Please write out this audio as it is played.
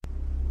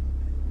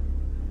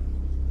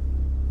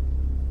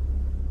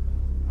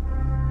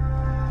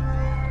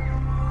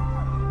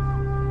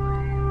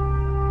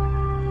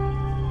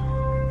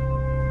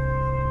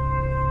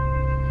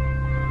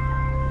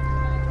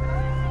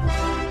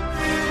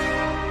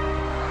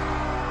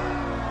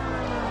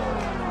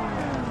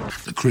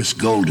The Chris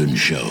Golden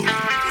Show.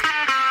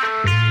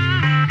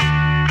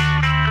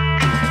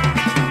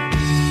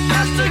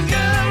 Asked a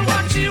girl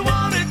what she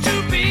wanted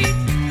to be.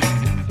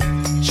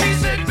 She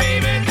said,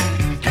 baby,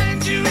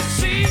 can't you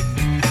see?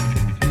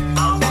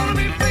 I wanna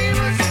be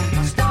famous,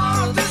 a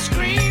star of the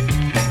screen.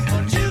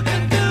 But you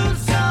can do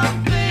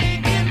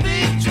something in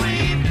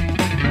between.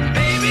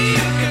 Baby,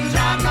 you can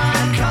drive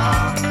my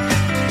car.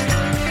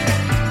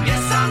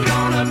 Yes, I'm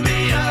gonna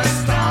be a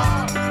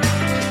star.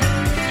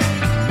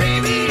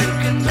 Baby, you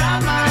can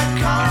drive my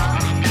car.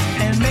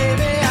 And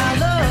maybe I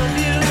love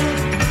you.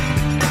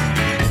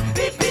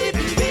 Beep, beep,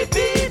 beep,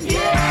 beep,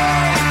 yeah.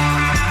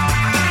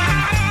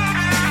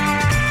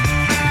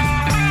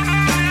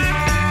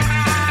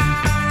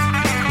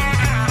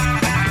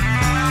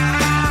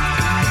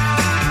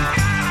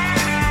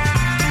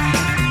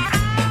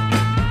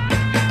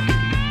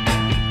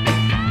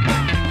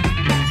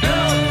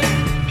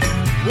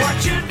 What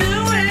you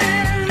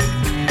doing?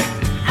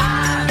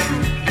 I'm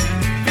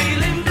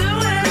feeling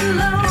blue and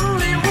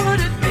lonely.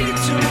 Would it be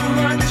too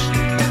much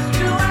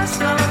to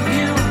ask of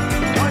you?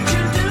 What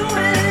you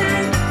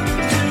doing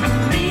to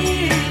me?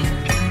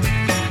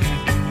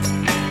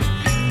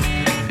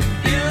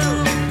 You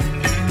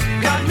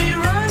got me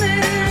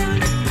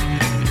running,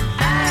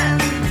 and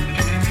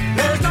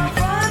there's no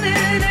fun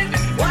in it.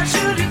 Why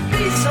should it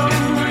be so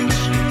much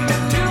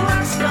to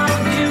ask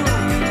of you?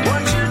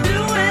 What you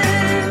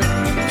doing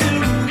to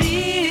me?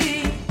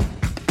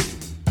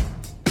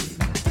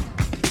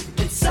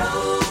 It's so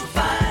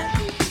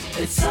fine,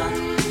 it's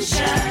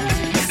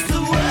sunshine, it's the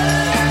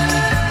world.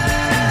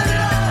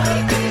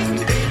 Beep,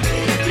 beep, beep,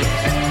 beep,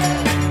 yeah.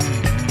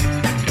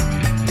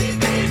 Beep,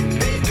 beep,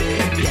 beep,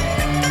 beep,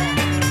 yeah.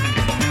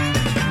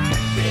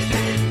 Beep,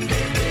 beep,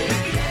 beep,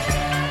 beep,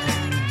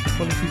 yeah.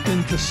 Well, if you've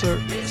been to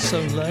Cirque du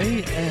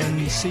Soleil and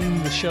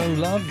seen the show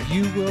Love,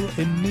 you will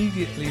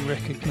immediately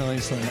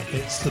recognise that.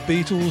 It's the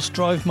Beatles,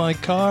 Drive My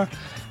Car,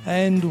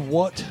 and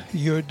What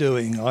You're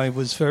Doing. I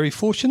was very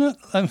fortunate.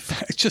 In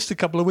fact, just a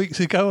couple of weeks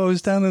ago, I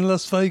was down in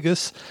Las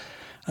Vegas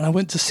and I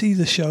went to see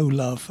the show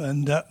Love,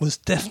 and that was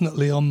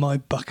definitely on my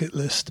bucket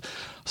list.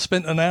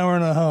 Spent an hour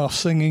and a half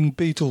singing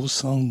Beatles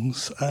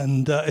songs,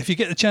 and if you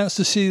get the chance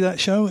to see that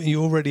show and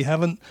you already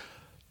haven't,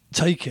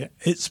 take it.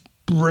 It's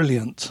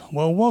brilliant.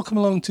 Well, welcome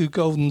along to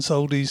Golden's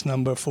Oldies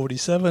number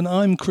 47.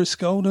 I'm Chris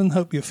Golden.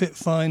 Hope you're fit,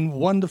 fine,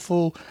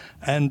 wonderful,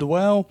 and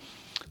well.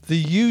 The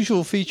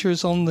usual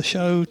features on the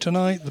show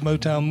tonight: the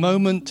Motown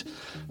Moment,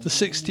 the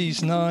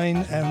 60s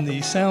 9, and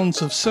the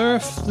Sounds of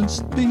Surf.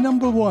 There's the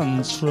number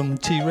ones from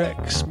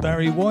T-Rex,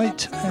 Barry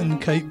White,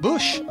 and Kate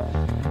Bush.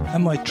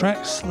 And my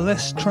tracks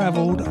less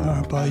travelled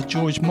are by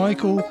George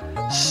Michael,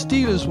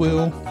 Steelers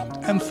Wheel,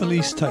 and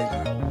Felice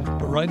Taylor.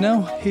 But right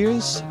now,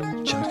 here's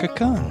Chaka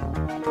Khan.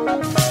 Got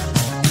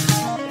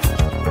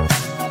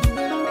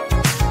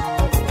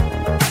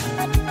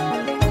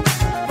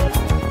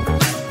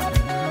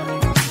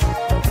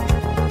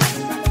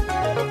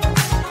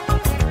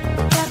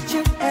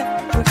you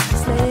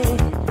effortlessly,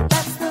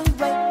 that's the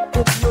way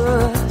it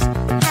was.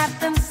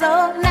 Happened so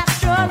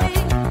naturally,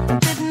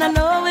 didn't I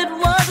know it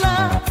was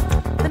love?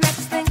 The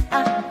next thing I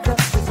got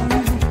was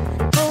you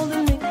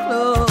holding me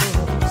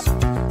close.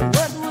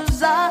 What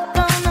was I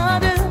gonna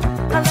do?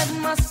 I let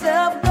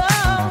myself go.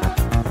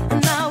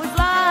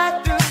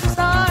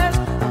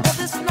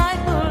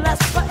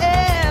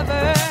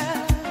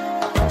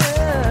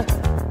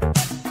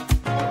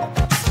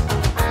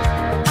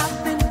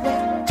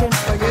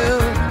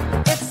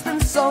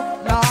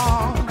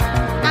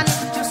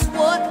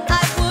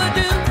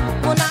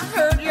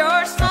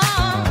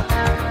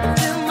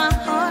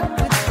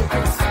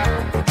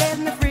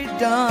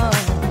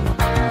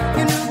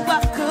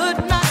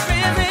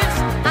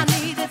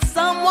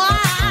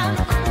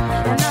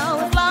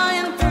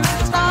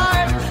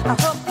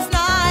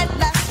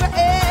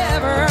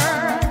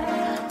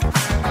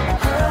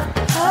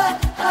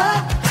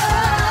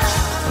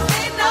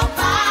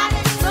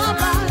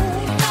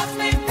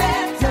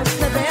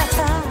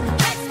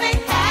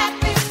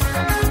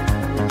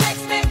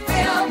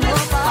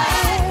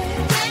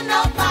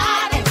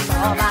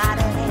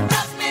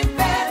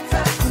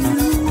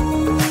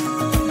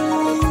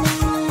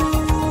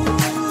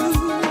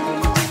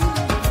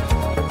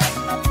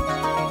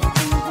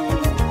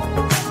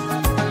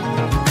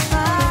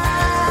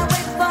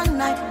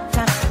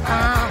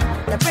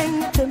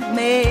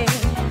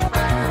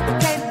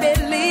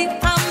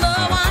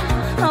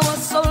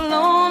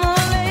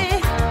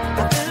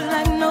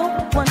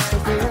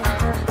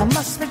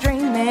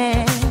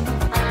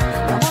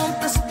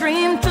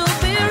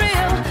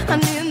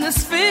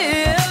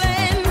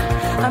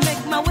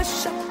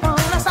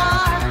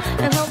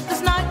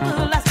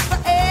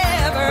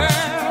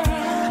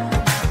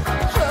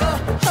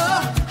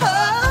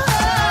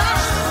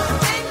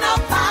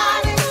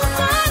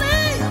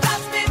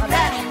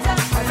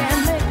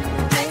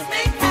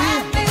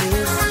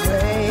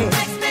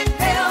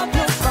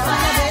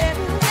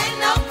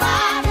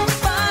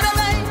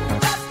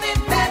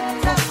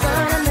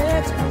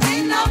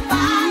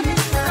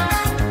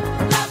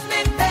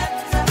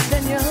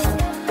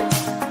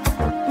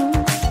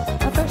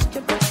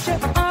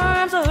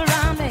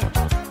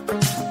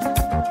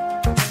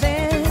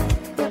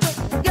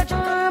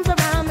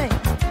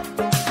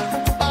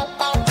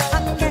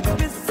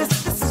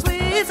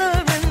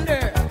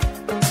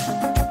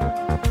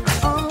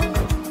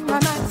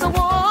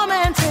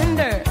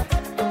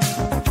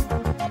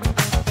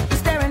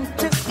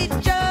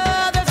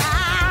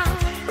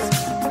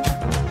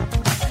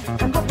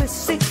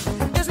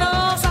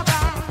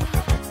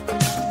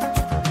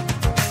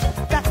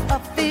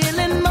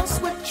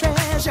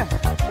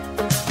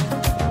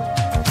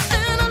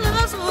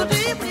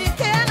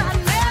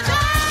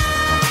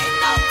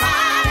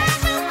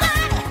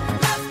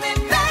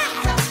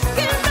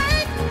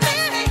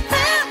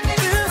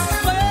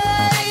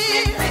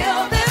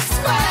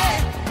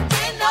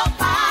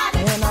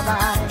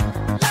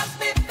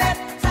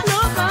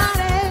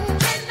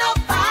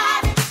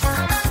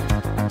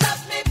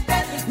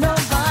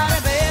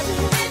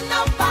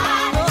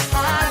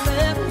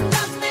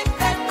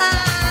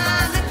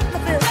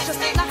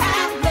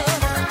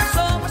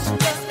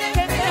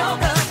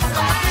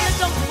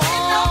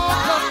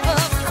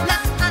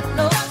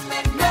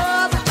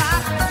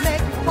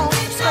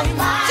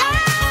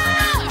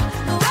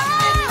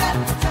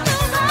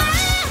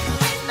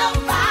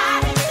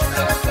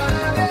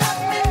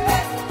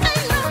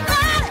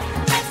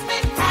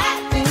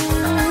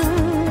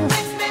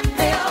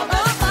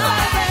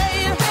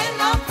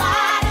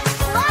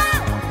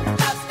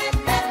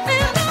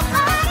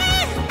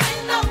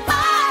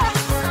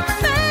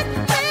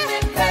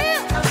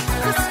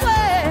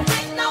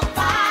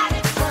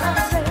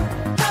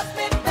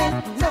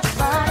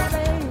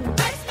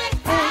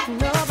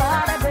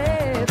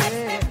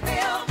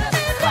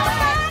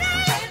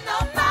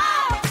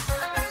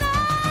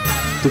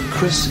 The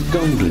Chris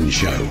Golden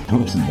Show.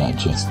 Wasn't that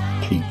just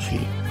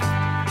peachy?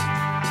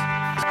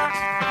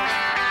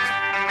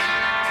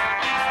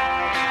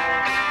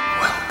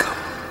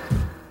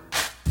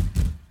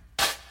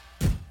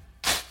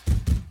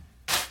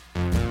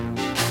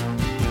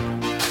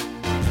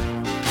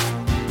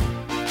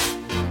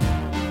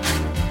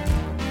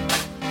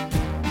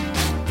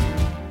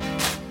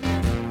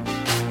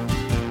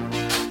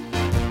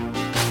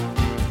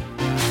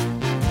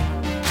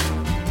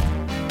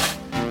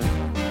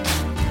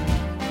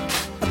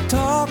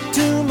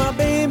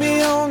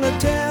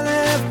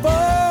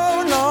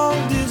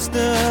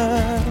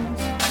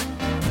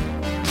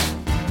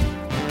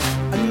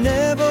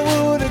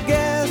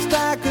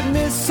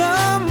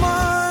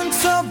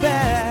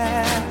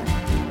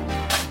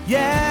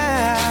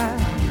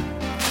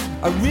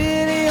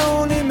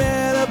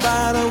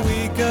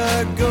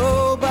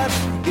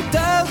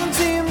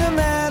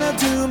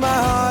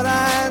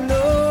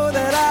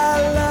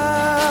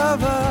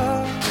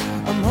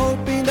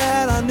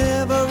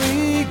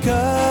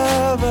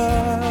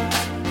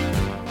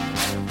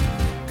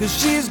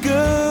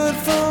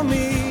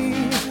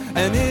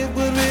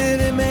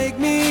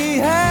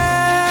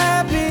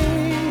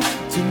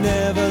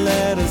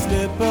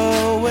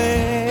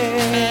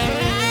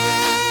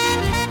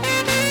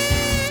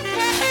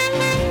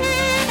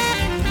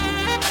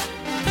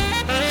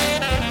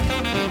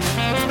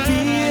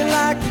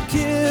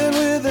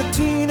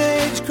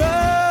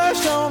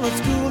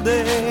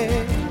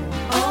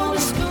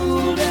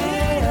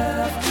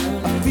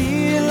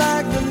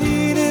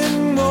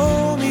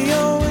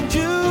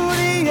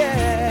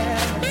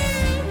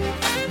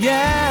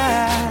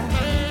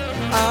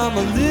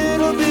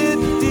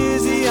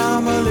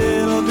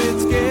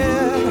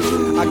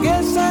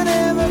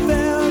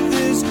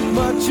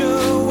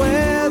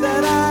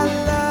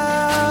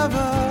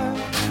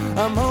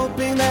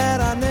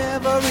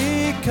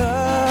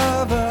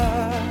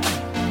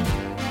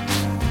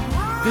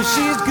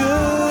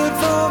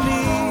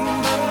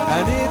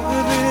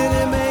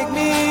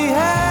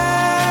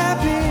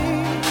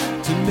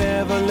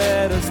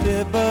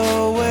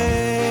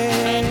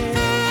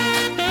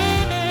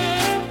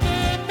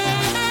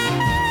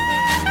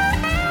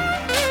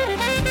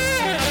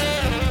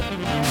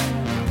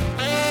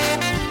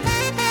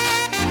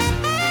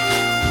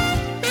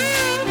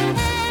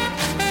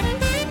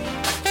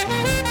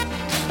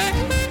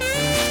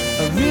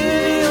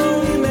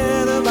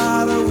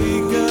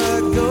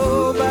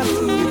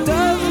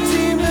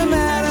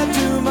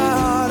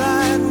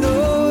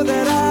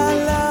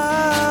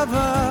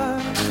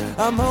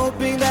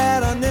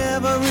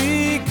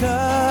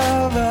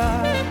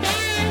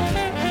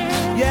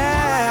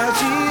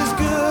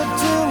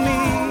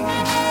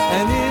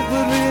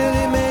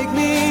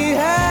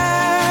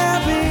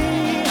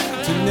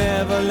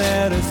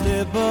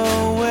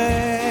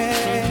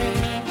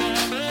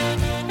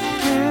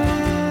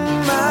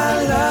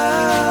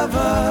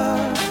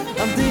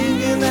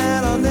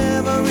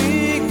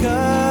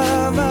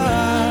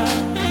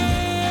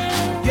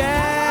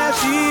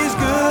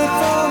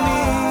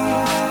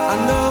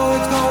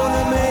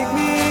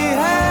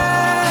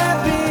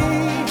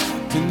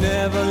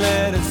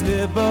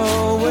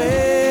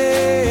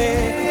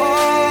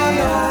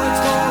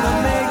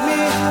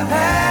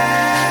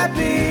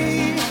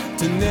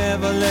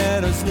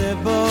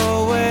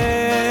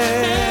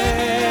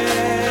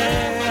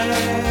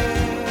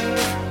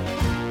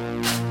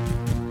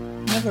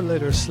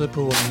 Slip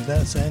away.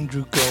 That's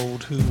Andrew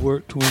Gold, who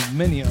worked with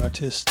many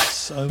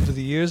artists over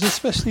the years,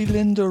 especially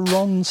Linda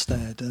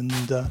Ronstadt,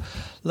 and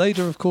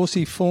later, of course,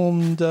 he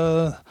formed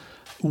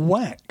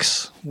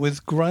Wax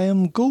with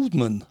Graham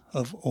Gouldman,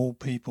 of all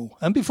people.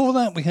 And before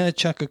that, we had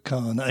Chaka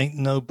Khan, Ain't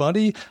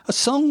Nobody, a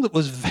song that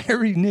was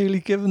very nearly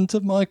given to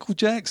Michael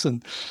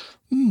Jackson.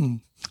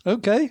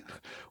 Okay.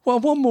 Well,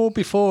 one more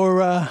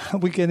before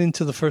we get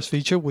into the first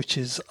feature, which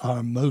is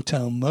our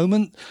Motown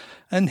moment.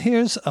 And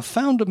here's a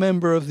founder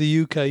member of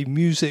the UK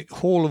Music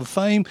Hall of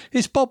Fame.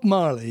 It's Bob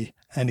Marley,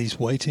 and he's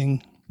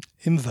waiting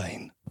in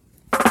vain.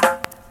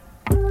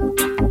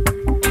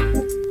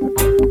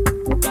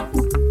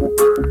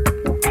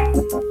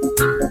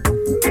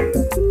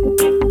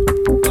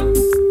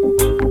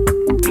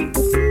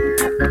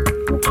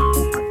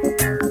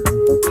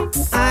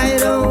 I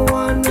don't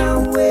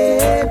wanna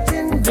wait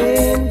in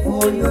vain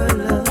for your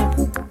love.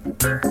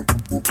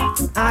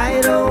 I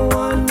don't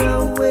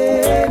wanna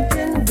wait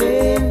in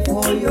vain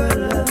for your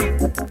love.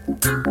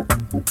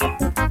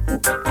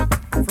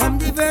 From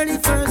the very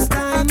first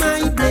time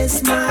I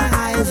bless my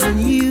eyes on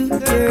you,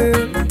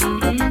 girl,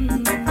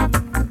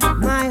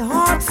 my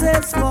heart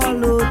says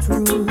follow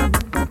through.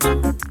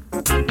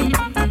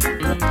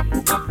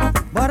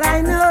 But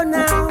I know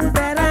now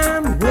that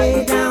I'm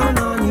way down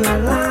on your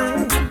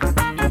line.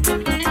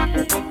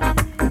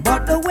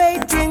 But the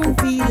waiting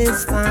feel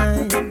is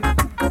fine.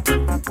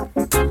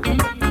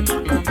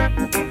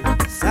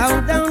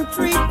 So don't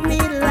treat me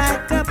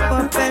like a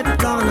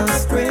puppet on a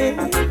string,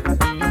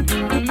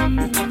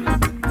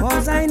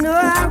 'cause I know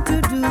how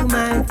to do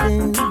my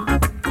thing.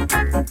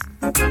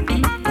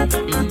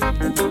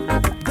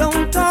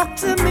 Don't talk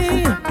to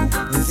me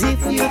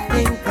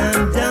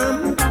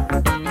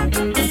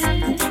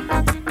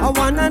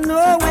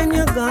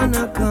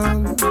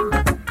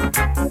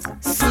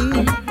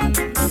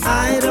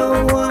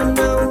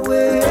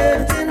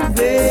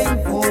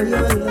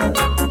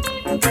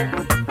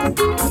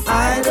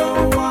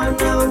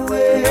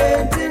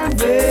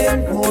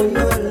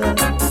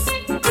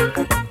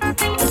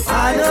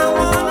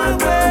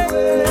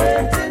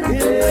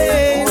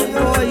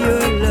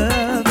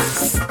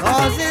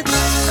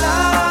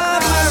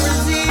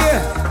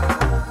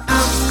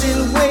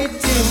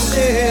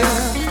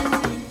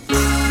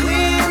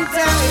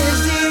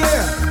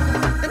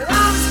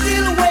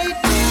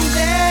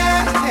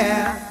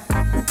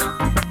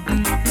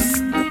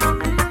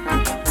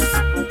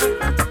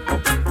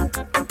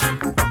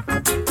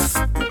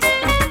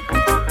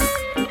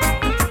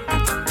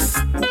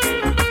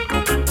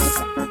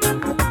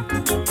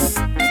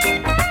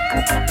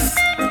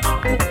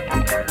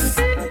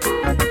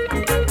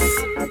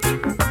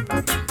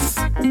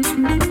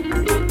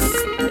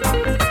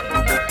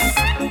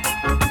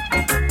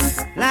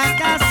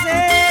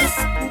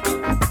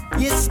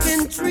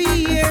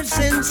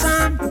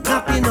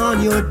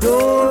your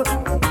door,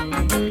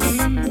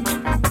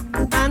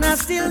 and I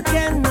still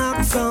can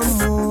knock some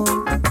more.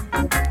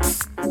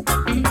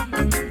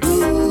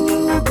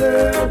 Ooh,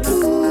 girl,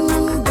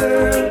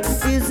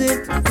 is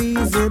it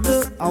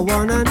feasible? I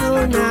wanna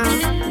know now,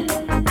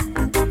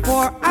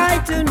 for I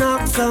to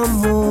knock some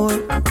more.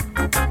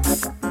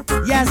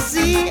 You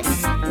see,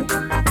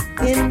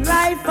 in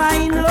life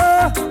I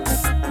know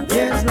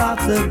there's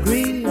lots of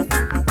grief,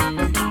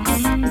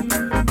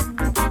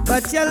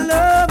 but your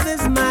love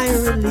is my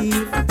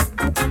relief.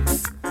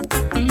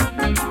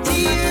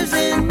 Tears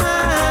in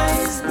my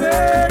eyes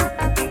burn,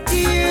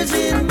 tears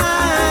in my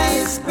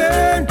eyes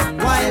burn,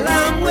 while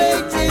I'm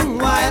waiting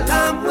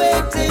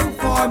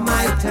for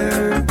my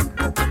turn.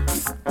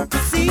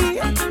 See,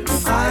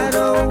 I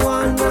don't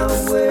wanna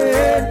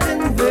wait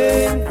in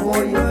vain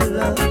for your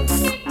love.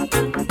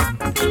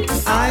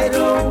 I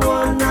don't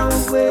wanna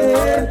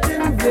wait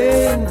in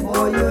vain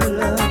for your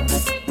love.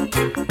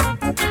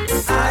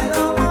 I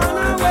don't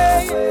wanna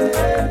wait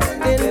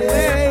in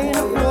vain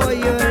for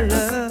your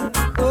love.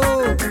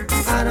 Oh,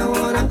 I don't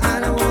wanna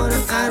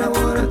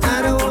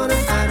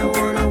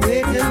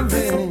wait in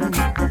vain.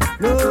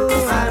 No,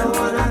 I don't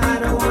wanna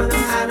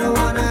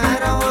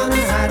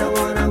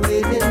wait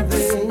in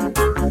vain.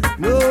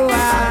 No, I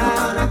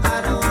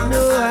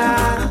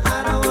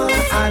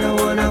don't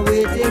wanna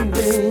wait in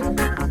vain.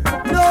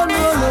 No,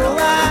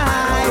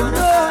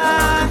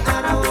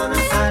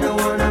 I don't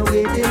wanna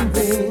wait in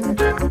vain.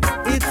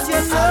 It's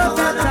your love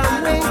that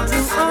I'm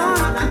waiting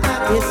on.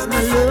 It's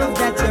my love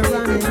that you're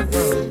running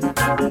from.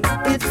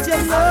 It's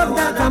your love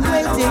that I'm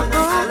waiting on.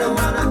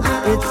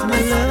 It's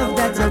my love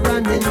that you're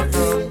running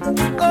from.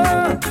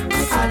 Oh,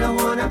 I don't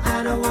wanna.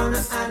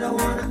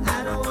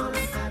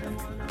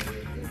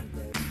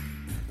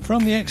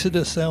 From the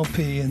Exodus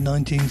LP in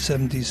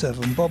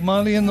 1977, Bob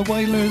Marley and the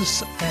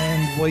Wailers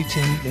and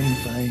Waiting in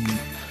Vain.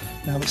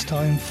 Now it's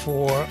time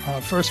for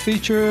our first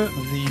feature,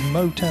 the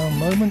Motown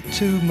Moment,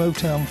 two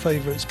Motown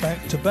favourites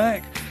back to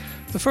back.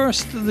 The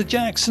first, the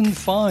Jackson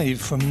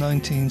 5 from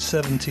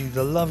 1970,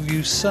 The Love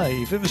You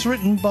Save. It was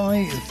written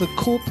by The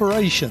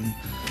Corporation.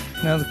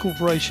 Now, The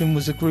Corporation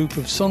was a group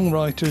of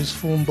songwriters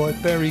formed by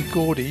Berry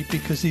Gordy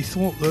because he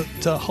thought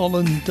that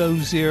Holland,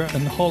 Dozier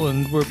and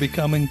Holland were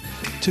becoming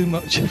too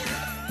much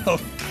of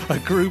a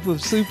group of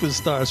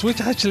superstars,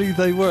 which actually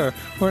they were,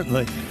 weren't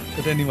they?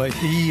 But anyway,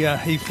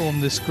 he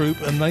formed this group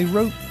and they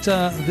wrote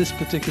this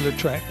particular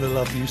track, The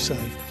Love You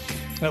Save.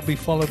 That'll be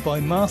followed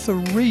by Martha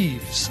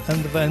Reeves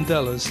and the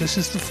Vandellas. This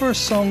is the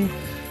first song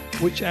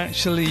which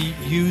actually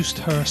used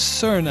her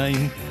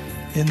surname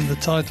in the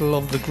title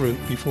of the group.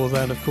 Before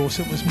that, of course,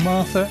 it was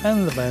Martha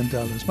and the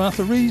Vandellas.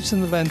 Martha Reeves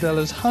and the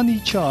Vandellas' Honey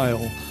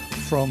Child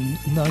from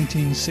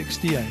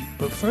 1968.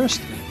 But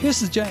first, here's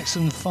the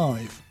Jackson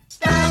 5.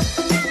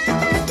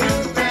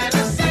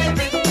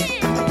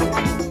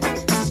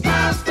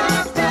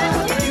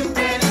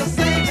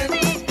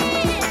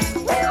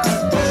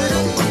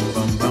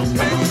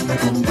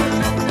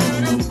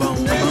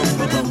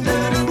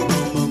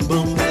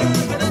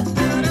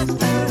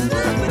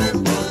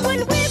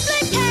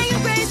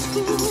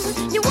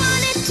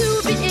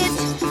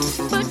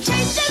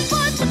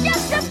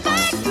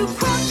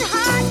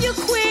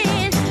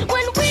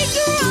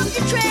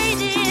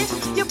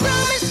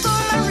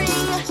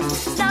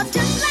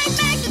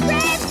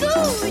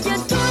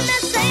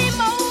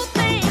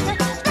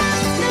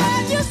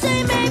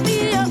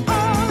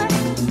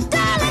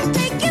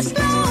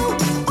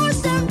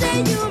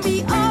 You'll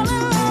be all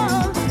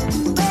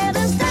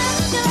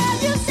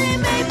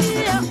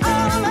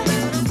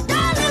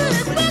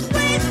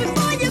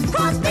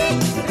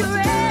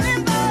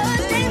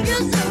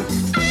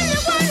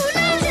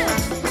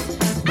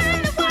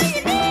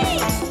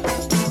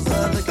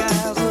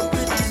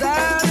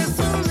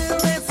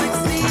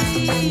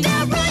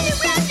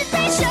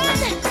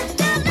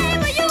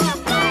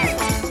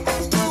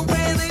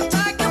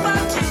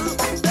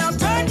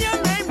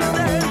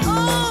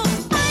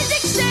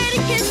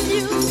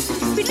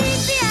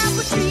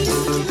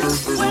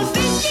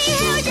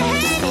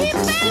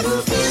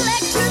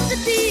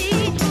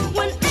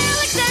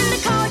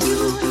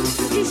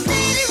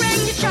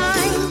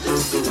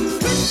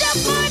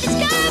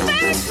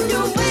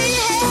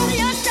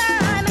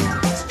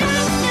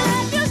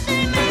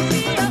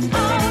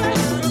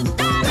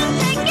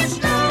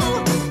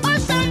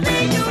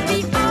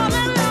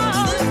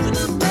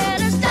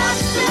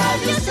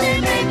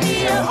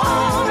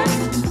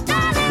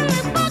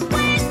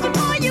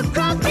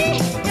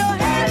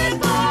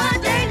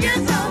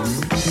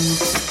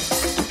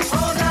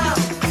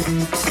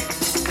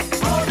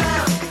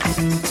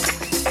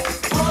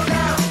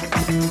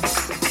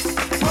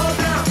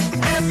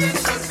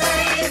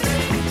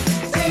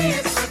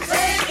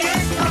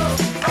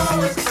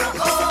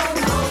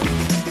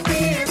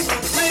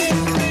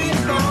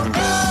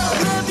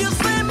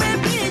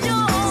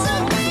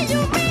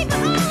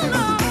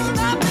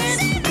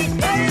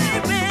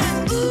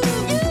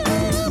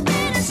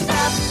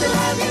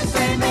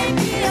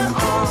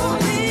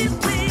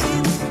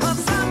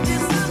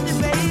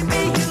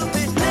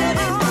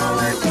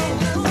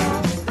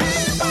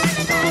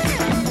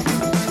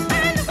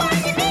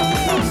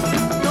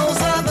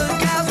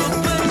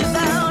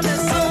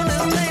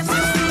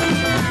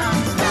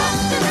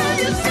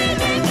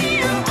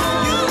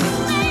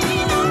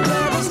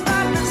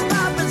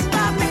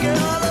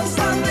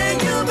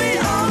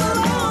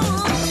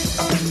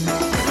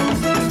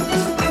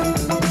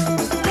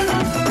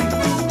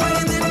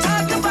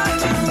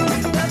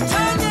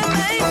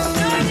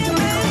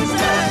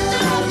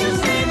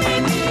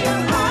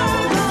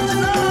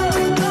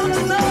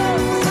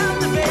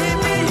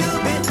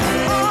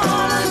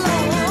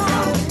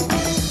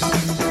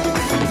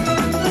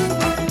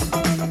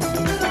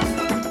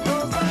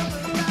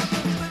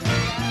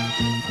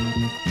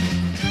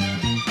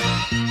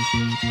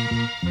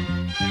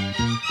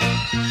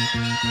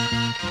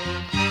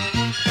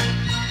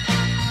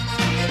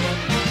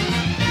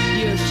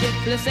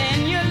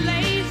Listen, you're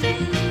lazy,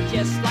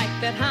 just like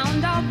that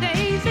hound dog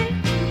Daisy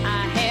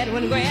I had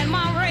when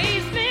Grandma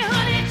raised me.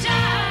 Honey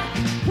child,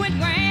 when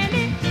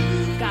Granny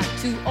got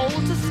too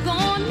old to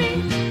scorn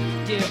me,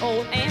 dear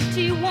old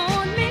auntie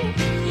warned me,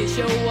 you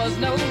sure was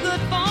no good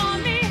for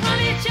me,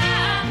 honey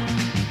child.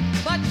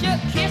 But your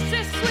kiss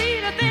is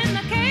sweeter than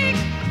the cake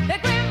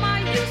that Grandma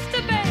used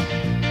to bake.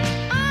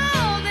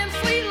 All them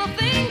sweet little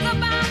things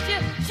about you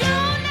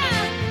sure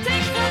now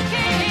take the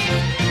cake.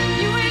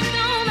 You ain't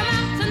gonna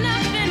amount to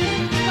nothing,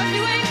 'cause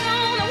you ain't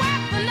gonna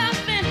work for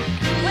nothing.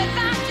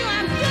 Without you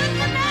I'm good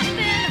for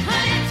nothing,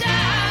 honey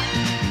child.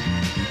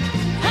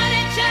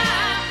 Honey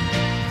child,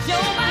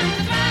 you're about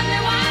to drive me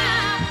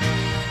wild,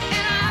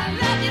 and I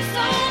love you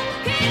so,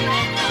 can't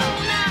let go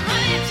now,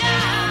 honey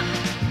child.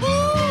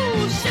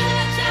 Ooh,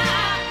 sugar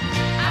child,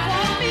 I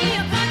wanna be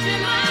a country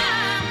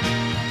mile,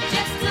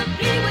 just to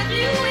be with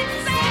you, it's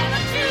sad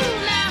but true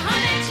now,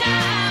 honey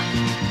child.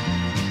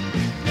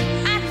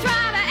 I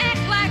try to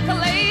act like a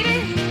lady,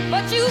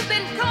 but you've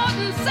been caught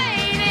and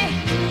shady.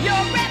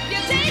 Your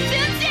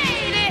reputation's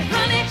shady,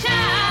 honey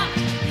child.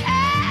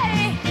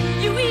 Hey,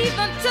 you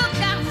even took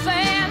out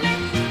Sally,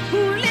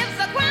 who lives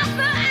across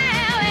the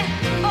alley.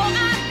 Oh,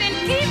 I've been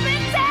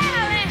keeping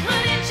tally,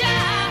 honey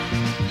child.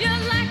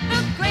 You're like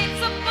the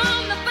grapes upon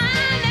the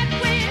vine that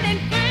went in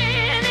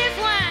Granny's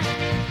wine.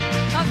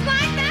 'Cause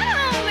like that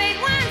homemade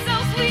wine so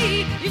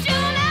sweet, you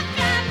sure have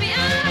got me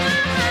out of my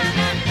mind.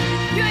 Now,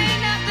 you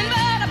ain't nothing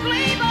but a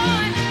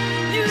playboy,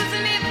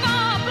 using me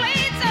for a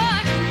play toy.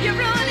 You're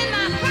ruining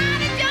my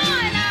pride and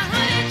joy now,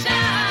 honey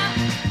child.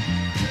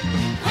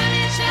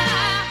 Honey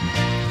child,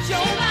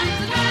 you're about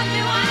to drive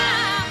me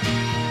wild,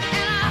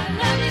 and I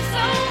love you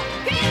so,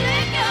 can't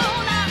let go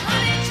now,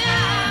 honey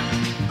child.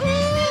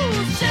 Ooh,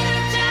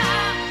 sugar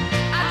child,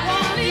 I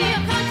wanna be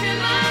a country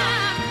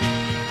mile,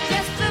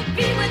 just to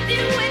be with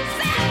you, it's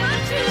sad but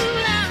true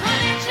now,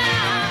 honey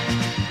child.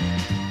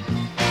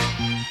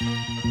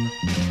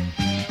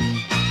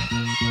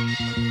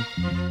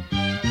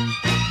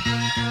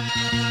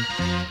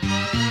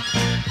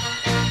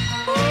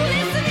 Ooh,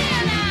 listen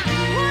here now,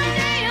 one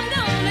day I'm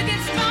gonna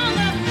get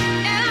stronger,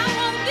 and I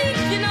won't need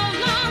you no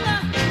longer.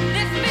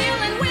 This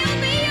feeling will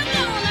be a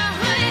goner,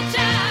 honey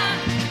child.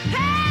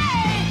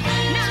 Hey,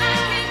 now I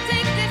can't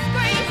take this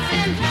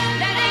gracing,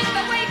 that ain't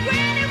the way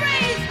Granny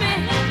raised me.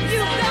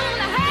 You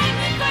gonna have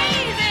me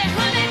crazy,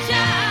 honey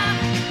child.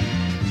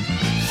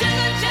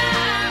 Sugar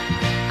child,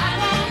 I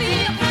wanna be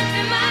a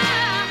country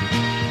mile,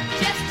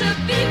 just to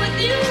be with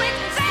you,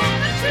 it's sad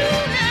but true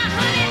now,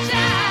 honey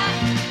child.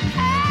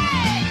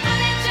 Hey,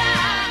 honey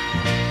child,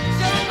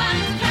 you're about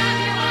to drive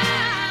me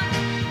wild,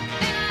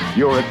 and I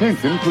Your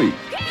attention, please.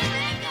 can't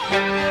let go.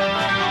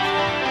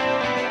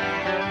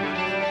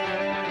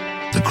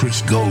 The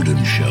Chris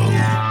Golden Show.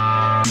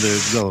 The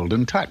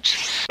Golden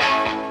Touch.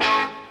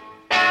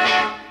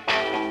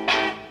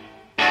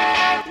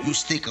 You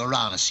stick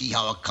around and see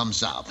how it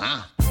comes out,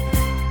 huh?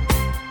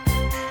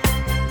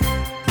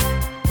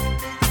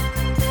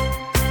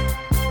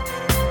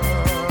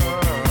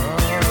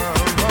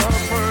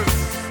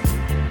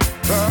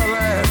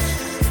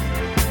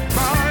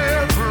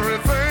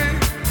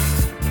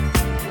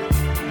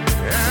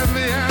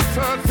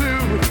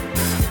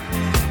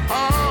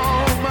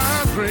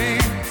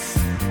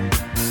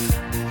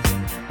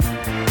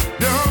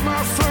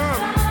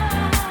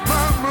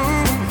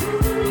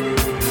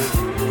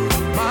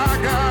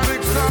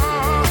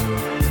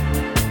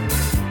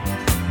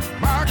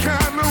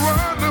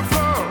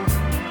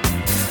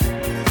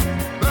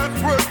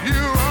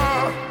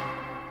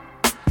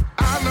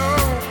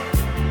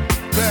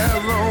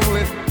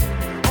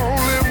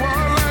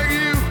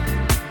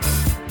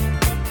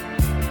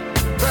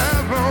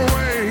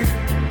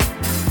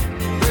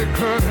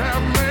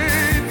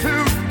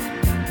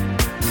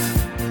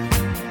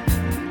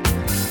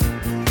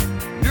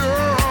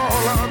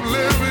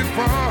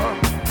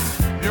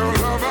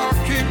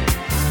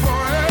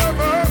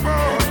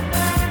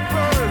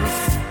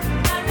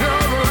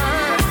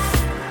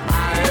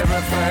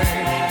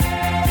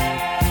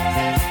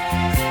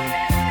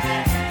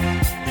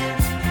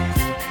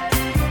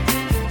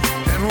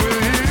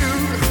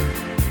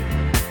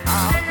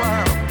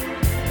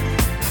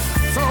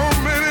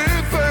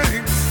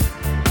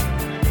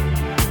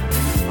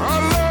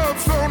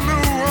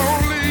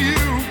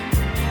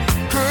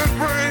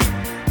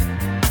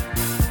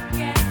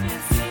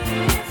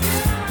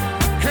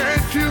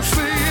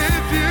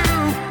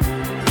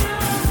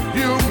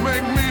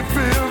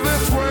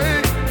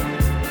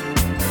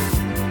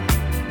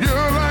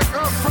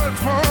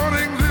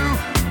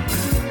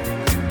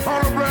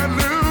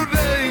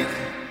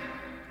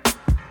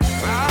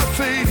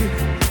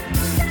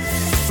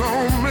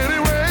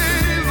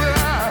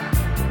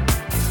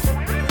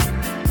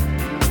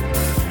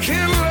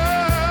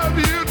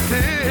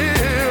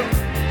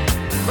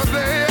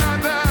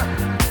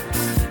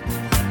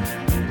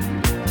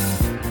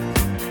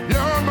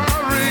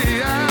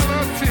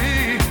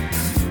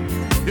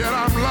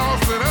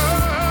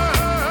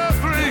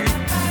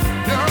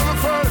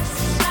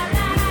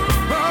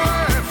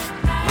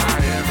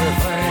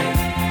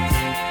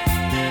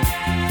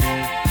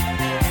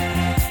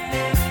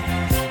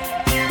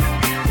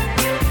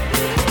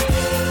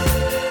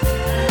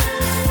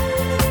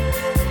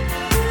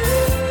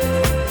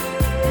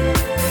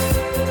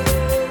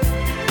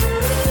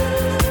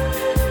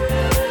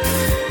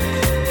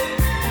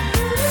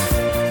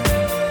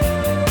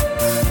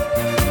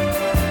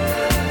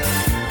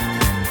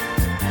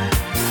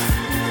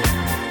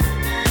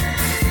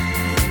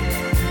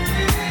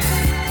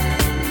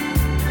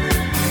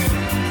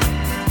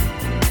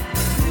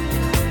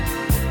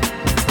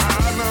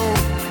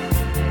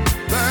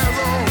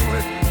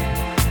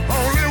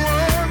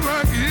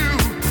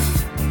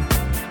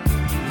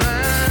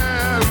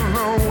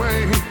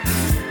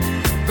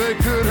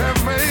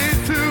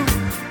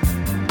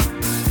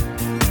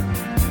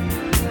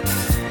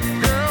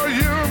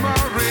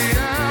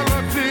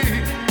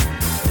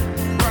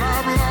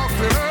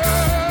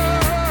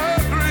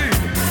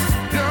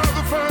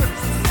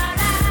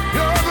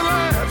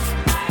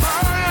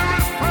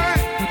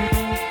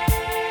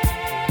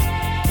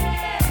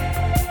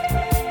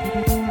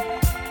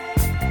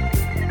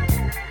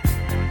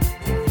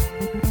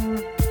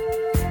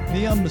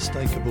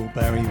 unmistakable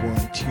Barry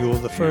White. You're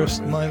the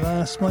first, my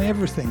last, my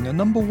everything. A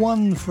number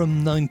one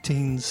from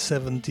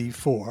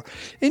 1974.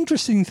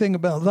 Interesting thing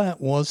about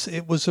that was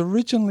it was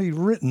originally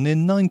written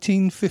in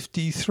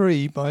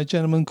 1953 by a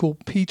gentleman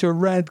called Peter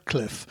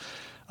Radcliffe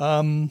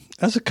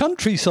as a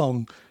country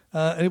song.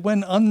 It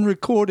went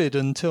unrecorded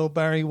until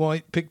Barry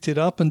White picked it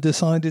up and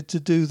decided to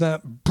do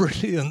that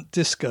brilliant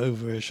disco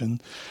version.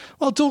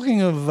 Well,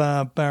 talking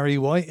of Barry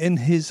White, in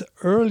his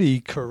early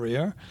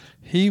career,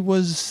 he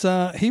was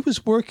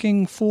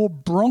working for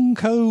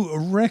Bronco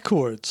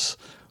Records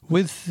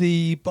with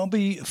the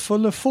Bobby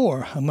Fuller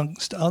Four,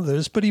 amongst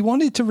others, but he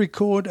wanted to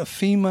record a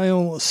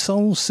female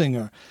soul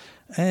singer.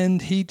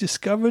 And he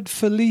discovered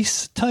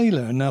Felice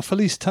Taylor. Now,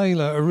 Felice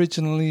Taylor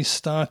originally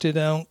started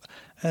out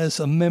as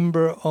a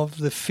member of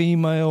the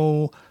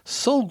female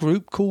soul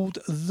group called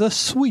The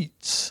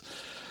Sweets.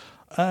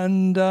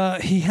 And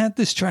he had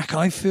this track,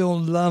 I Feel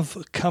Love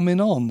Coming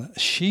On.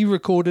 She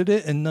recorded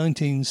it in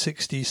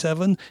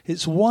 1967.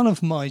 It's one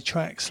of my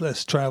tracks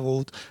less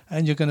travelled.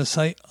 And you're going to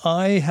say,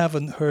 I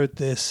haven't heard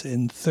this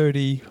in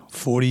 30,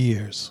 40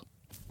 years.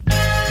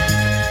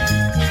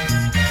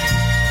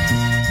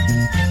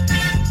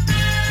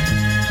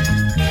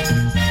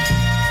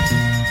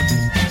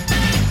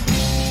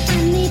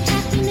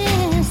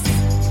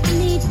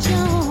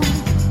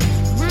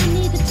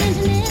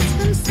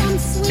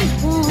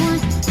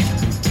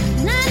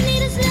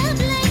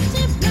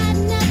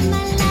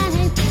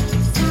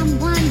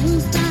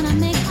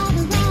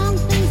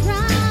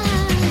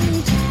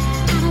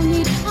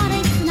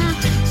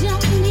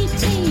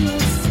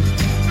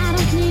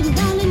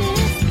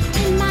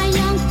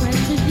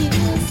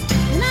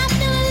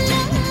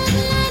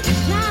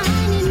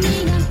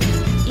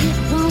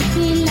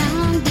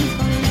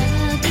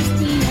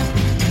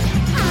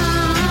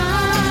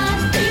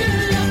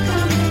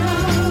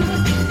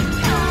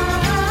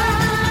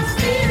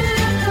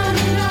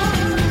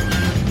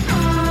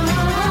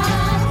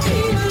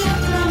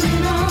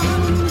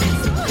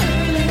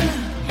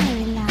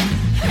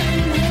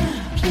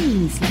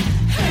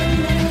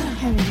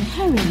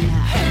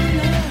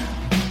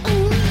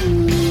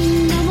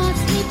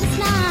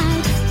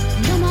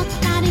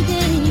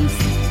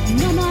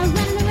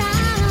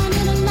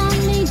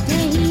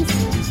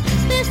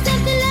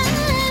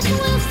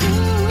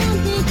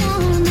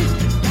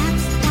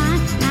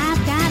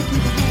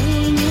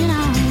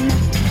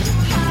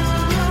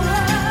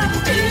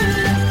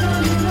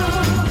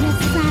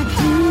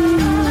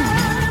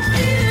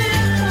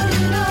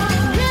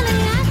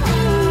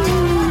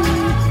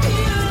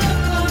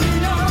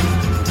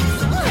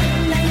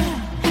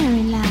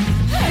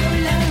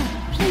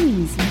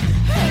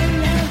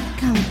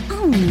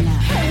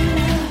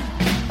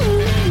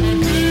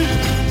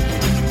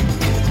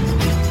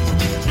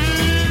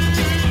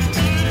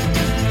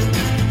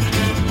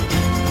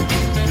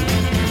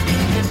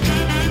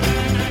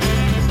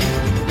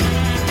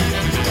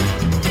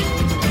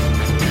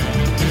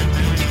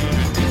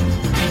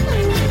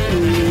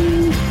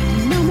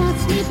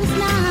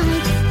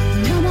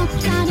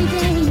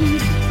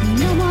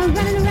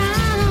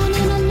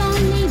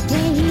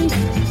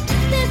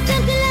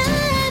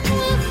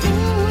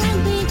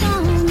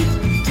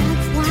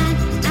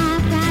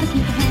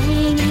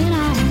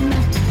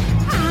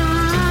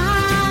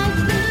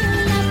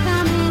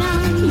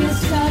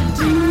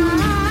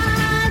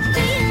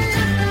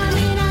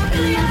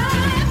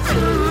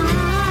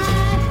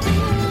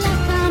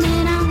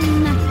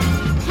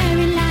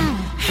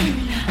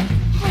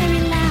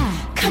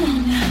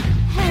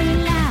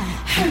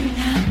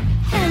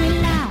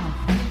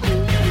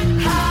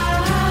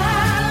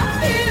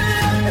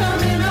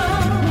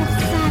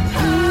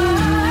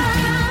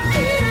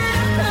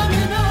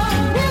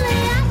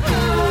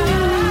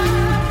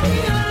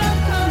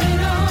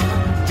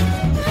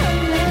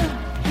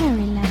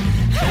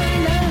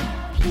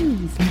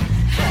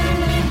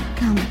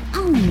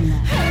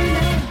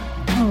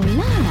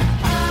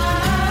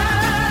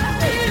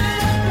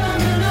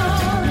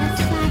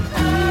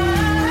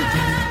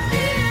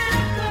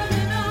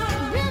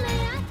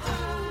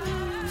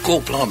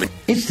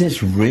 Is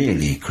this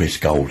really Chris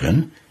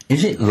Golden?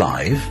 Is it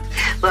live?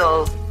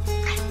 Well,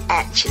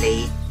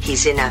 actually,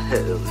 he's in a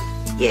home,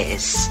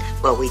 yes.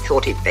 Well, we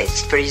thought it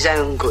best for his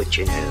own good,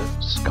 you know.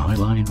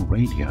 Skyline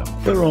Radio.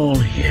 We're all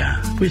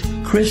here with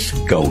Chris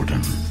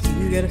Golden.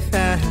 You get a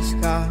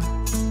fast car.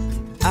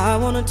 I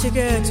want a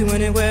ticket to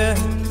anywhere.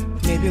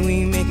 Maybe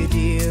we make a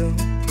deal.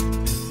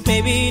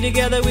 Maybe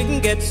together we can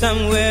get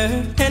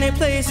somewhere. Any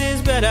place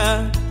is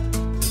better.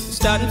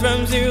 Starting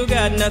from zero,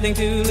 got nothing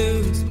to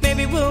lose.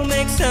 Maybe we'll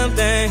make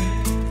something.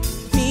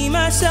 Me,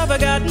 myself, I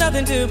got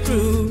nothing to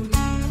prove.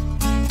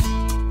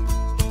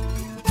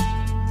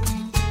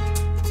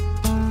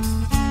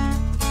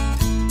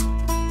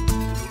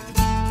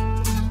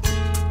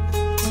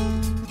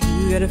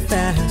 You get a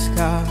fast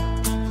car.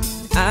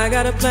 I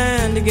got a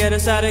plan to get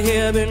us out of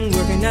here. Been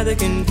working at the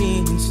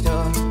convenience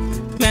store.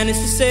 Managed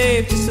to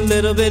save just a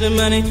little bit of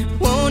money.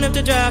 Won't have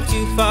to drive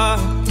too far.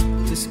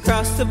 Just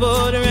cross the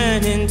border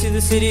and into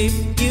the city.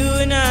 You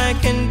and I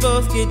can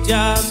both get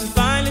jobs and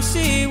finally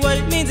see what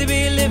it means to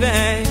be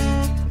living.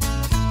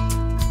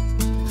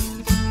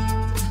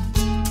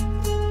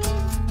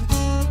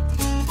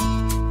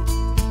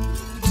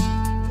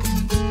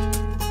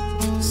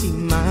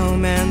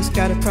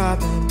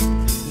 problem.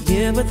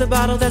 Yeah, with the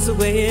bottle, that's the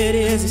way it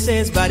is. He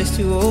says his body's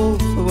too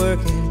old for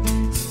working.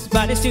 His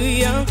body's too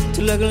young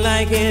to look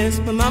like his.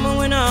 My mama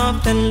went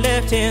off and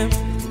left him.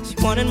 She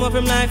wanted more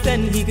from life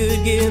than he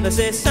could give. I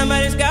said,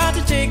 somebody's got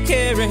to take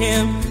care of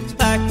him. So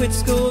I quit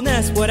school and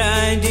that's what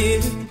I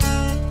did.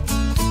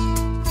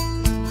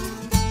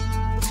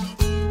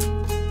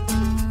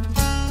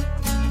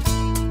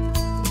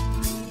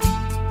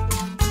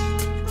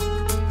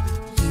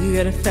 You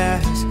got a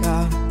fast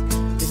car.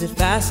 Is it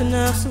fast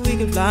enough so we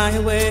can fly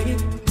away?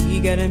 We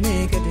gotta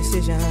make a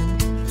decision.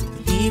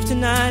 Leave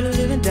tonight or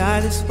live and die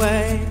this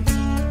way.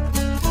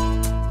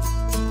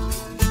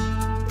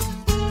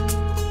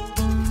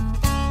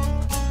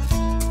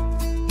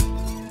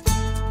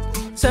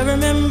 So I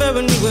remember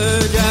when we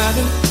were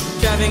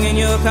driving in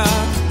your car.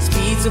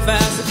 Speed so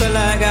fast I felt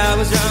like I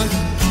was drunk.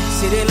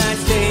 City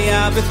lights day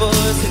out before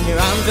us, and your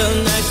arm felt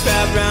nice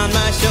wrapped around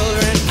my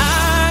shoulder. And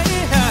I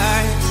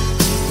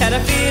had a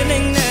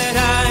feeling that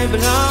I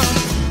belonged.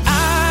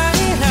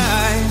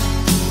 I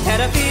had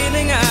a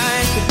feeling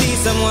I could be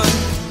someone,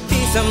 be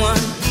someone,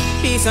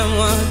 be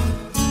someone.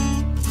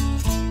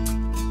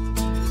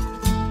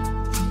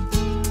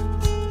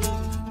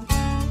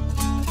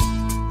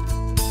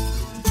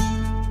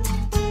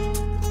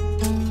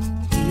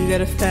 You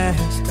got a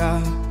fast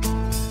car.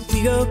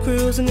 We go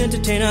cruise and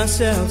entertain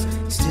ourselves.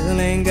 Still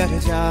ain't got a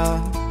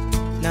job.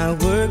 Now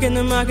work in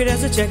the market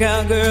as a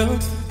checkout girl.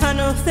 I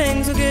know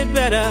things will get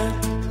better.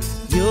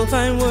 You'll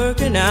find work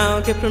and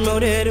I'll get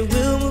promoted, and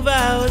we'll move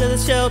out of the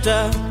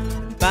shelter,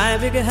 buy a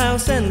bigger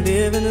house and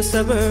live in the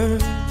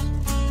suburbs.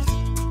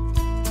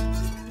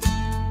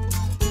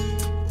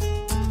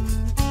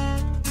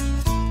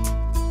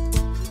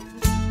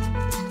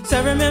 So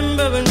I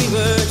remember when we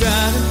were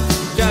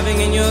driving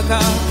in your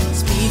car.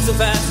 Speed so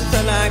fast it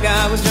felt like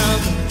I was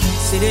drunk.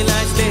 City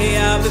lights day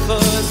out before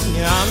us, and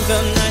your arm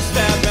felt nice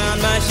wrapped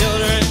around my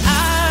shoulder. And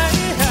I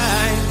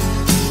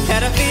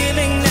had a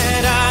feeling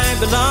that I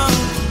belonged.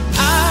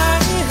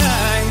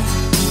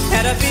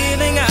 Had a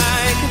feeling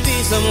I could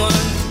be someone,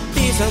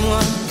 be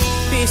someone,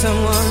 be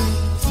someone.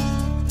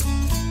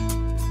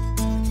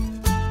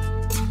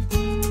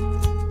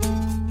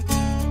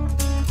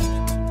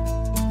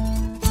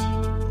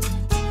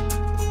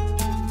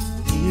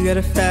 You got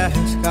a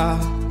fast car.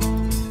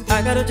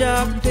 I got a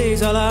job that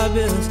pays all our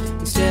bills.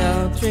 Instead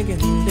of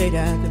drinking late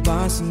at the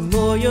bar, see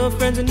more your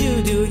friends than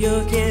you do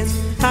your kids.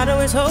 I'd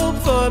always hope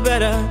for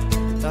better.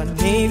 Thought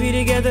maybe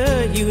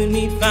together you and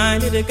me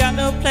find it. I got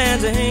no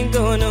plans, I ain't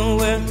going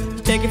nowhere.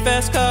 Just take your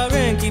fast car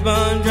and keep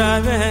on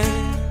driving.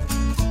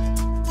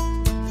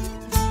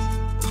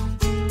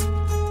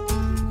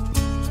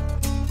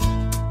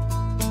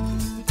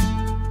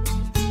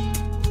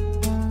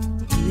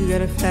 You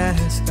got a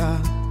fast car.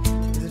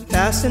 Is it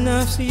fast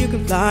enough so you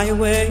can fly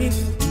away?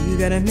 You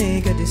gotta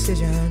make a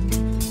decision.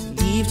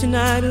 Leave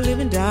tonight or live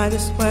and die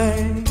this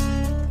way.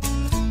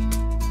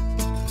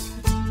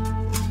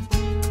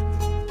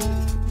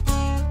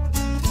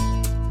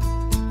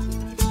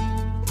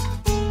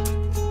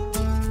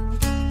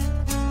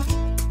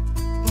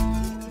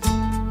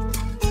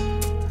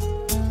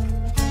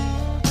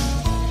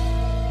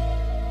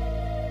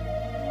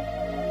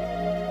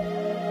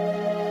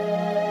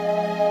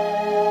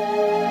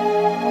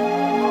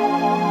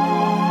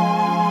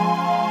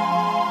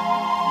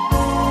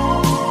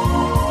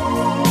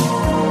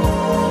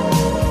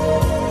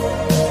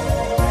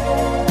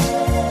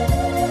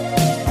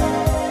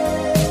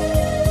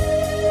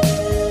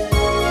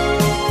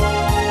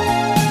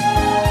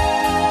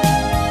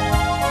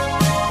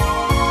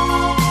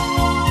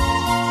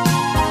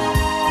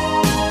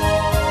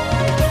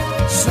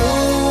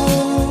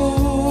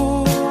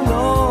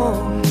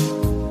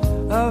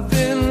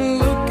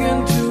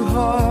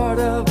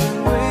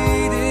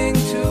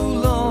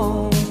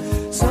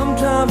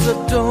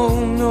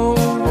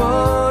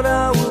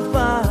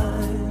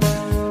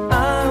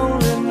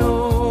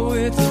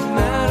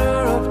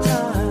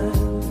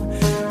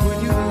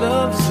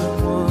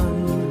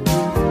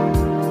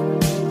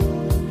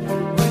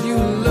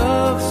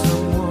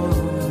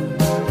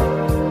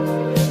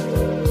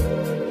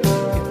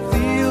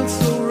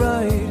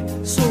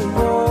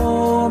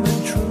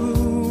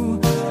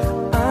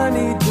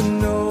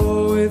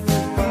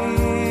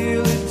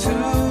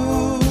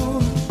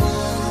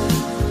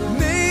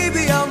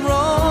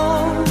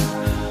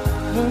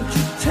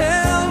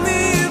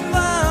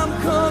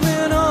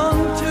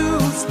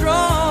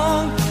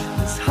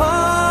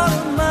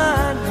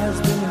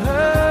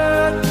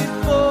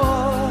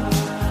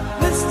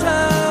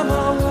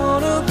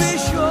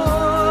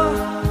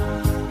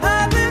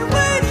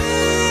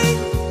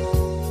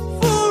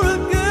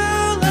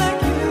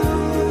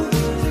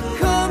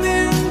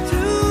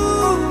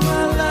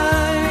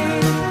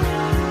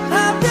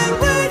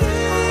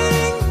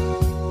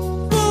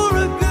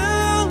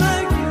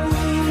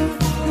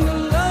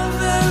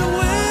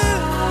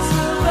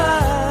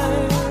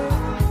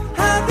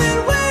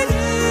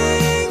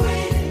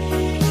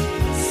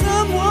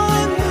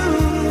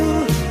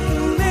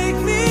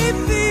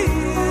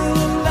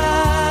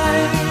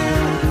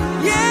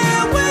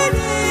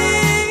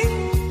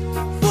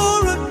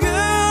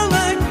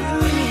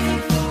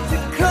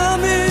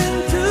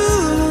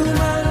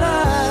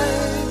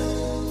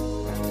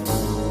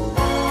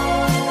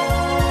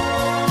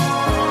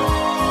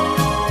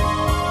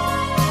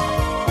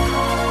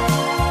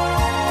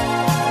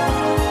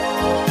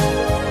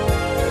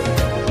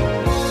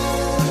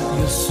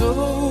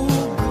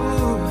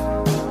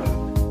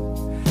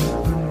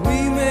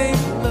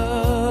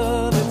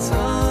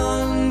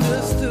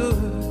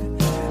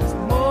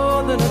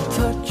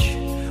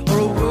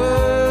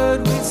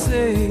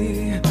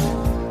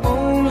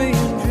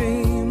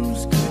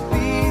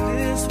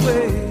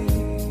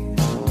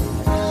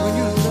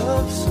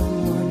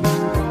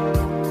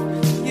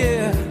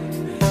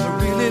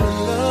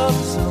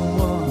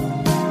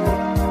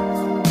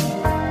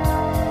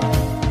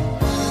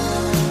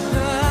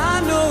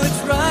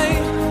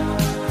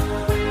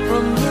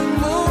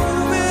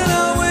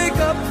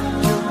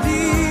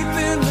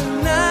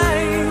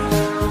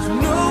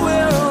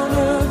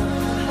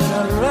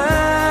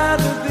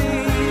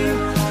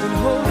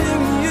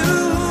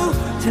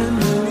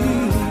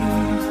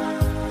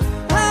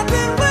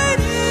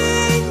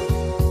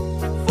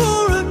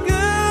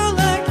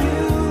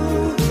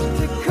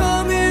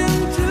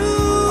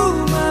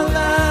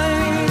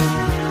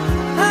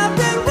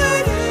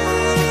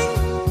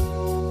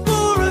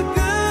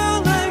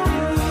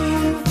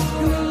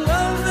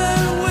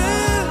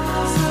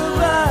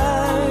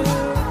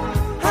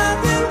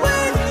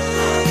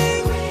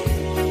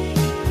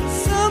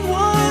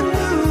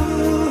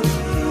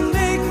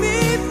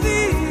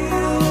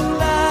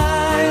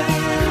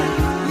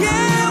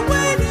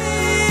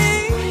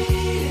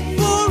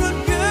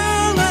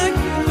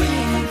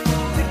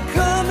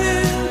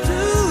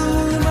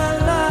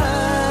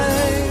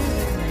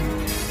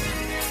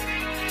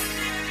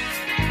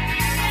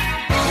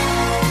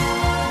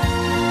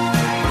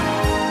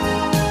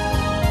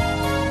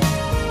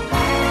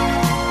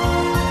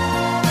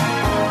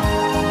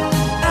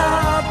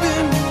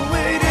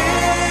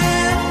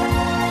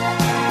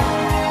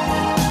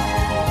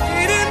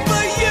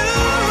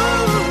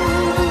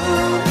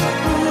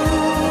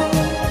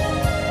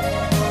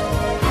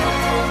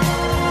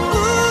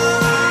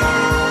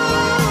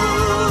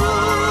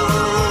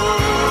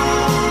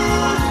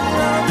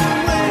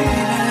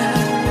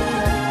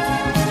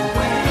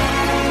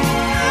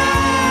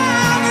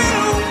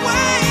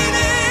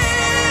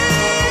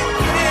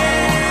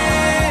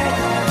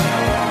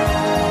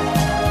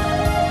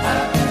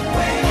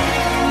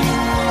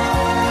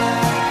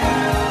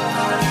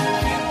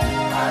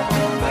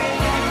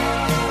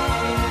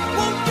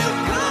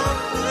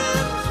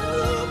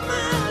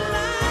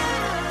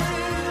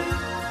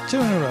 Two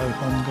in a row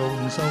on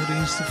Golden's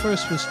Oldies. The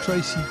first was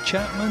Tracy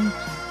Chapman,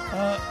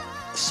 a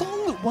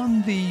song that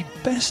won the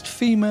Best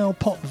Female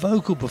Pop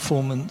Vocal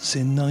Performance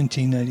in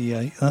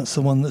 1988. That's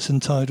the one that's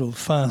entitled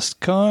Fast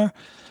Car.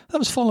 That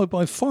was followed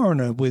by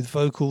Foreigner with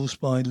vocals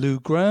by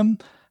Lou Gramm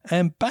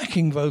and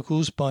backing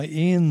vocals by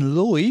Ian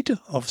Lloyd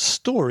of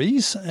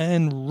Stories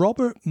and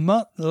Robert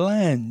Mutt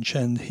Lange,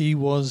 and he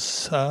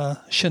was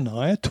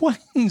Shania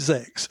Twain's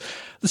ex.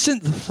 The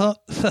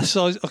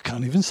synthesizer, I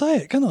can't even say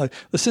it, can I?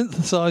 The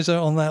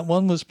synthesizer on that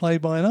one was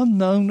played by an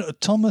unknown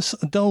Thomas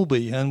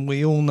Dolby, and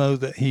we all know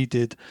that he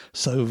did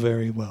so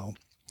very well.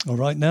 All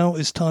right, now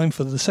it's time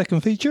for the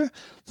second feature,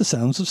 The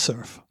Sounds of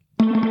Surf.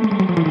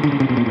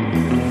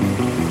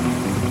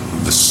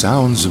 The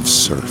Sounds of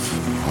Surf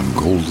on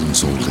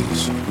Golden's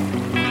Oldies.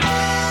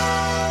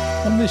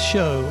 On this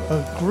show,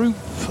 a group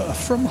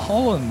from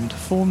Holland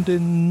formed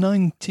in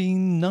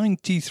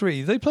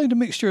 1993. They played a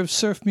mixture of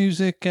surf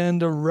music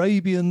and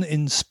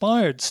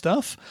Arabian-inspired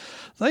stuff.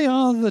 They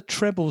are the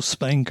Treble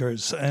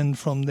Spankers, and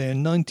from their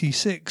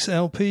 96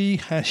 LP,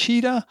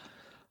 Hashida,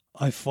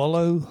 I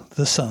Follow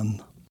the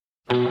Sun.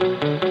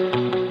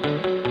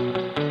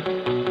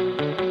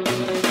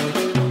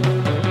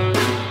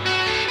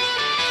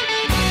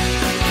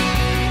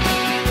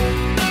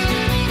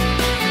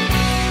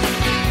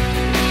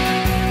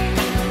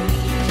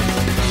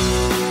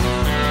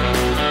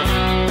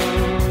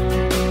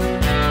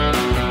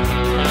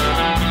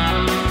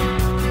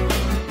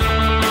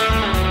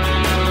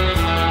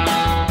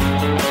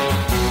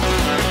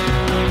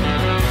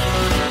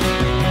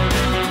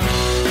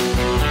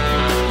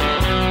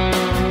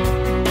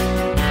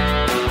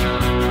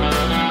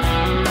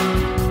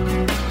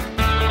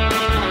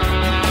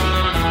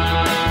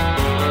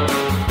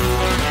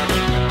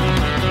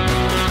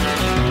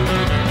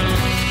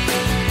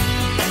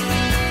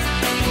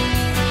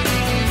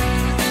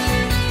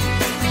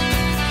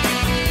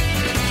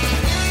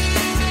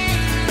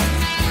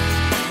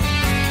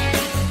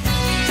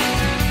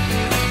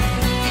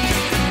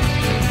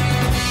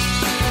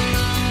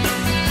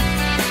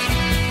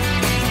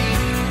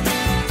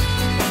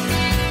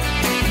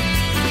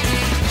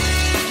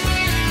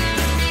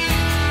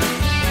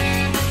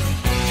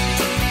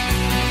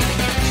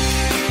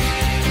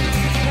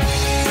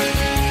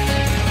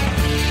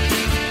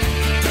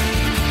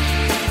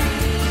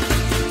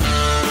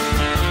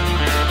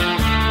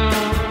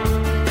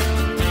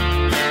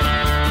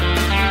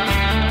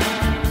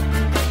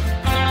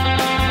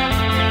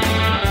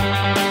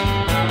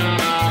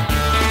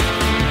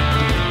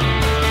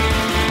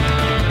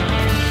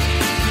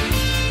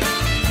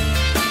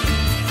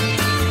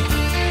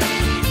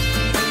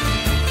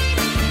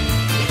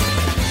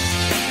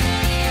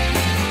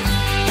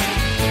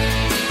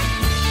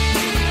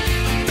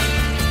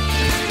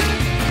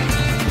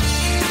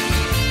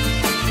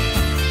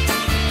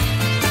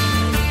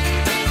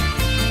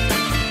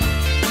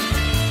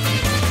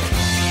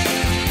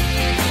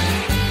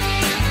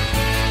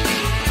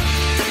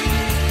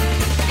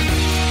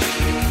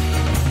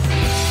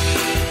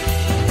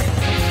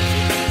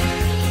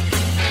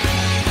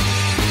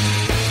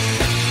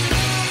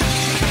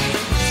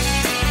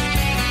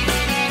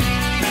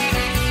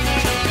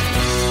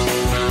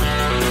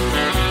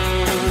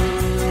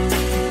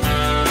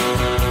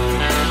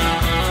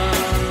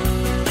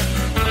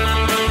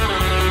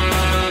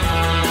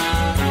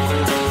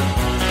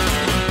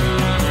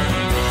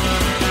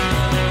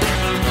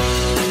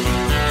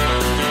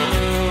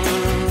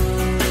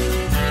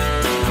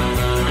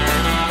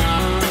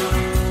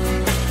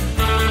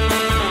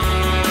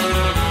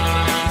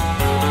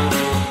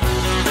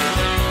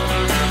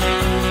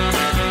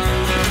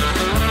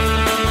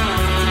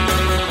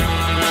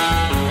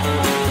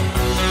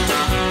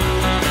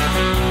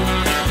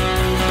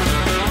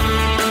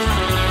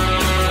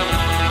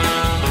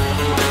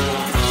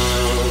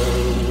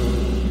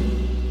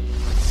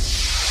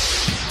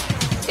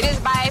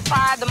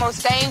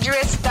 most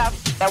dangerous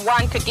stuff that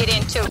one could get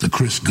into. The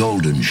Chris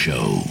Golden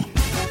Show.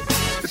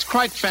 It's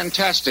quite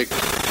fantastic.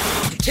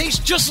 It tastes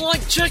just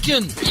like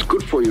chicken. It's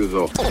good for you,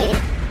 though.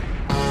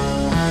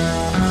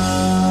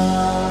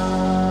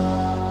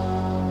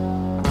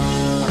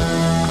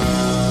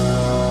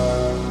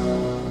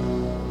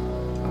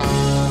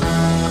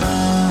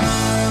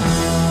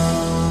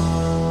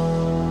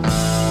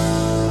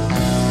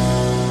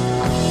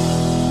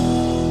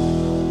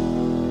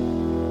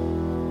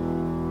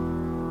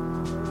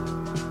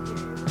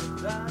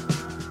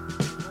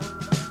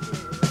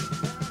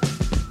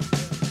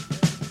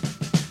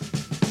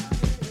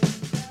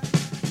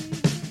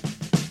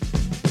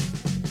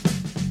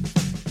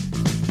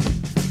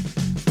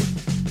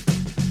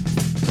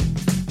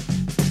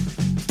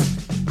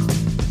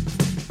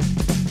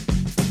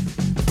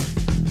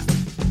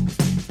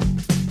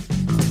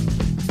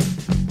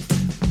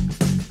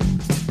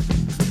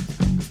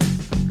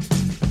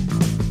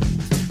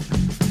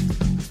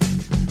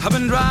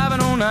 Driving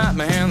all night,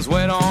 my hands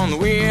wet on the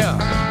wheel.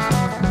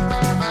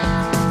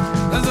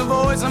 There's a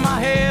voice in my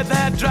head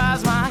that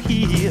drives my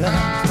heel.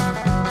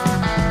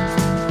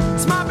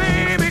 It's my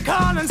baby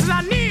calling, says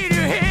I need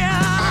you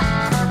here.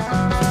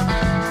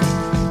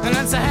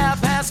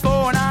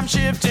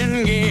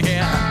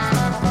 yeah.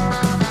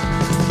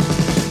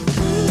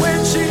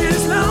 When she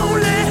is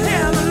lonely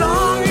and the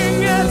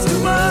longing gets too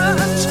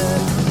much,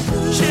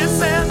 she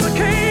sends a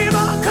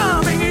cable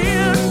coming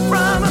in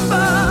from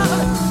above.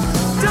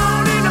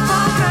 Don't need to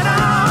phone at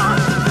all.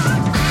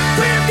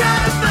 We've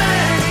got a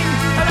thing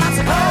that's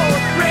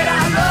cold, red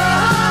I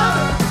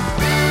love.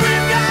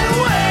 We've got a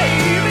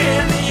wave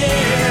in the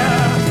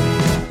air,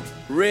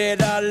 red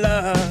I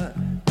love.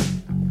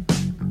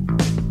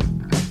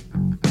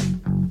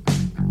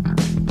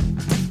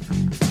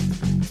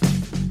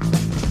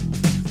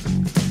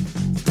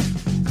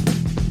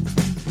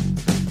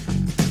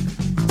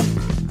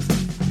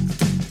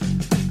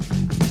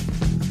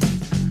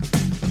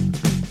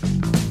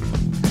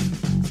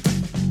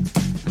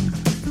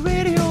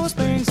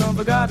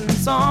 Forgotten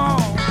song.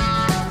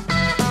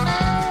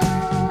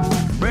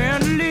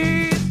 Brand new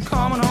leaf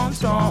coming on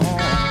strong.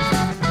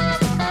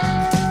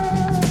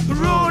 The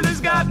road has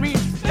got me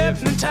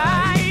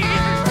hypnotized,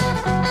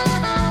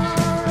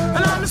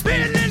 and I'm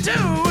spinning to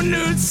a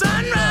new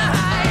sunrise.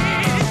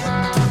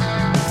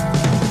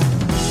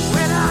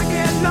 When I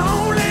get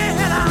lonely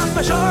and I'm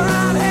for sure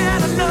I've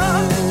had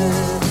enough,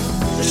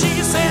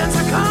 she sends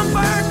a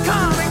comfort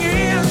coming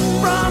in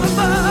from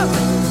above.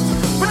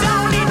 We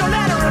don't need no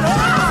letter at all.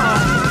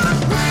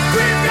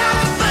 We've got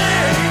a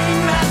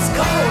thing that's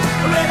cold,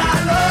 red I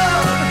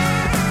love.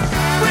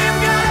 We've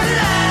got a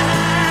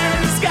light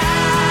in the sky.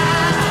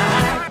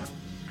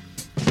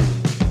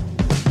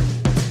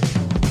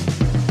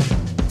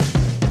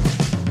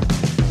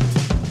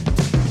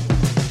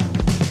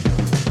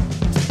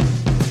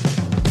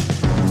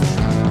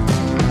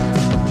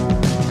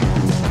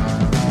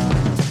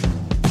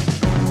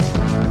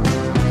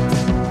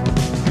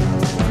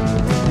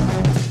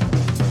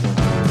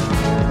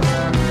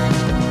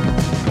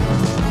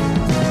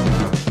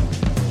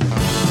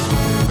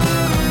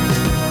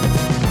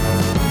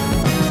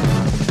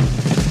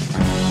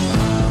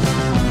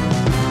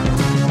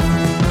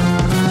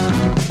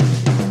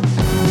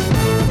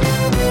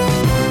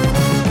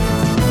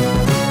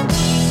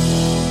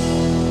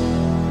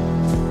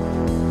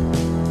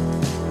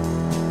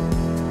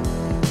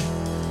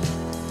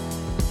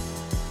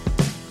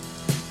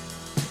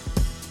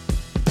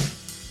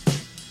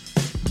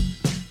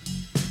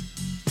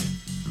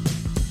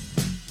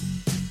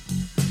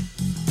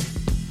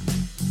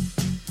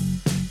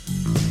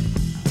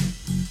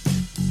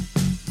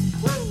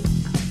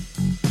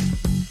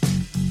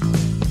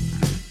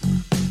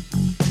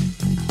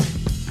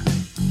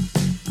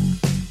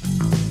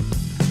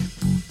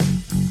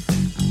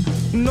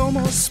 No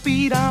more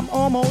speed, I'm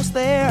almost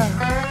there.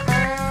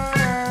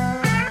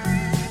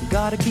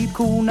 Gotta keep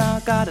cool now,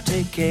 gotta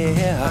take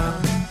care.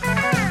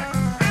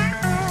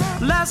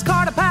 Last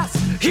car to pass,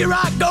 here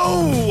I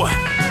go.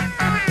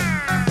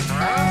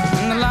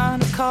 And the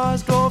line of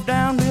cars drove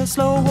down real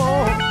slow.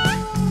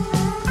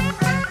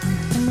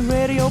 And the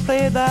radio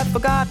played that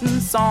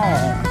forgotten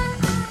song.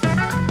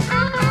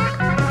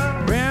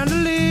 Brand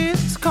new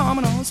leaves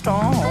coming on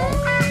strong.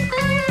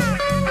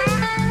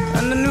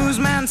 And the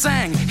newsman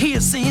sang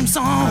his same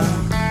song.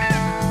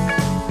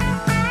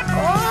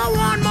 Oh,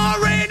 one more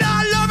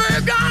radar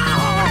lover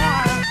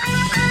gone.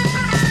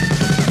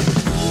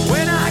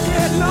 When I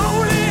get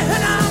lonely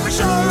and I'm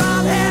sure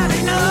I've had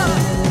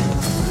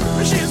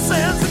enough, she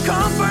sends the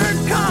comfort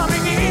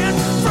coming in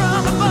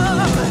from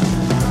above.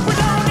 We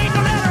don't need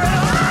no letter at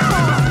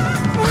all.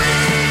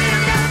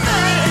 We've got a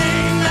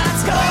thing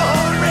that's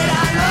cold, red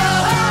I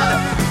love.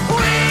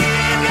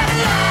 We've got a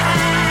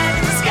light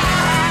in the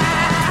sky.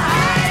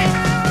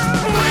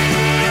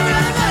 We've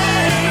got a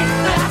thing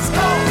that's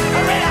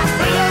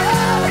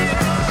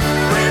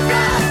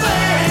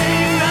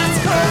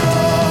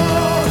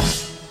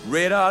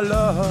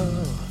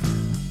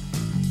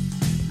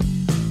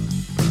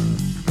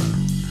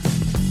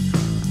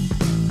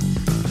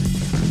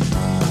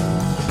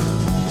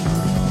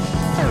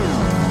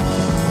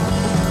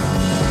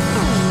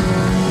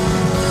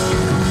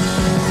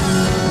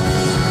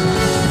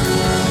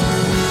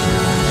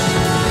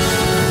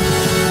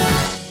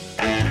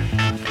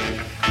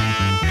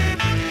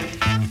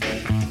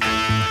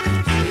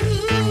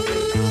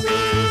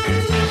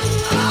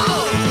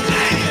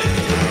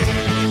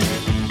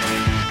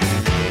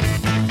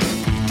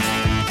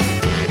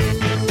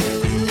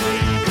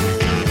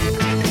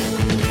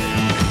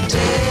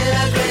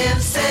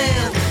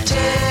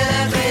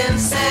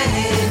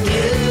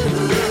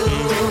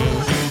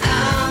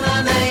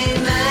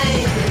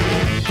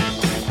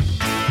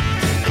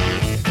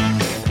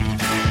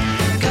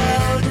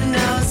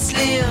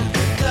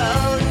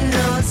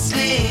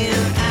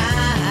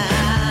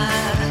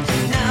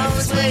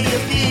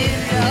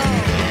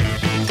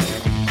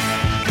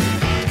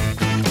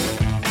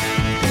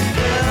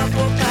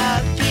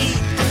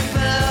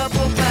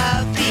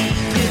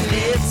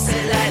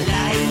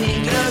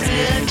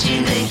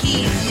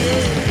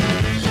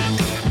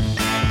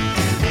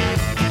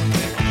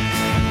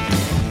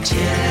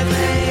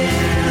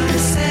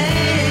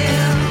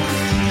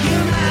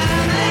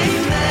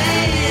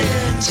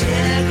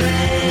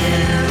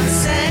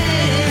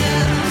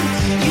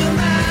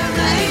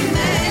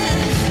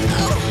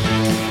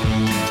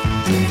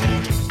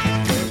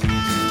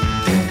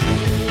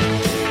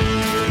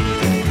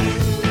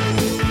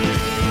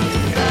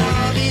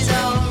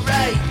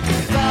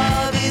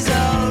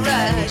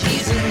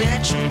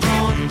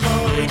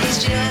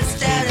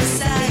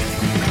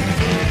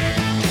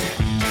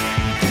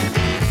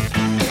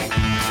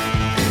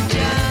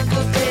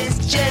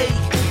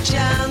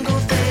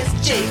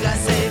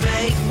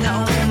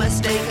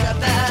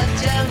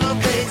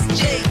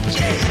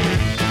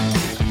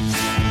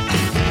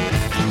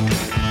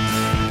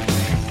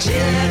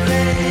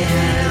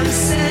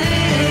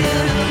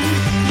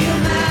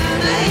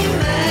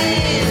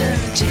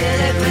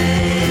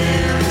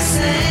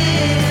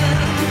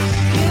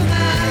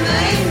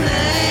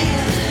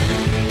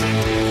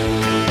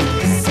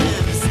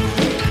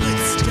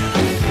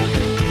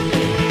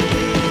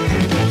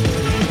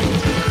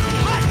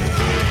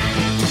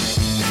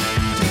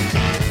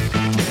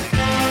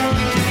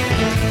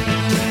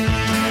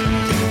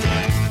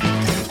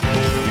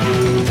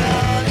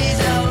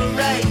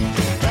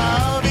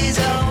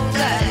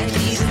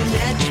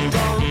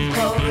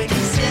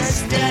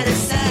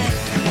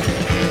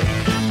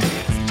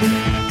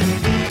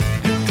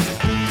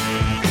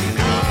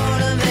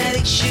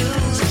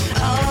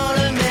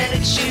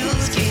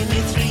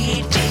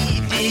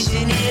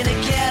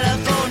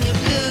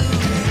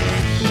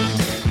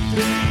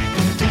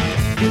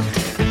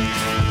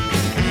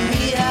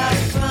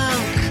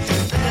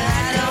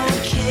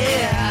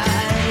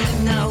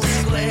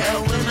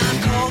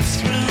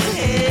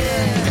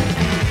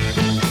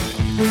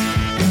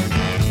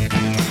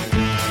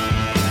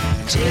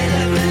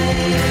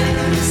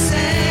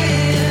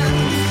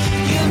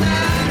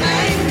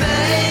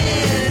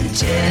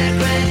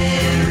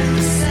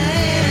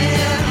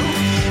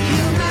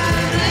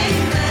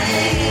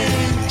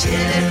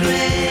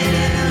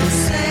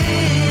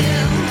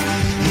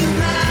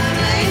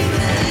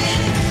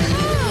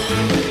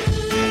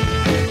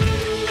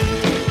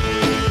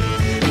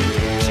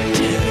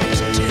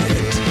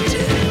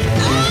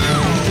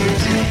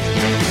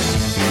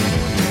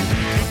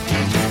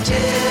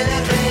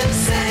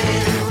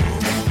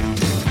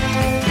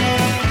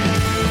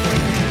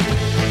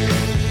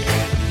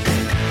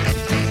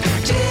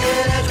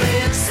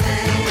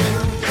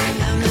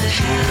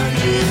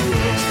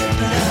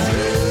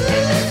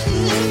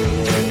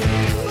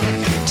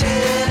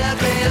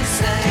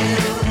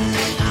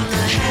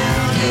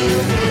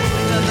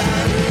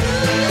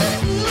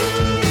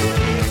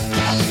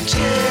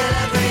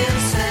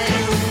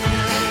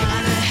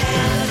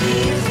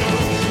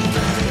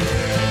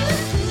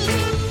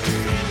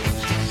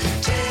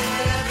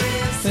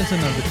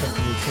Here's another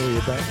couple for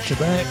you back to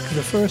back.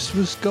 The first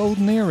was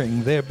Golden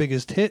Earring, their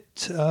biggest hit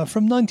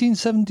from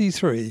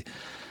 1973.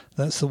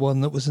 That's the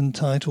one that was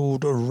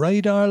entitled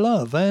Radar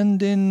Love,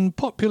 and in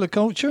popular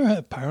culture,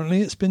 apparently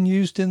it's been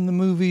used in the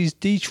movies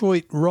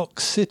Detroit Rock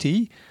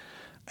City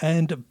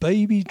and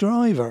Baby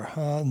Driver.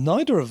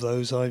 Neither of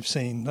those I've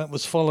seen. That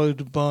was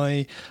followed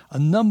by a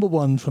number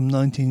one from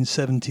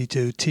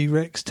 1972,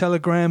 T-Rex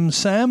Telegram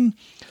Sam.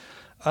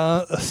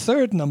 A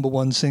third number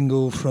one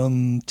single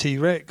from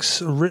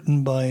T-Rex,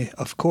 written by,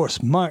 of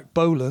course, Mark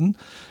Bolan.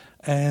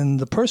 And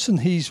the person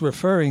he's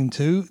referring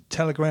to,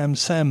 Telegram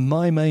Sam,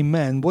 my main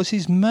man, was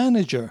his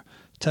manager,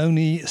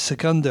 Tony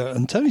Secunda.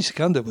 And Tony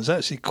Secunda was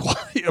actually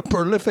quite a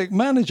prolific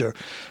manager.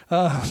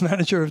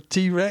 Manager of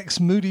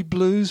T-Rex, Moody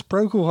Blues,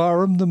 Procol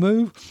Harum, The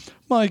Move.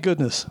 My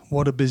goodness,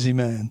 what a busy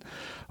man.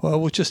 Well,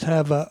 we'll just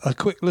have a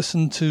quick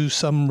listen to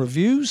some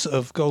reviews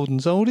of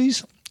Golden's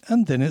Oldies,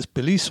 and then it's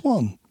Billy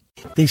Swan.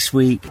 This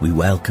week we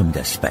welcomed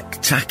a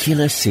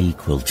spectacular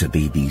sequel to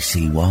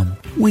BBC One.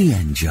 We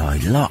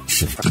enjoyed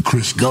lots of The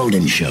Chris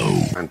Golden Show.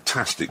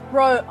 Fantastic.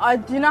 Bro,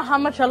 do you know how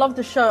much I love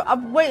the show?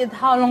 I've waited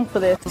how long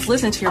for this?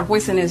 Listen to your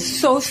voice and it's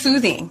so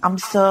soothing. I'm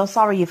so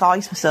sorry your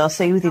voice was so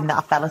soothing that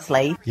I fell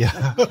asleep.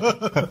 Yeah.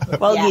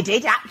 Well, you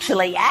did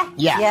actually, yeah?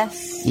 Yeah.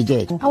 Yes. You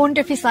did. I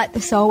wonder if it's like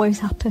this always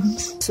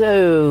happens.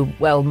 So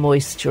well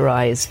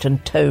moisturised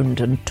and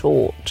toned and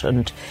taut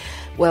and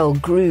well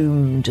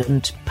groomed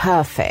and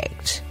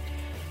perfect.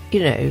 You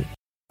know.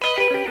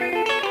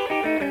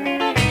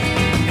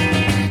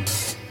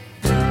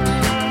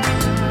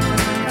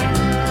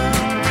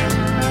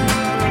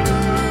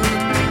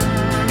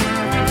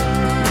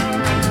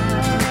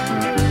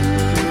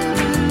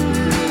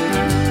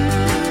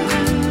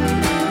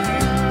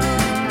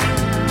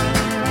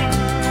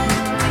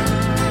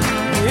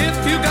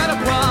 If you got a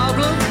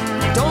problem,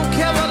 don't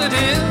care what it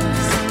is.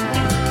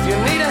 If you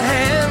need a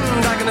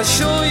hand, I can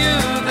assure you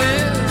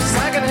this.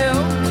 I can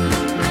help.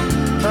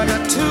 I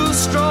got two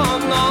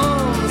strong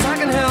arms, I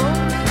can help.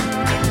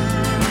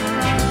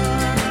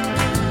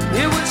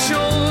 It would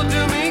sure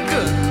do me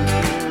good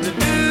to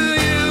do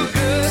you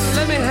good.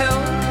 Let me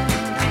help.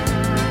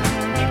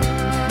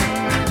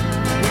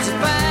 It's a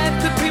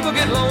fact that people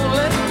get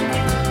lonely,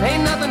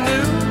 ain't nothing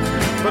new.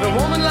 But a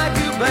woman like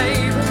you,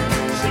 babe,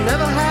 should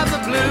never have the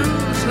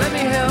blues. Let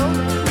me help.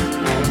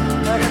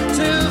 I got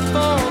two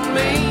for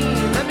me.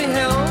 Let me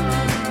help.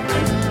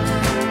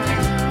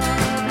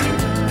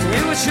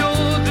 It would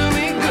sure do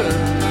me good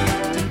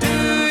to do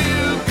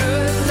you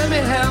good. Let me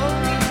help.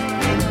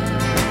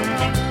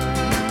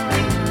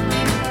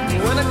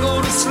 When I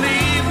go to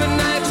sleep at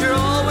night, you're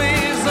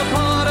always a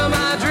part of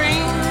my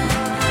dream.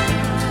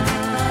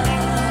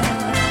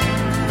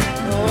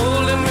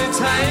 Holding me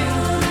tight,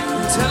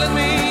 telling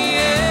me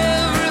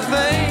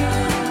everything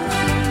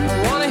I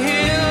wanna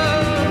hear.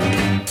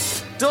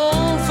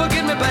 Don't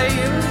forget me,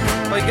 baby.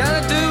 All you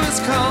gotta do is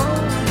call.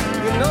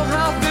 You know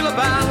how I feel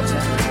about you.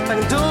 I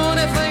can do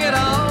anything at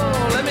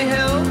all. Let me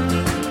help.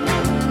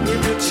 If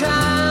your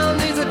child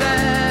needs a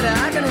dad,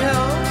 I can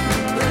help.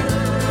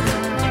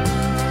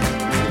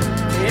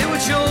 It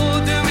would sure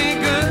do me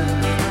good.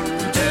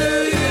 Do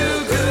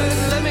you good.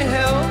 Let me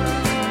help.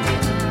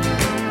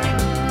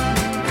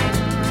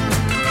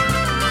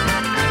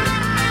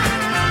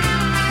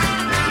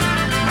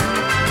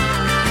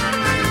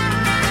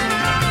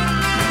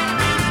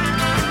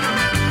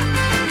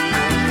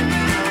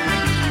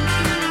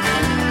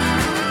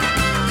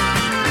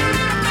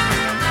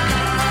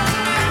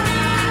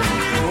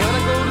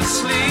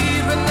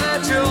 Sleep at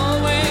night, you're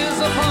always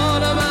a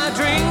part of my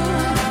dream.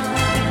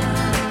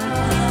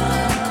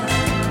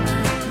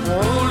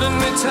 Holding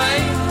me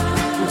tight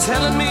and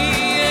telling me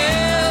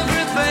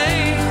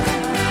everything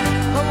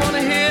I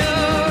wanna hear.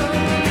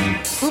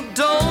 Oh,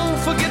 don't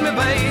forget me,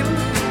 babe.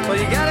 All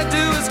you gotta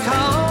do is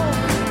call.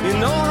 You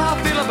know how I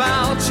feel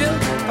about you.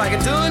 If I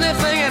can do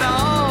anything at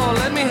all,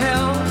 let me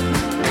help.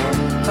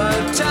 A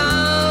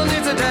child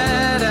needs a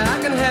dad, I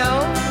can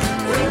help.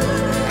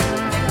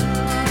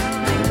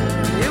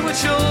 It would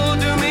sure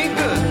do me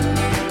good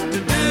to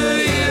do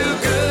you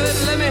good.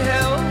 Let me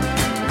help.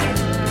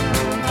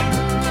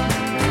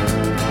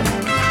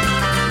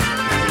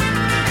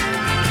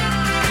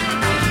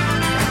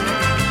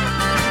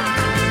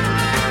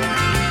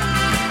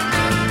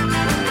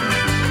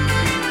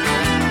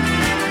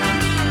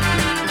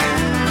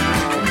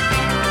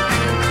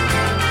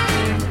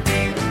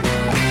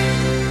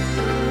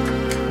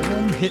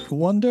 Hit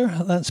wonder,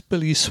 that's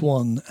Billy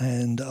Swan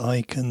and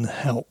I Can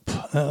Help.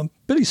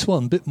 Billy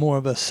Swan, a bit more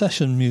of a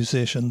session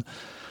musician,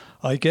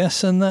 I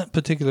guess, and that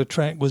particular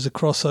track was a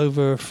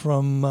crossover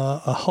from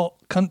a hot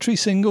country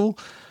single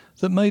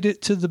that made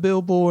it to the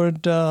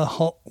Billboard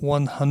Hot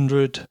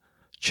 100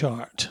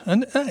 chart,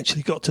 and it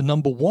actually got to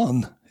number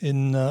one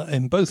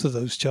in both of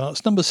those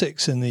charts, number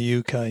 6 in the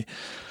UK.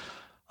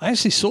 I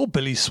actually saw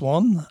Billy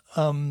Swan,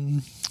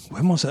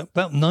 when was that?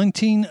 About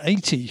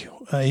 1980.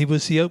 He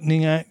was the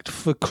opening act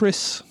for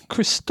Chris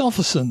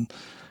Christopherson.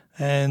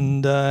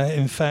 And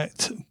in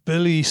fact,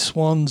 Billy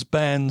Swan's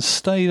band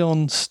stayed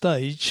on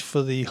stage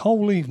for the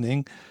whole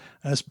evening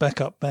as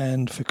backup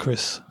band for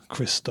Chris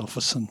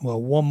Christopherson.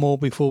 Well, one more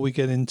before we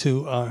get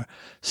into our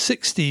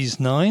 60s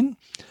 9.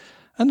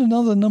 And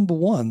another number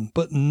one,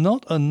 but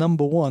not a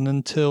number one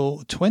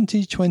until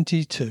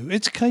 2022.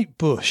 It's Kate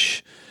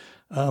Bush.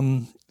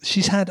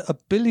 She's had 1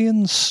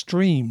 billion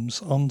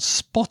streams on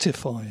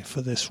Spotify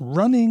for this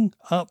Running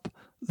Up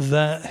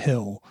That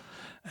Hill.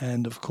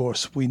 And of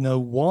course, we know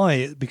why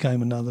it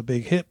became another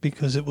big hit,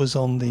 because it was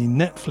on the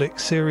Netflix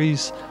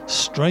series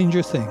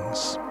Stranger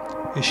Things.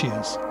 Here she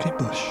is, Kate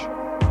Bush.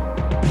 Yeah.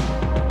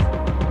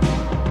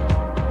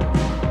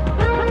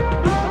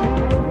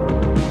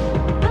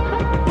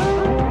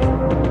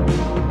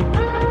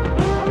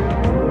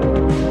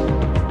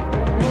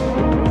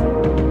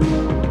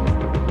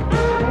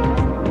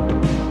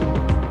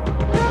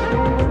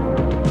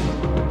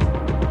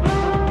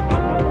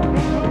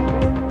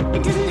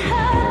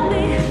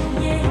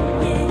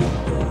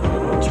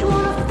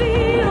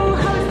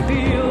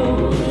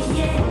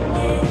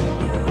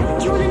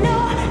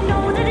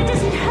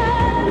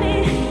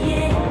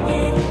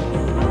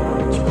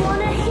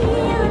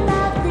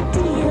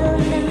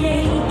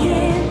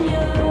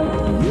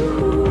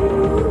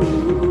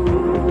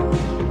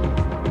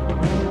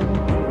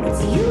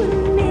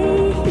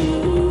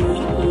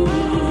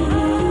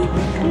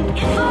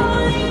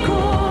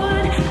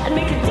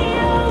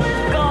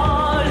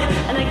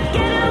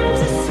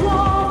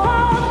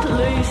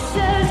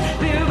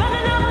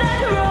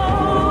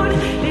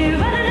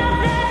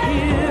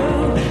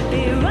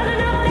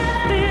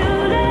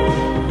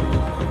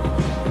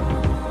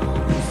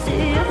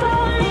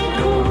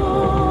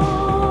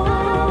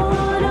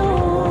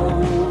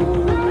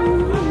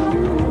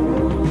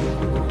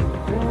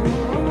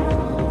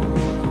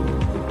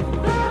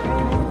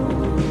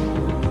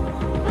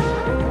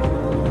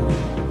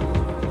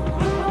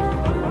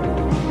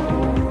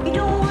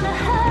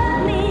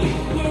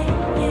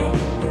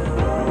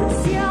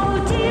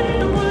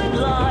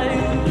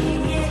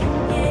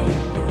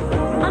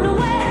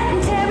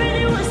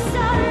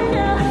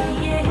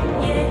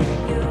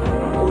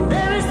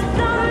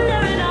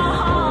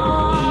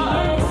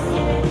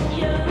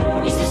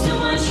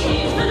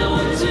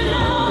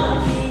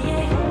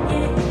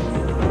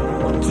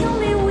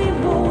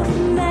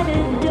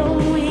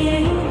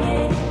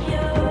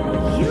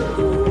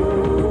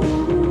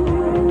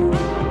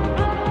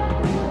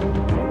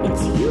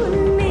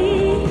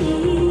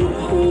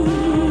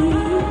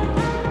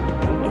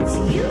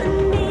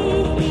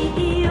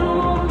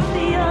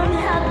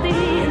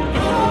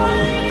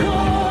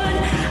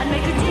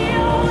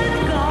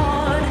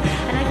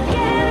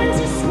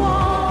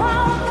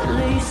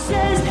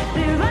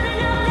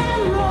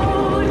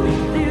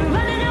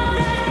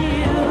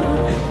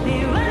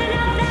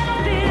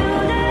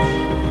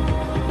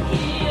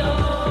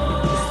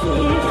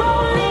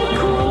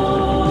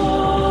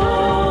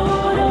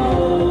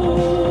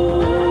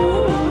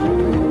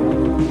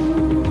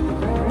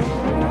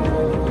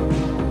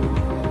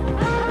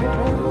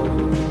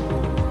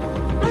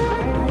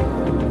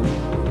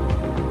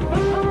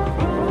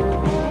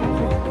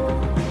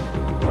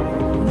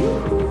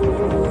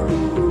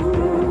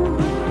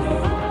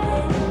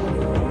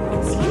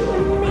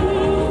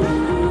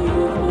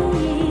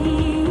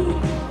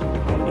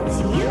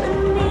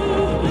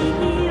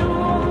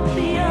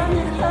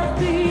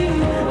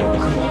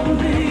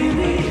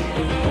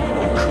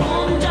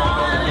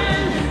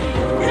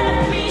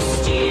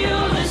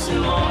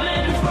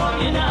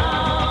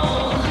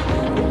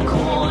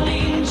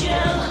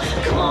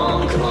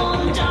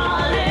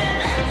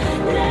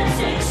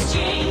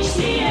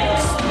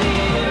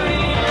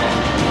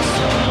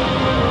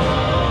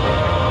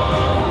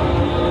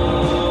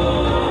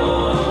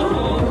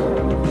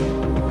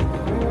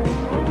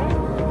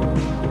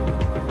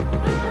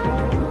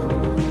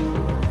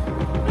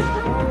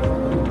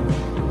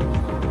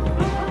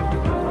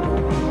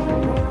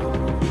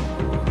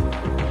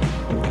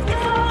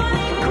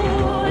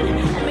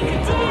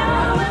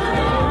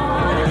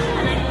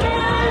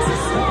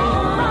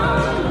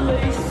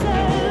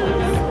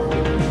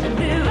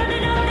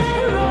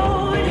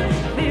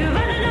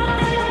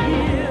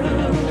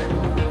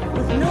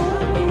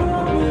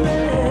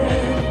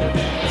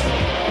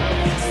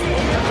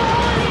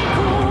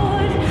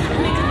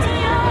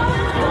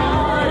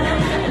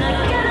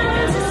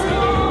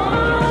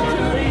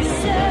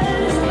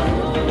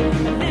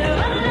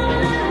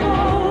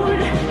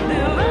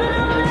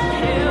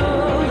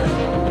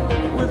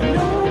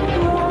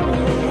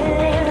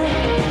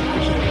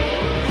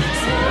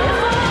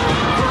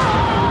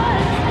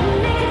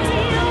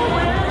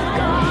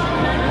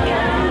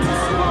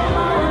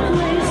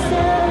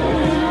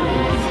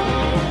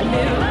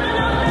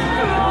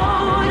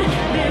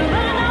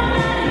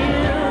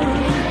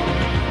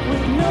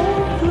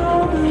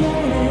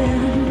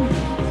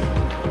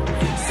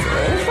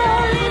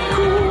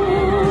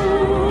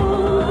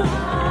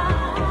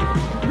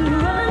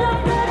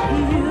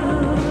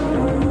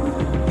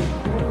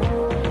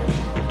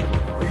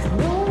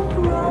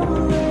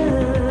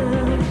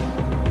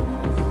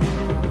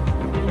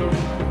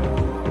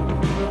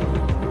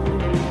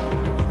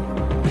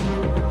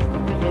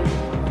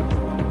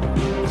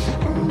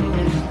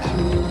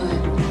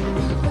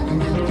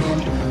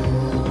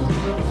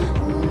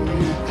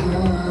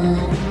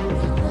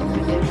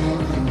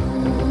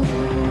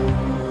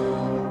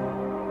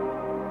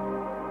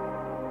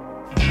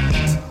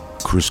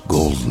 Chris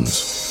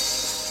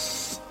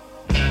Golden's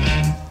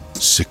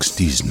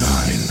 60s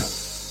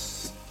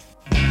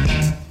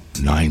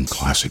 9. 9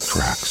 classic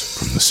tracks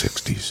from the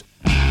 60s.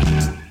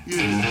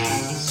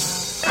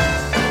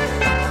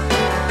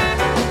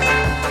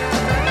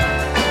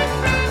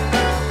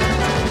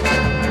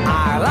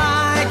 I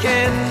like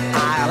it,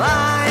 I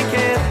like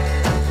it.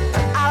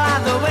 I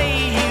like the way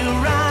you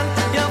run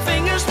your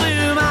fingers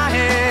through my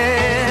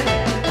hair.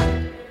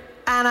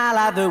 And I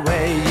like the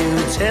way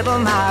you tickle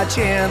my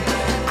chin.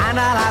 And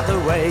I like the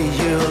way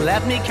you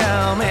let me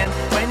come in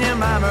when your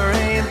mama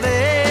ain't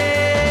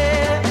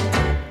there.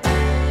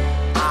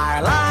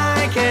 I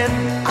like it,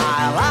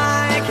 I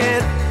like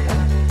it.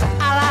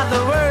 I like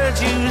the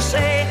words you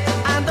say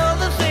and all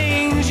the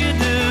things you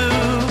do.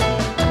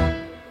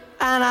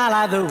 And I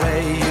like the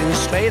way you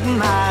straighten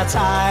my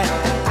tie.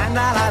 And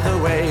I like the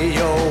way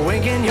you're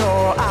winking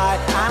your eye.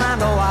 And I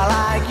know I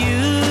like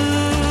you.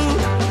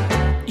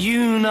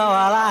 You know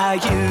I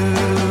like you.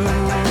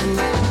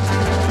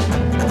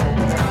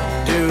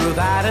 Do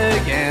that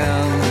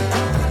again.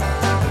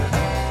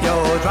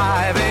 You're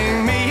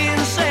driving me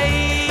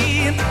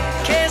insane.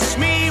 Kiss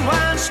me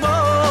once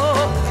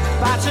more.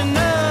 That's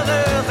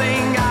another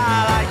thing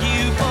I like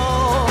you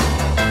for.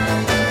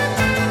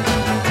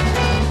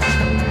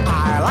 I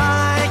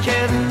like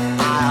it,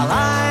 I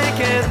like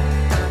it.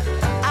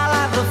 I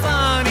like the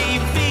funny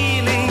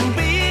feeling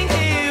being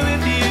here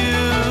with you.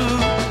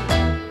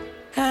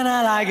 And I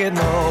like it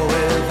more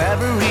with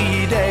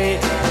every day.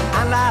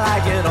 And I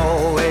like it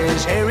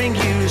always hearing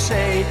you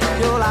say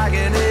you're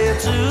liking it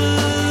too.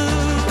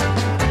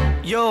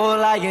 You're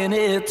liking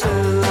it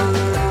too.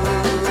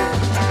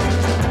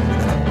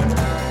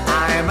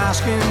 I'm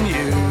asking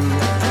you,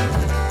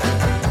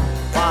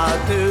 what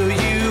do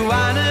you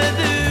wanna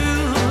do?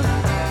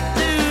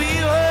 Do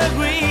you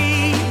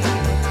agree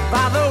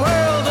that the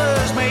world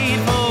was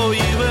made for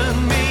you and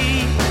me?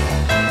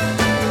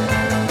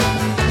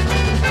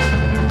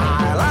 I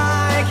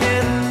like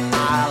it,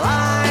 I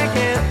like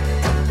it.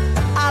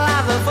 I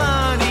like the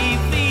funny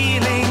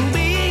feeling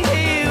being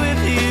here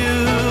with you.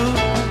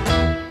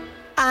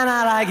 And I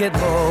like it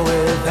more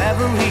with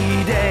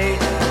every day.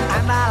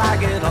 And I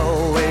like it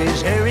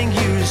always hearing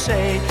you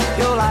say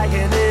you're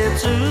liking it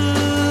too.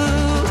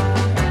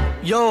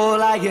 You're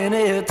liking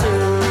it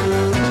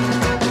too.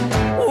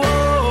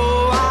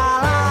 Whoa, I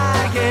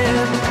like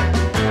it.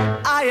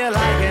 Are you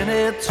liking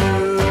it too?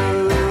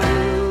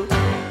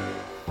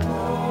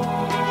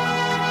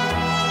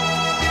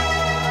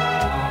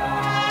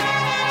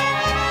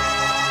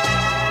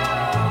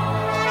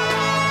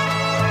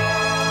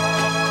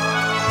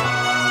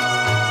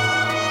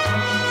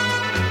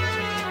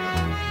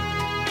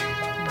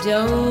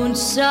 Don't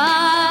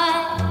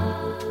sigh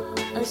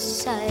a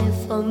sigh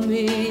for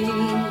me.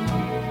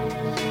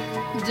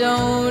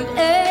 Don't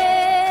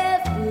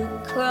ever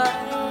cry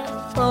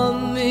for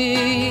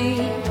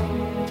me.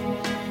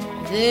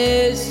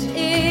 This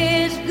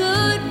is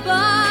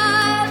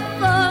goodbye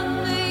for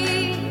me.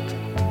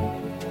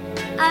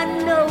 I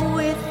know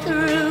it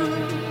through.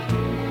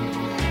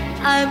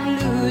 I'm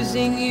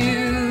losing you.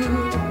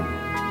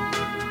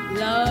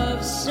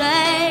 Love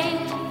sang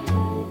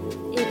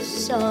its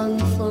song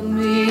for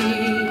me.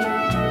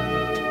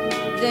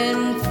 Then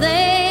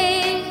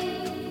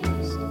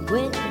things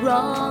went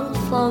wrong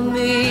for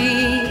me.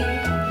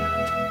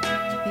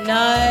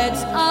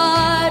 Nights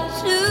are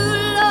too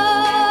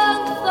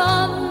long for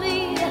me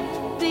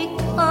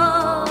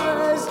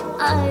because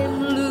I'm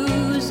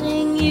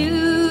losing you.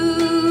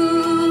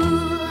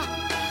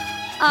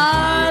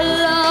 Our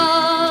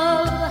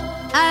love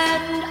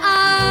and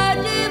our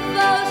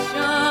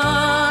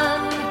devotion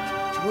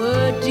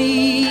were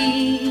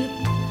deep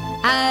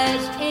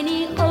as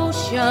any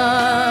ocean.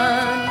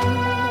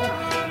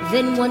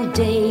 Then one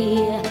day,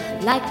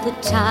 like the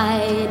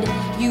tide,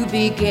 you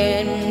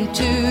began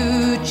to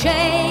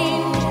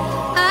change,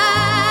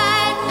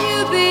 and you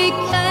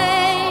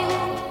became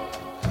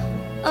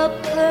a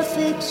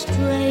perfect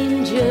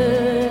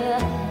stranger.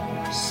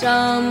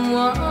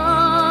 Someone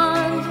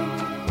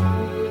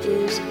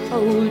is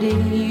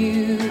holding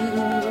you,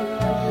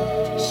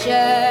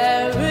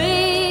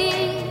 sharing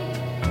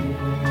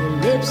the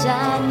lips I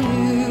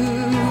knew.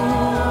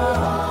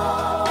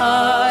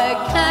 I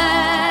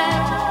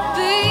can't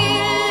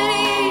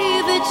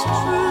believe it's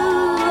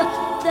true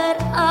that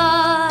I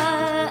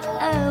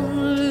am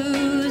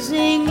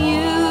losing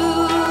you.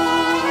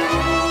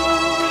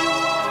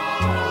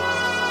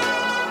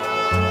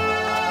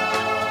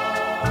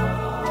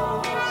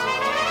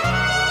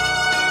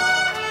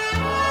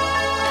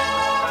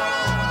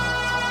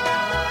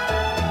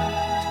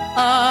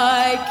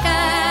 I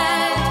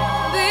can't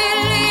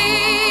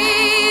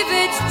believe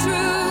it's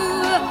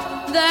true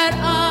that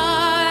I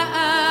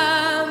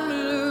am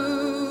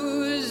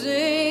losing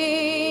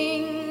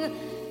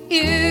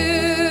you.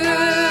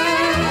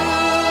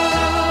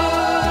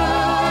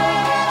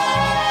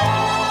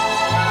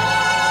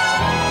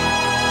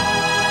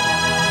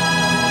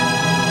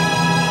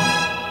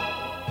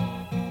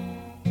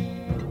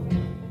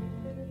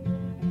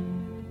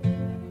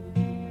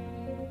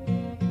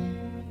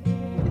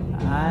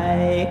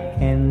 I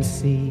can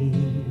see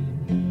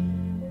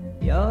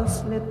you're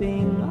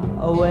slipping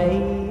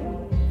away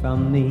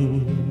from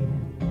me,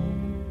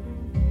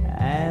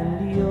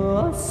 and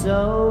you're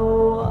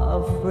so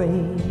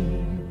afraid.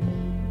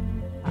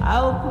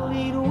 I'll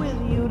plead with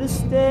you to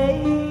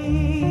stay,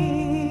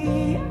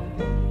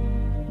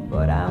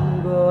 but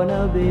I'm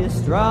gonna be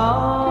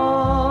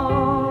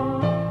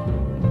strong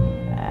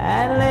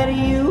and let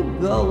you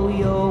go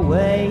your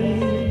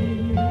way.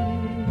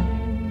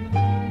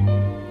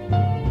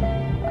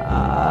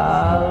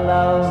 Our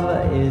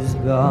love is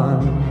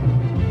gone.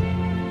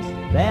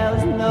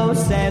 There's no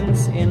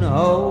sense in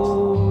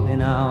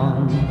holding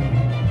on,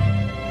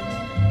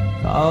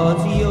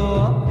 'cause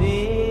your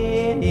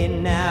pity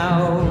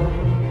now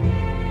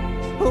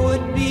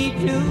would be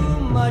too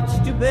much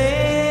to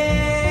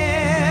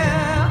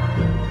bear.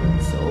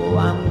 So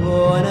I'm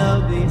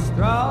gonna be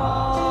strong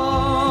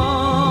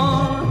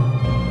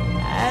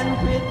and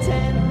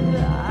pretend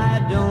I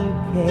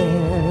don't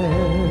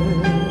care.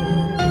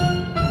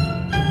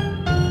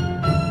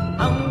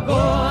 I'm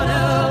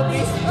gonna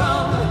be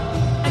strong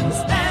and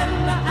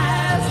stand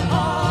as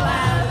all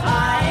as I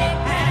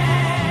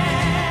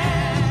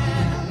can.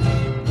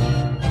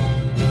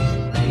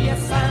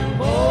 Yes, I'm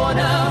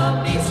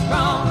gonna be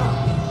strong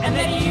and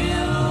let you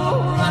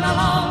run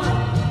along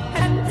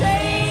and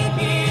take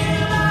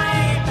it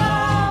like a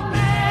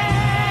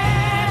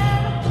man.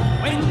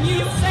 When you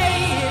say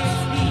it's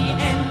the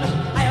end,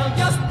 I'll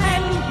just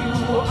hand you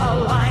a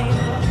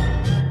line.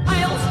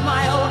 I'll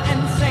smile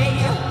and say,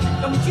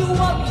 don't you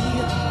worry,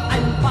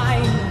 I'm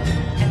fine.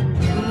 And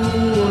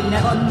you'll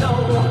never know,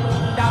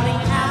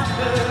 darling,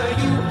 after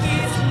you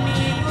kiss me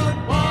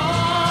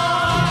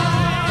goodbye,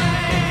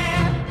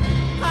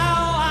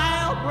 how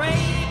I'll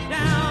break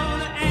down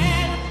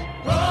and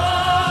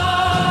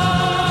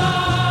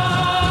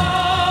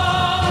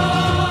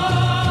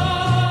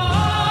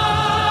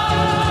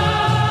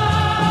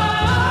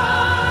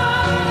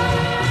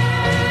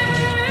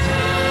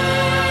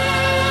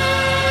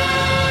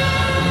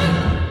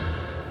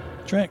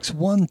Tracks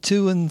 1,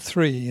 2 and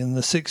 3 in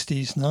the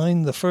 60s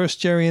 9. The first,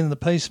 Jerry and the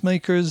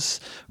Pacemakers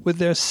with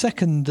their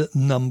second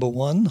number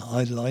one,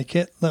 I Like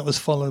It. That was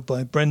followed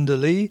by Brenda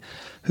Lee,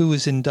 who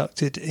was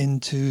inducted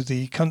into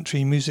the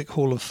Country Music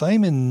Hall of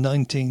Fame in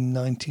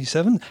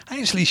 1997.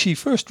 Actually, she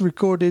first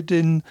recorded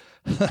in,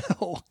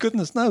 oh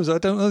goodness knows, I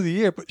don't know the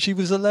year, but she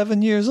was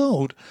 11 years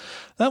old.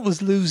 That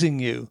was Losing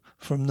You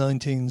from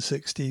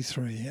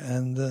 1963.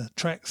 And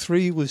track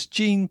 3 was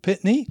Gene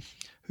Pitney,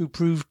 who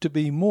proved to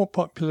be more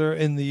popular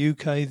in the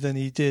UK than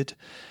he did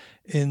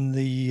in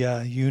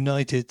the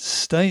United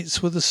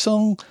States, with a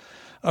song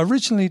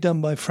originally done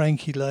by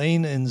Frankie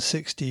Lane in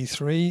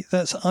 63.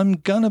 That's I'm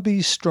Gonna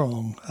Be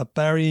Strong, a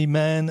Barry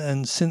Mann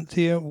and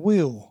Cynthia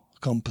Weil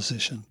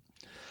composition.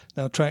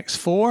 Now tracks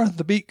 4,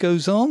 The Beat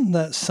Goes On,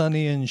 that's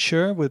Sonny and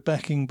Cher with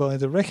backing by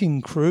the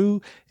Wrecking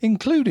Crew,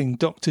 including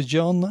Dr.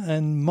 John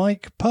and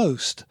Mike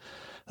Post.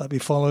 That'll be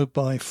followed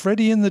by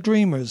Freddie and the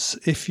Dreamers,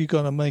 If You're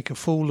Gonna Make a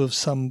Fool of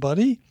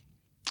Somebody.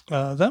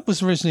 That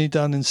was originally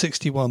done in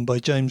 61 by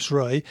James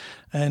Ray,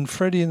 and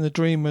Freddie and the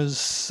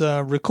Dreamers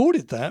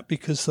recorded that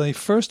because they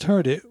first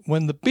heard it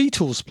when the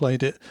Beatles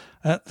played it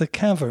at the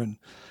Cavern.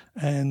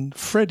 And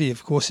Freddie,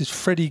 of course, is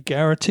Freddie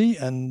Garrity,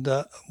 and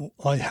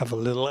I have a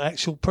little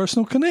actual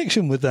personal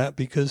connection with that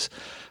because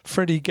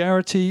Freddie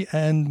Garrity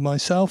and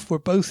myself were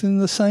both in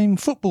the same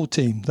football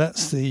team.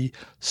 That's the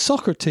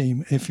soccer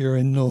team if you're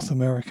in North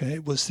America.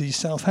 It was the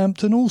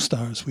Southampton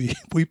All-Stars.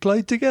 We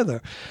played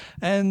together.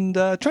 And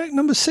track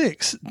number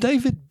 6,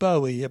 David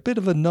Bowie, a bit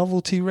of a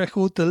novelty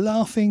record, The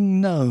Laughing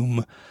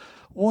Gnome.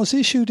 Was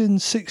issued in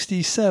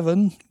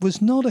 67,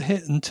 was not a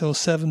hit until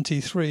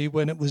 73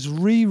 when it was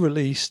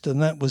re-released,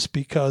 and that was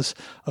because,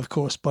 of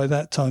course, by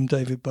that time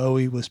David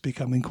Bowie was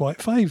becoming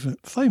quite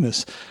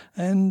famous.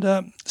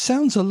 And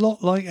sounds a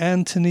lot like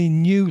Anthony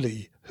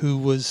Newley, who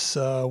was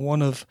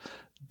one of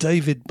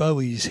David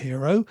Bowie's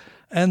hero,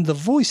 and the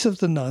voice of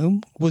the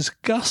gnome was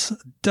Gus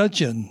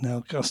Dudgeon.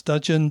 Now, Gus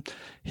Dudgeon,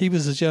 he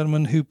was the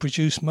gentleman who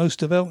produced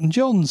most of Elton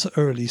John's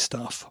early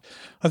stuff.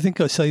 I think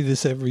I say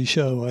this every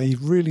show. I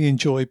really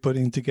enjoy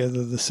putting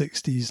together the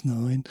 60s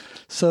 9.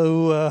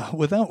 So,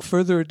 without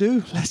further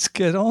ado, let's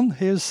get on.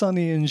 Here's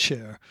Sonny and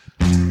Cher.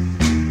 The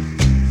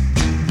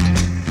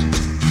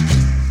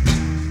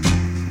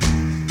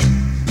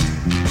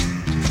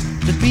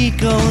beat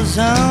goes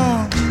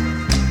on.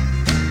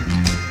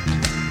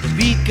 The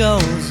beat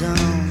goes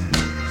on.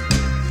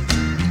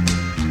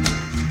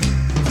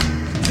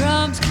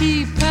 Drums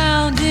keep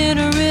pounding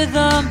a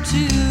rhythm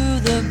to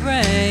the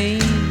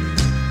brain.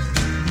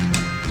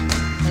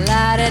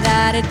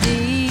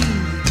 La-da-da-da-dee,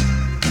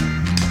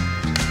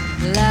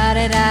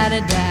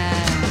 la-da-da-da-da.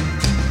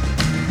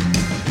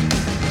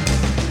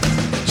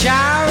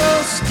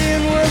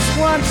 Charleston was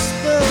once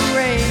the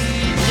rage,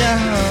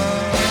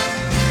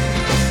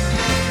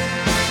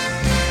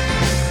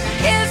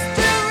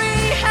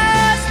 History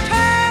has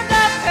turned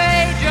the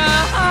page,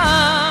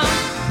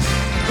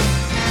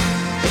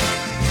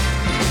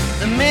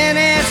 The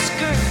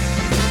miniskirt's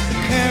the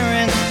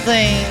current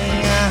thing,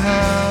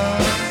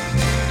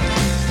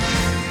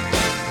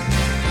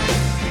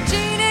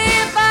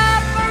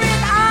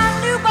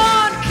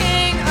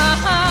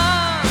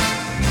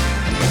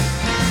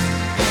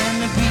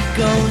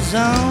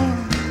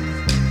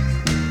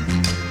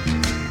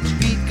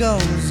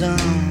 goes on.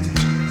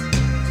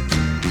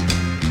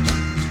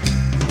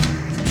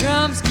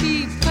 Drums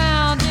keep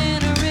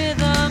pounding a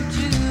rhythm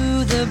to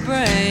the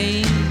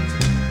brain.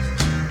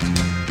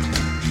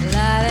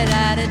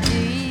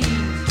 La-da-da-da-dee,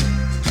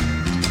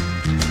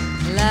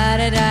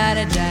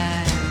 la-da-da-da-da.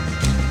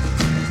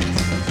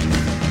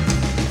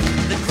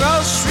 The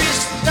grocery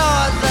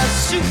store, the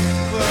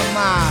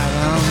supermarket.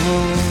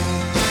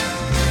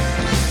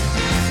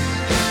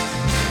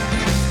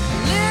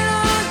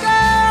 Little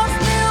girls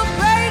still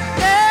break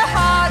their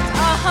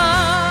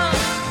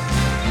hearts,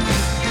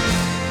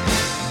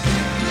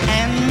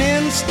 And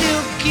men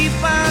still keep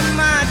on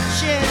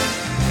marching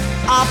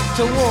off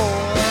to war.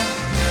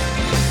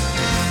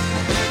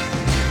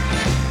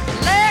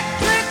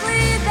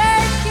 Electrically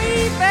they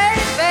keep a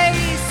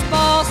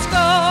baseball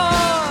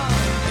score.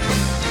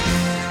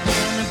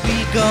 And the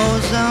beat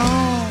goes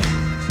on.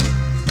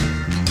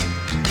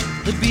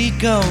 The beat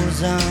goes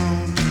on.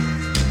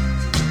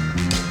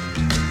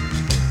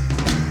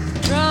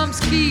 Drums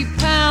keep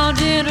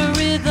pounding a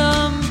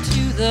rhythm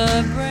to the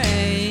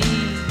brain.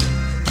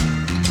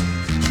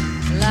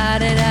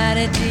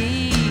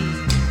 La-da-da-da-dee,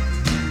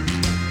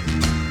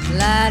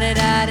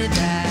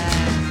 la-da-da-da-da.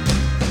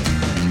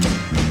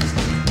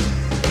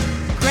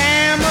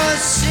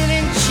 Grandmas sit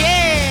in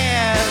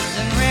chairs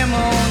and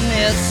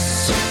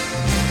reminisce.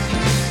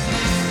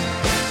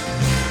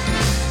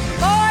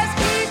 Boys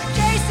keep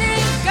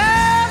chasing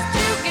girls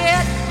to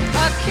get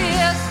a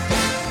kiss.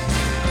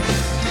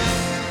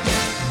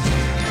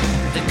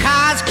 The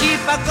cars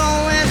keep a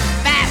going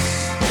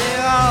faster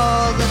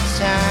all the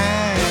time.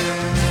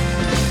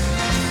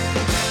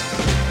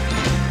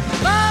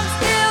 Mom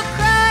still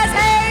cries,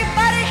 hey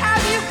buddy,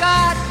 have you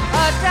got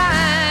a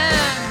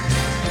dime?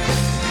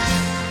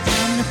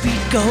 And the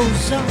beat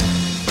goes on.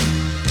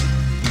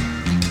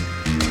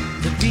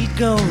 The beat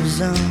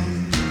goes on.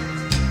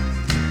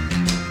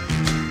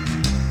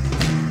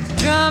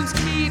 Drums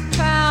keep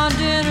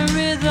pounding a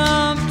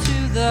rhythm to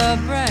the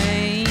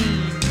brain.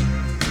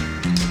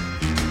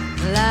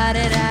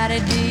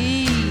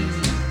 La-da-da-da-dee,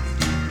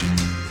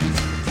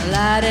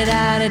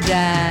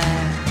 la-da-da-da-da.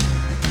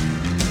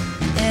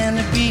 And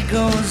the beat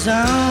goes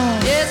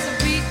on. Yes, the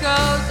beat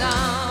goes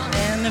on.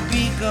 And the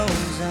beat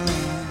goes on.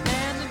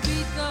 And the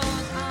beat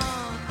goes on.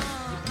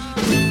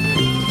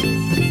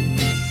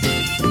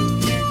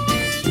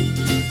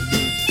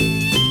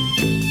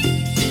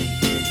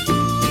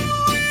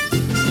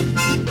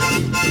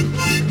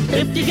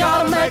 If you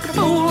gotta make a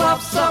fool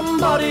of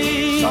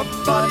somebody,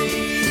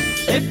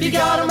 if you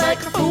gotta make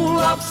a fool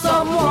of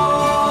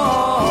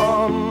someone,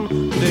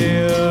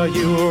 dear,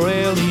 you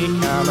really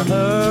can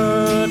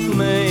hurt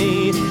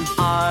me.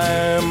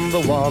 I'm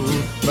the one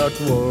that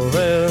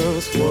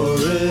worries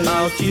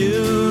about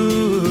you.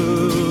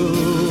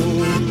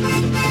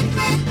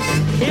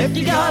 If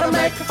you gotta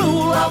make a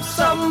fool of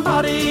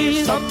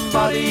somebody,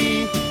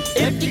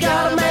 if you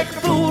gotta make a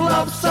fool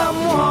of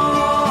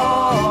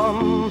someone,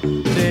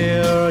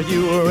 dear,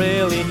 you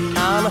really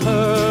can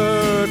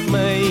hurt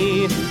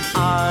me.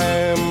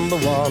 I'm the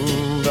one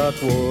that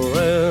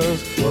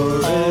worries,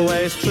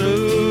 always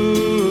true.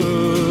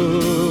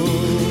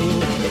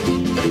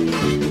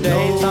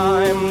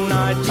 Daytime,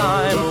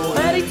 nighttime,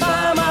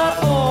 anytime at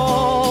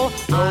all,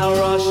 I'll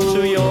rush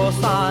to your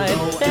side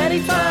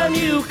anytime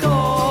you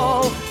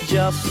call.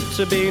 Just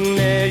to be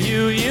near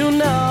you, you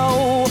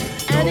know.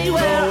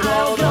 Anywhere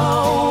I'll go,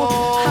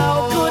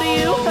 how could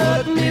you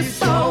hurt me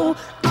so?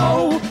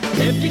 Oh,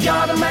 if you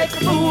gotta make a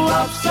fool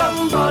of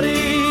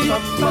somebody,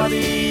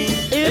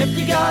 if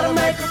you gotta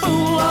make a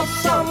fool of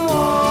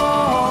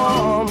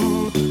someone,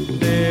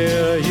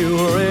 dear, you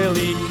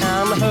really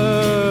can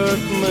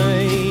hurt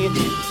me.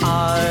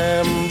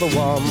 I'm the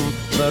one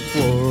that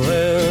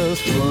worries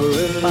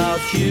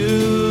about you.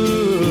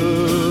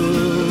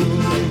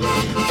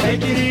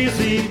 Take it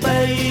easy,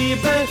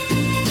 baby.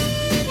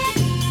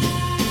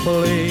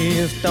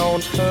 Please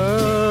don't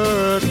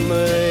hurt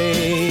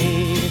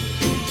me.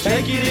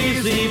 Take it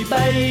easy,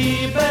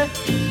 baby.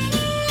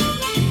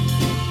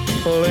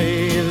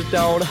 Please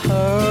don't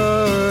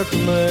hurt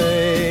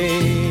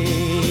me.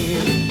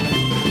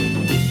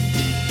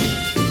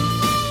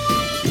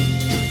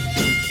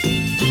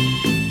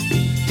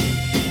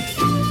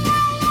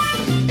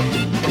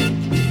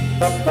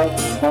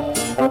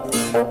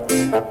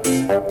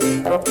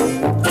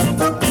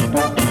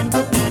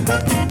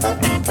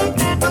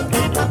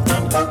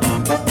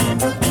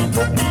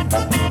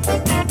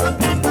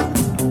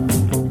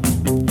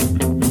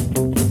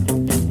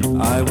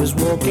 I was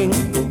walking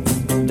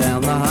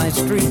down the high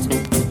street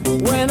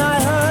when I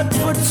heard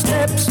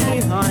footsteps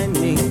behind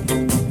me,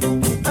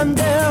 and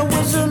there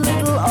was a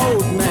little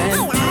old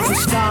man in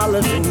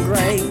scarlet and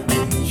grey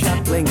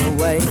chuckling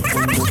away.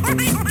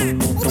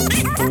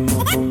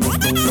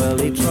 Well,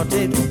 he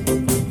trotted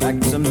back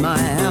to my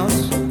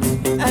house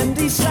and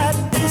he sat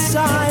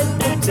beside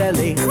the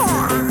telly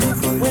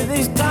with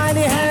his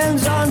tiny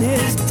hands on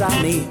his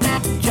tummy,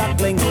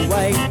 chuckling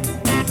away,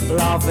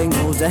 laughing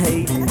all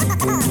day.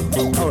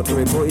 Oh, to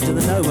report you to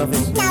the Gnome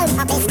Office. Gnome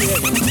Office.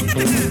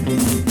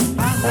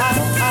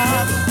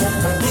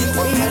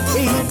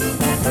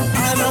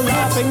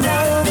 laughing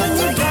gnome and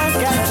you can't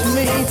catch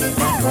me.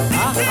 Ha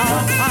ha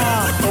ha,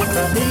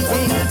 hee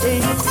hee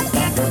hee.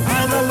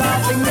 I'm a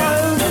laughing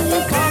gnome and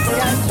you can't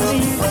catch me,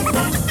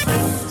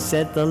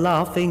 said the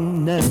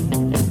laughing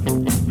gnome.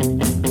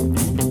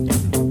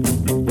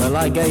 Well,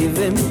 I gave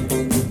him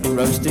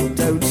roasted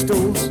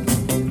toadstools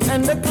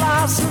and a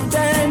glass of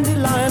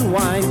dandelion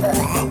wine.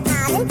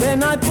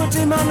 Then I put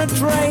him on a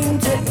train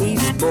to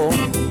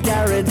Eastbourne,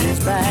 carried his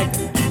bag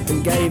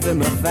and gave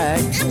him a fag.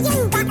 Have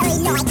you buttery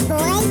light,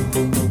 boy?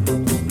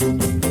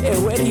 Hey,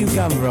 where do you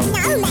come from?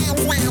 No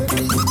man's land.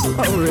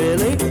 Oh,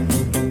 really?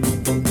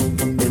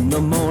 In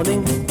the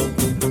morning,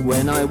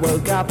 when I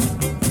woke up,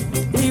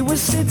 he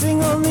was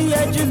sitting on the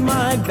edge of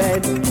my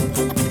bed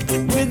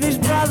with his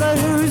brother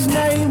whose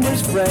name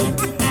was Fred.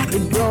 He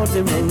brought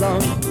him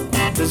along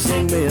to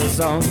sing me a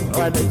song. Oh,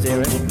 let's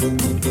hear it.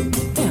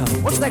 Yeah,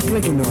 what's that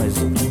clicking noise?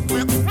 That's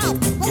Fred.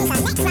 He's a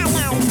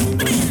metronome.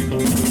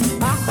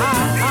 Ha ha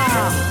ha,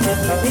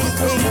 hee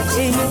hee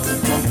hee.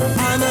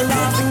 I'm a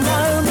laughing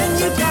gnome and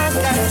you can't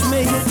catch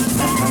me.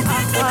 Ha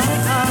ha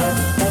ha,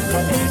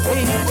 hee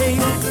hee hee.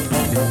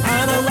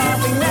 I'm a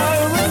laughing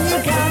gnome and you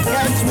can't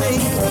catch me.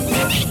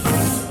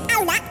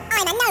 Oh, look,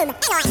 I'm a gnome.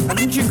 Anyway.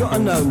 Haven't you got a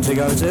gnome to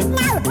go to?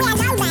 No, we're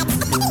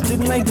nomads.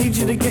 Didn't they teach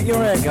you to get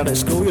your hair cut at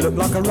school? You look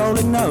like a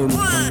rolling gnome.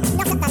 Yeah,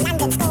 not at the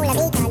London School of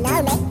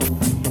Economics.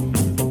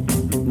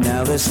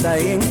 Now they're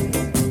staying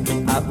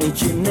up the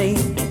chimney,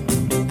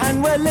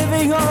 and we're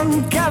living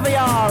on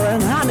caviar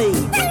and honey.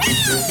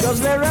 Cause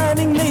they're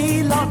earning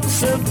me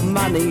lots of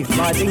money,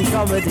 writing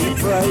comedy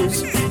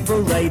prose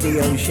for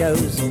radio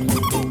shows.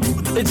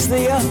 It's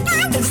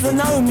the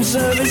gnome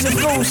service, of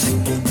course.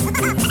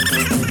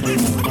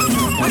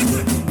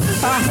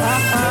 Ha ha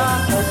ha,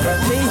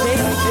 hee hee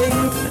hee.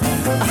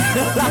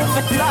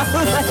 Laughing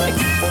lovely.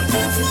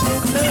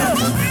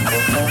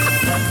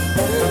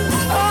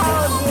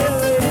 Oh,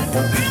 dearie,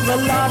 the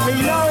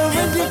laughing gnome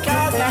and you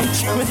can't catch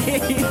me.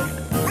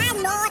 One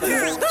more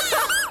time.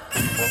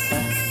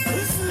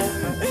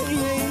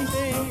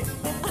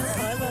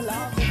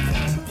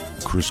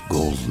 Chris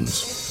Golden's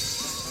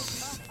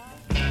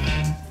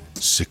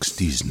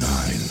 60s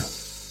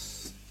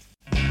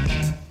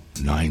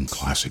 9. 9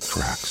 classic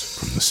tracks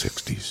from the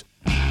 60s.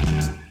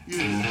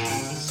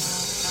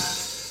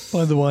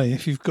 By the way,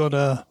 if you've got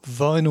a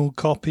vinyl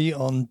copy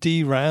on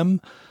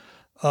DRAM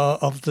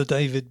of the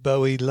David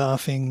Bowie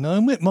Laughing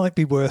Gnome, it might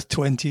be worth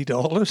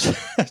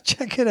 $20.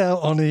 Check it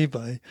out on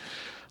eBay.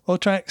 Well,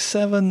 tracks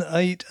 7,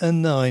 8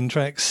 and 9.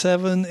 Track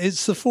 7,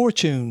 it's The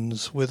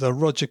Fortunes with a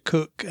Roger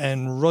Cook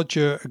and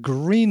Roger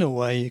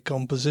Greenaway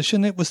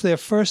composition. It was their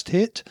first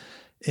hit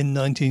in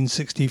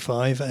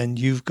 1965, and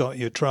You've Got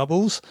Your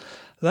Troubles.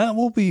 That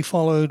will be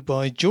followed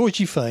by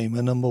Georgie Fame,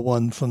 a number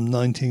 1 from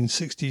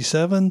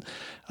 1967.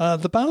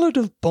 The Ballad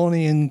of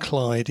Bonnie and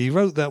Clyde. He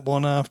wrote that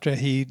one after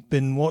he'd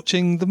been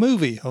watching the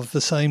movie of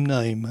the same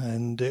name,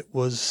 and it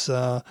was,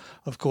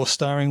 of course,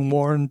 starring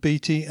Warren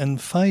Beatty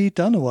and Faye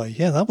Dunaway.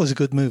 Yeah, that was a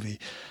good movie.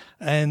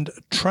 And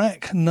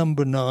track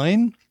number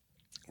 9,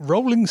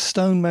 Rolling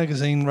Stone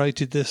magazine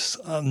rated this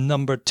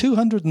number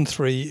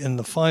 203 in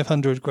the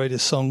 500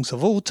 greatest songs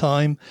of all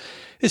time.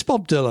 It's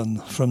Bob Dylan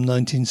from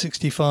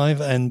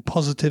 1965 and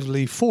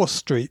Positively 4th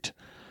Street.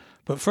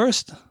 But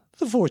first,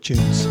 The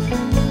Fortunes.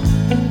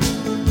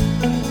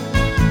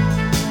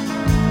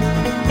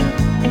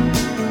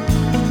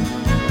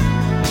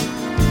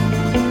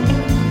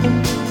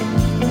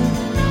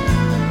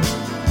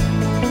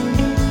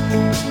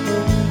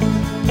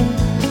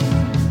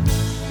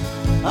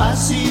 I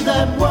see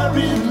that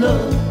worried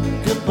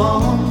look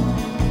upon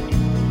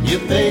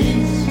your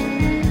face.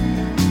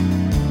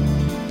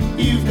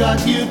 You've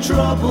got your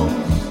troubles,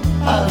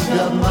 I've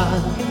got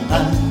mine.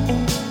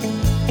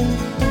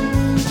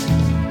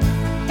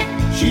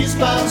 She's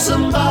found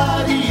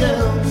somebody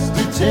else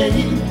to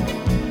take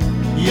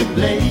your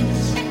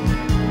place.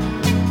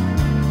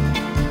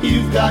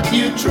 You've got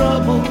your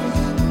troubles,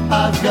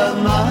 I've got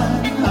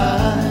mine.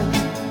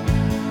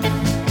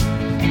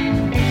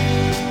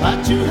 I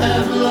too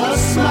have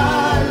lost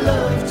my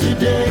love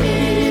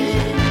today.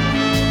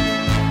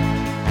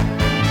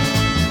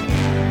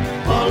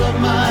 All of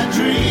my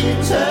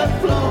dreams have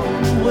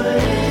flown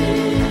away.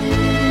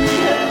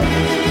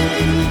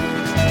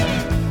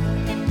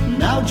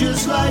 Now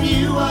just like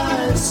you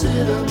I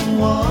sit and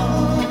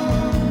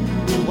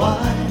wonder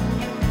why.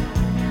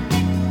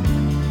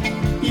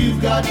 You've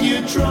got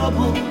your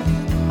trouble,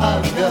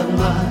 I've got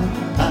mine.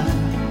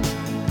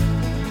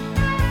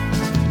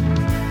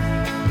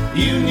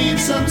 You need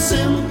some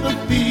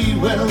sympathy,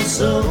 well,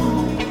 so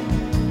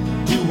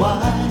do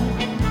I.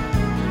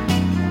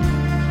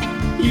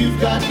 You've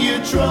got your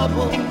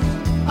trouble,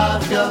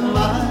 I've got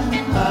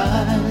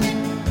mine.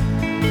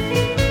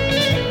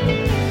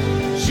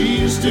 She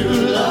used to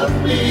love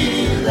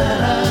me,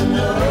 that I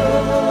know.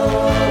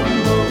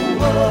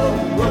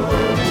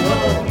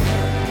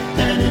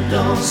 And it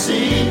don't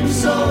seem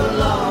so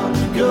long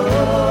ago.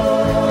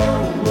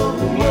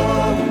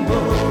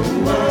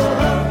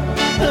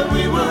 That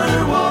we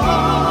were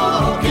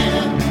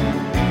walking,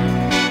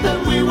 that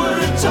we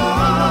were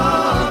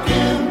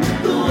talking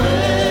the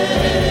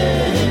way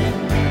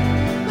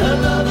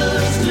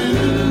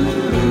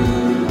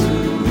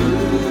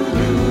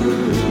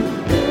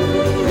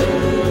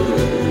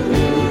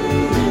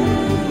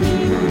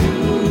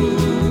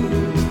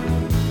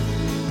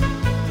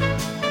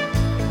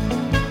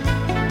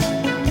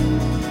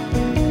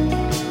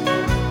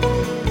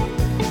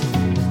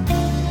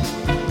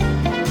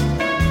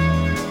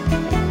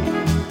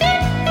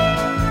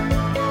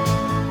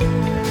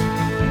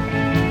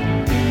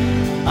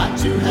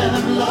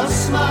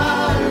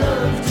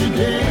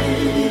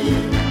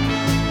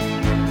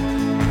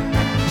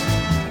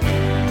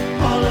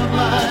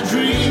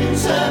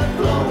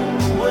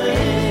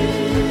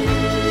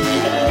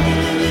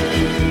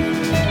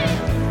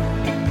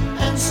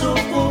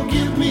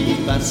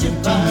listen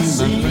to me, my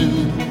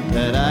friend,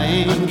 that I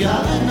ain't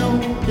got no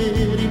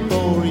pity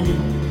for you.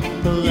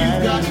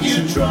 You've got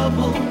your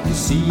trouble. You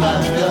see,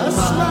 I've got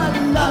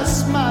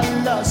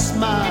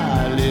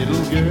my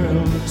little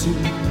girl too.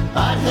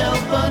 I'd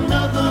help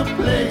another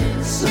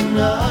place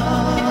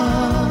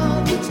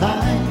another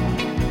time.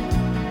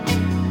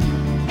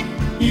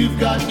 You've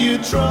got your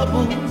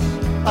troubles,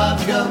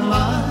 I've got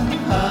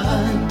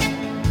mine.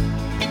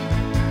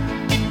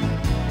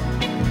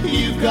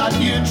 You've got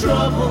your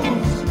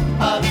troubles,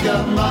 I've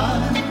got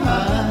mine.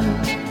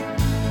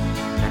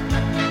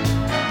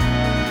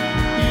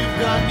 You've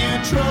got your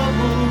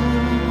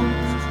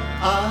troubles,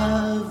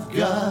 I've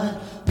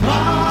got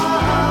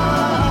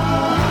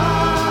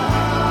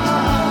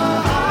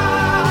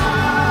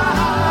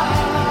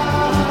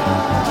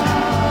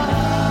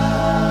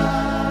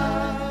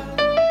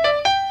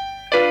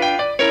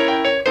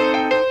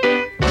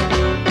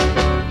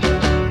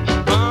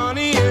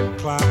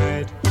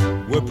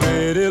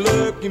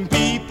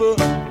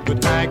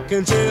I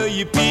can tell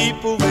you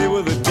people, they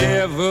were the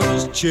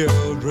devil's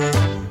children.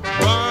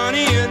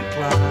 Bonnie and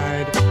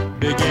Clyde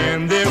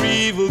began their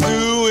evil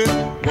doing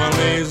one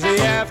lazy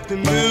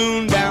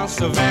afternoon down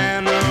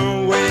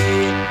Savannah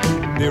way.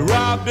 They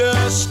robbed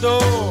a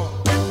store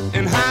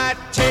and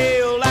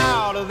hightailed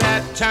out of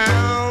that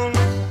town.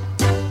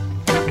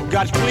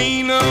 Got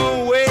clean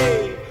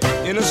away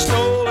in a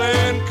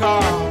stolen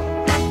car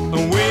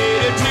and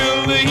waited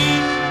till the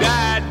heat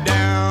died down.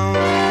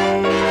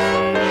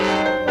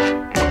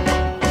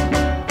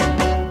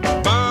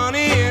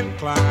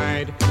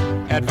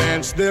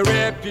 Advanced their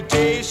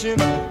reputation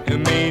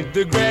and made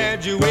the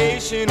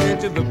graduation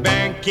into the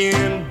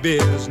banking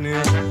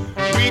business.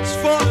 Reached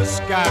for the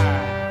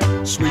sky,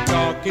 sweet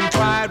talking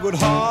Clyde would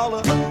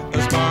holler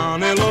as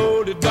Bonnie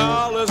loaded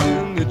dollars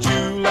in the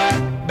July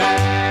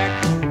bag.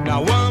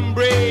 Now one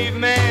brave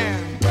man,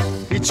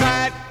 he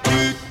tried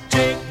to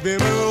take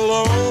them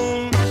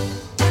alone.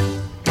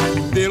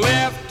 They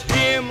left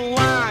him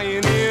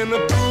lying in a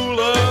pool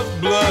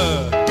of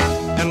blood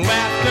and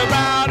laughed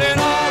about it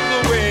all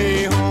the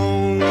way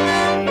home.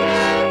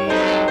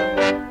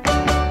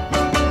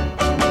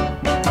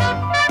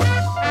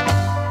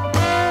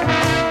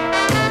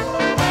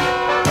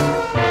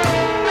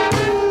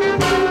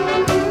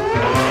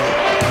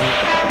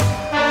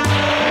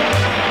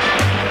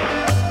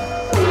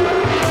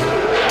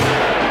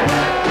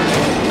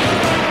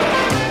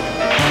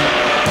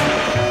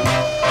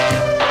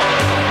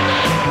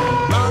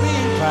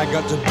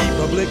 Got to be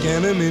public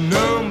enemy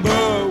number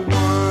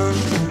one,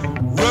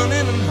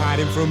 running and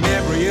hiding from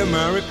every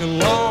American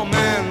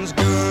lawman's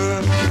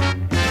gun.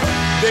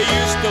 They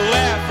used to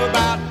laugh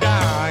about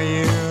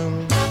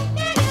dying,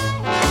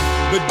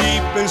 but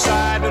deep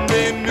inside them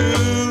they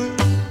knew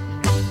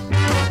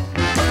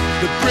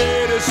that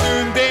pretty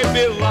soon they'd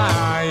be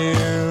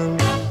lying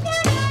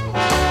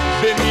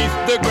beneath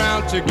the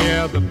ground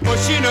together,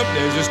 pushing up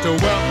there just to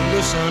welcome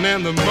the sun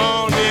and the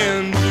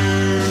morning dew.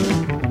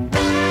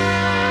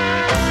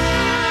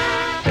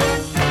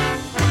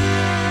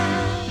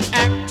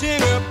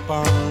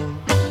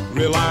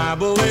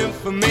 Reliable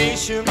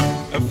information,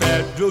 a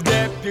federal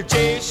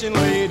deputation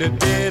laid a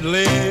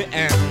deadly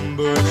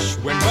ambush.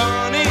 When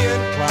Bonnie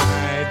and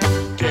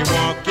Clyde came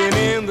walking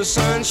in the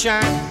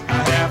sunshine,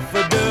 a half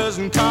a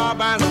dozen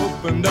carbines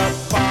opened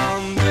up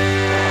on them.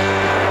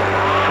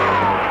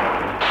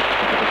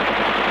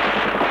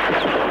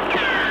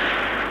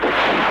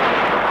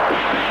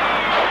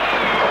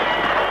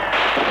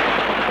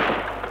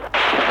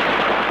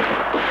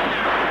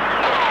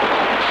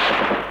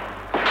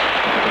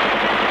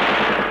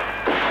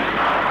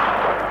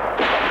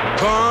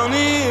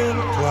 Bonnie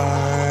and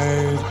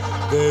Clyde,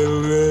 they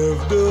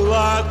lived a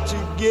lot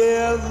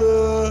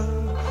together,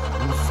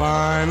 and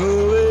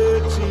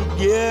finally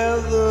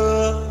together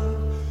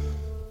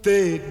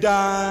they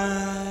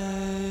died.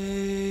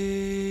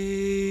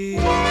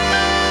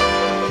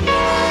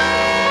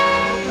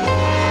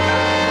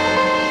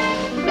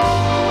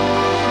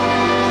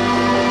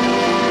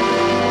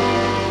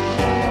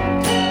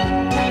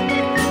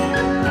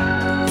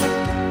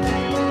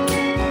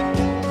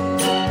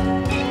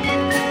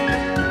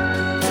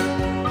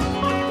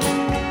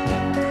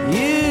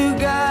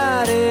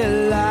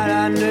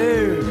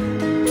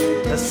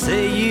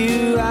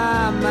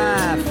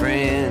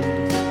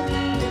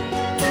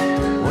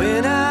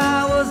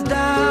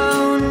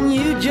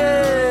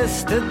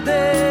 Stood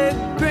there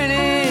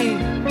grinning.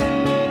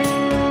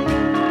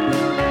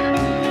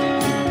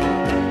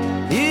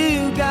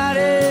 You got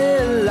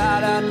a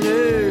lot of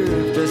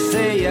nerve to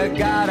say you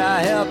got a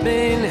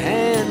helping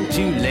hand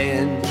to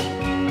lend.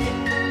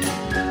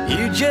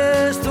 You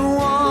just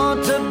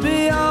want to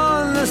be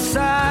on the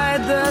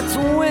side that's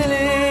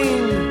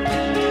winning.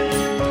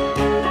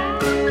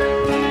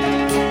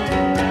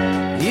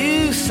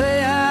 You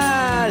say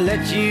I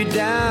let you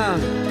down.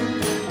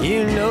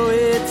 You know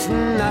it's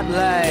not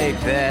like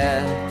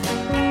that.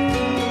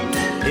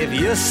 If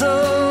you're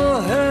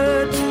so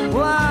hurt,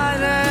 why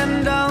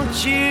then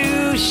don't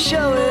you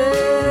show it?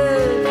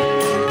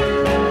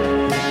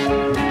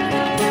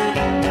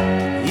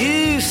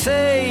 You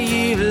say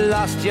you've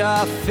lost lost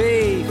your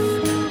faith,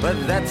 but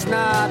that's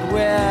not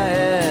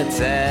where it's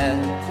at.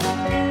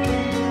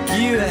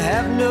 You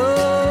have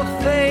no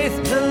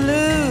faith to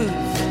lose,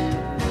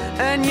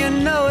 and you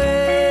know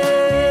it.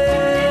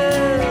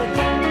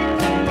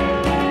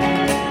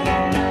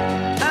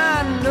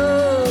 I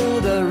know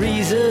the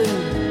reason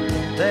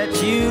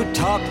that you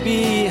talk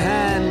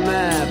behind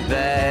my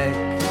back.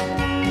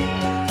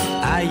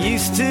 I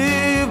used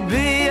to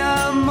be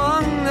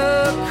among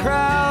the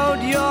crowd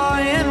you're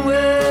in with.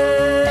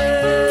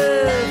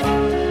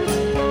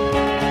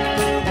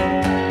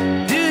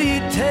 Do you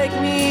take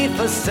me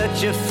for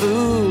such a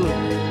fool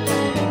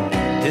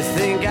to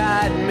think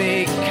I'd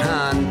make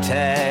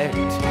contact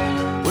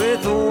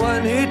with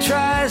one who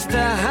tries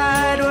to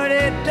hide what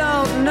they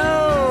don't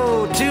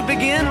know to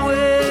begin with?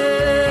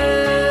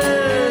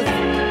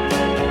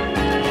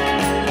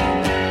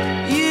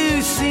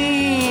 You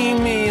see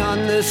me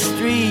on the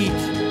street,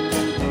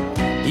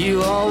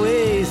 you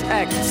always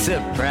act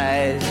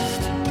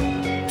surprised.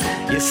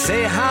 You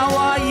say, how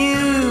are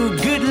you?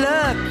 Good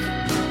luck,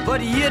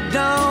 but you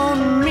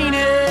don't mean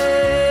it.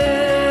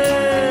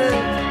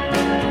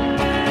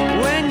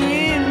 When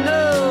you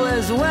know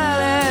as well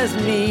as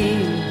me,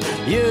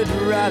 you'd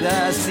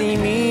rather see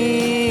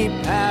me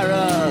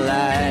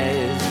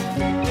paralyzed.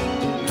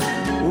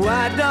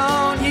 Why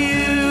don't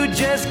you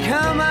just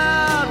come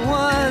out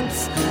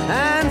once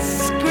and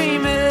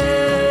scream it?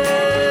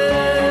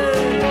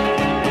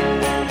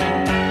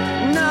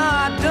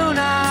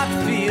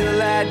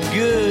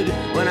 Good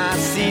when I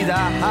see the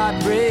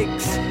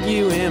heartbreaks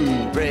you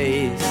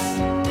embrace.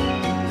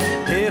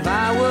 If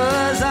I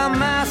was a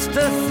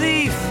master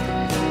thief,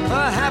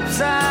 perhaps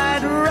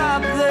I'd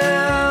rob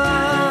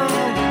them.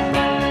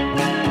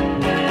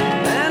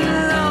 And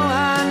though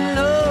I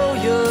know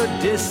you're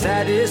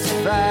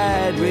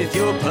dissatisfied with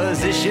your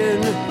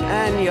position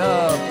and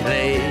your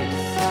place,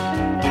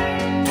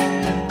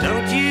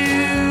 don't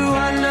you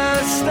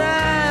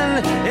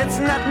understand? It's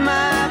not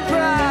my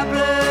problem.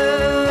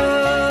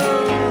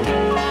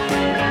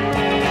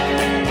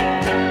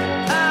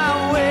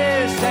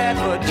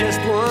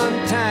 Just one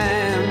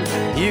time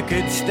you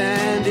could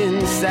stand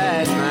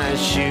inside my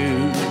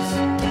shoes,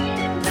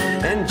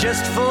 and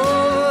just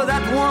for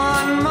that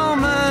one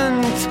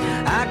moment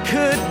I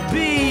could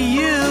be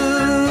you.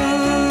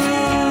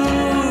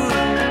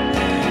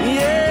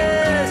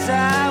 Yes,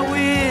 I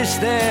wish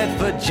that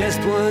for just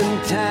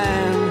one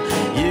time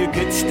you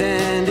could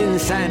stand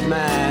inside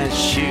my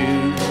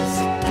shoes.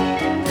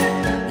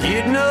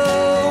 You'd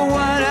know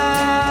what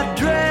a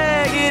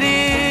drag it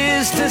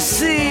is to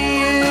see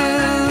you.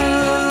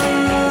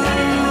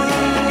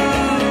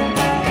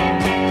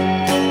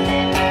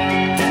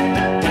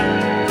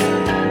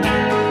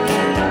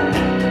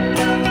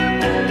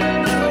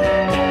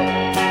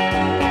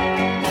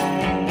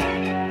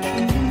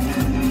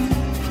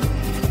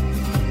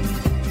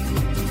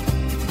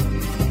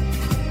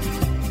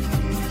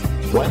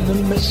 When the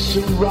mists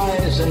are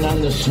rising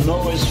and the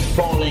snow is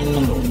falling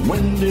and the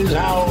wind is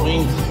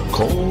howling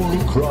cold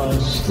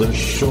across the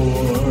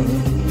shore,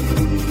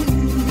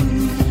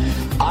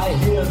 I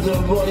hear the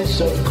voice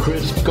of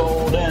Chris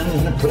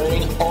Golden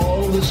playing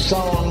all the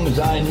songs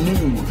I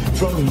knew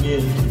from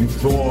years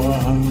before.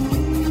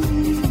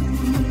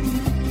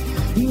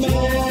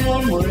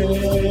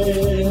 Memories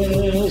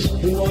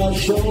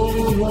wash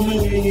over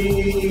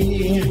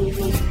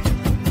me.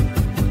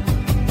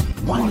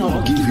 Why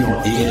not give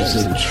your ears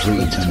a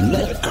treat and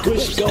let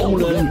Chris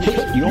Golden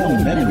hit your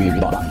memory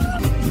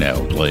button?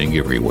 Now playing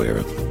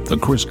everywhere, The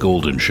Chris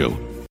Golden Show.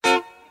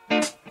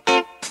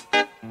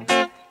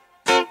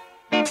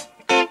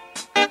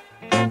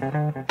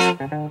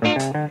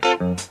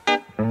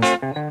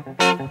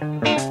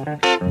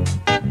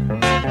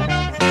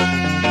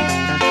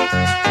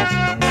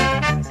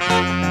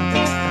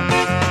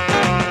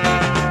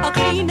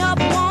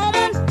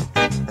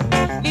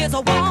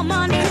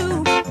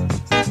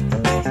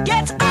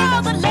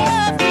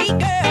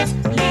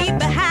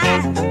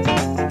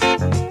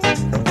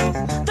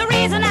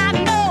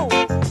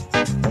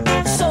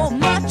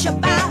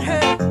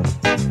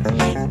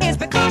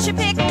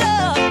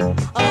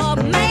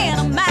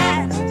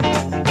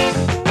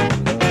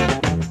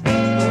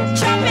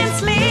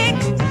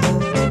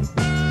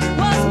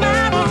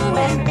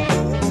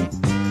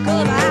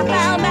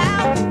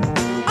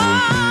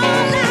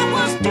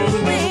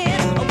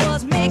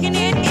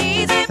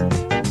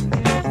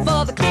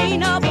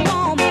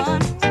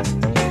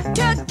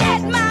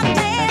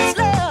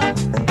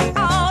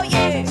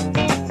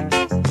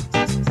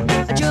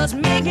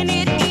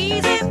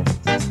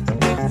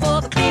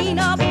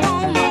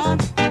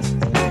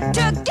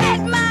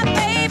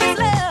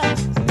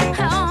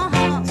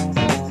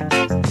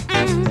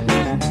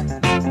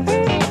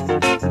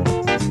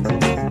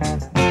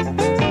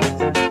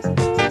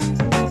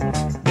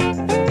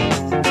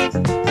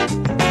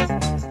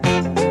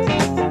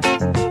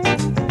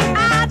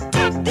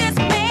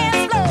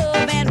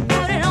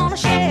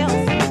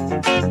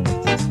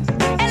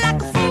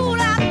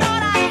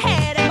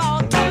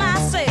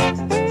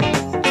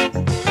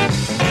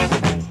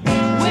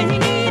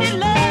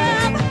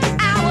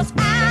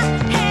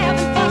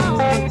 Have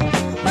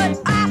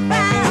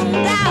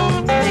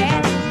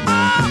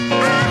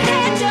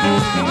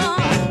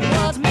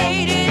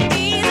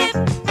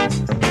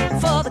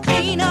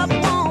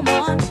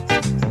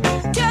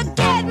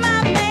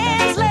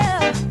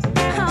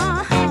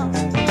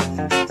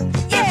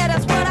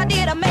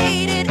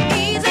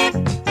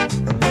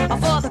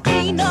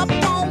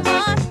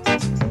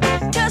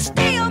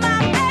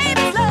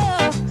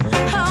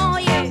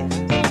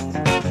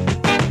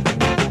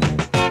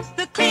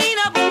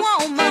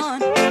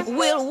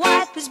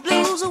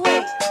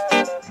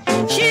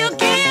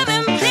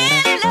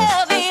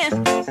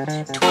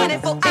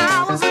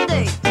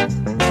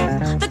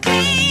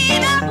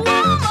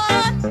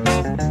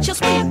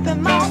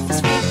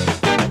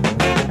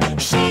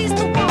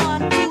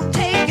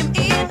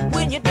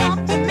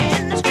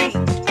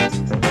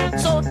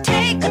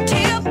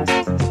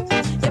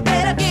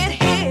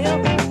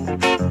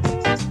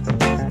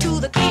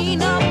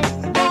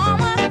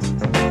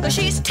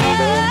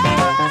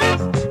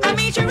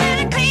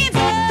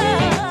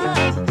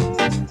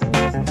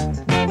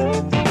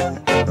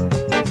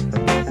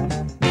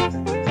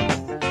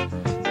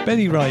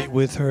Betty Wright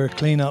with her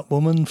Clean Up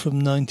Woman from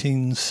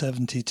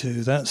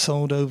 1972. That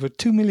sold over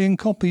 2 million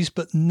copies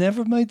but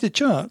never made the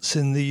charts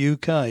in the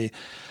UK.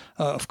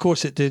 Of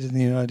course it did in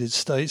the United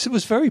States. It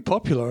was very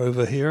popular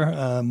over here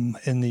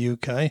in the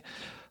UK,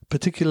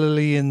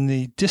 particularly in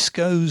the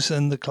discos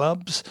and the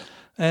clubs.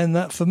 And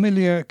that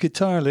familiar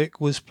guitar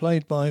lick was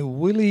played by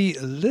Willie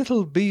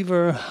Little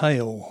Beaver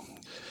Hale.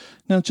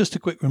 Now, just a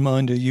quick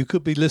reminder, you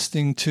could be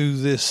listening to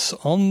this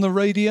on the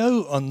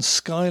radio on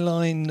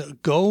Skyline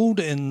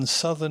Gold in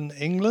southern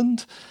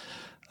England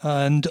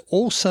and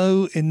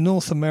also in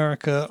North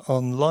America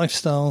on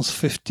Lifestyles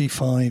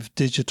 55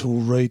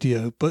 digital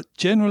radio. But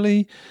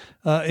generally,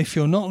 if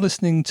you're not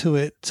listening to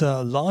it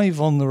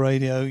live on the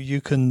radio, you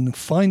can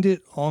find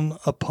it on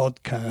a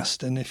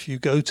podcast. And if you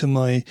go to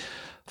my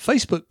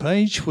Facebook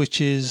page,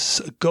 which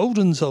is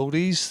Golden's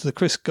Oldies, the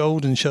Chris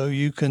Golden Show,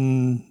 you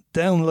can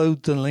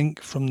download the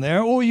link from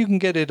there, or you can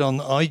get it on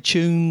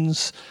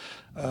iTunes,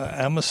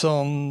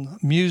 Amazon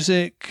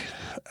Music,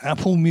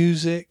 Apple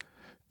Music,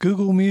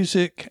 Google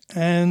Music,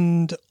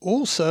 and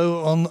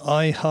also on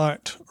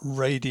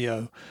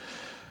iHeartRadio.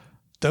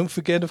 Don't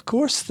forget, of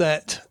course,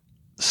 that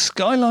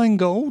Skyline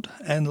Gold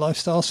and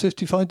Lifestyles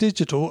 55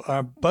 Digital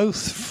are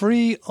both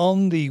free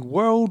on the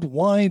World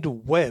Wide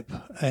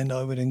Web, and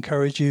I would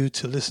encourage you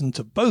to listen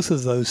to both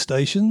of those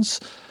stations.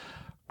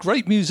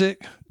 Great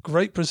music,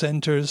 great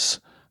presenters,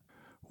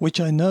 which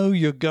I know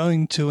you're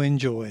going to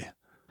enjoy.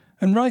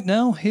 And right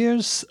now,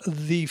 here's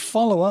the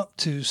follow-up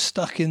to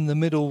Stuck in the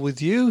Middle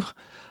with You,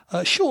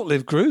 a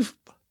short-lived groove,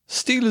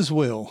 Steelers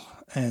Will,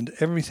 and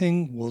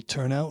everything will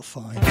turn out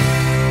fine.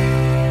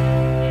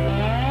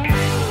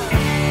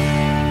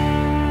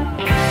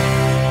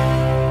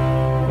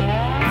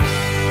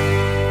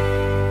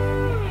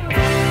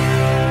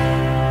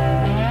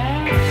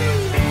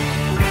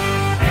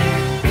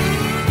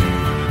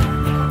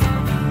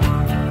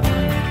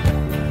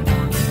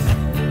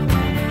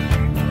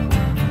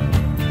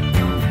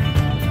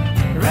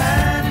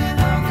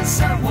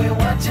 Subway,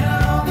 watching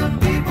all the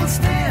people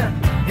stand.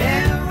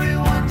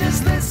 Everyone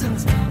just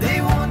listens.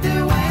 They won't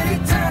do any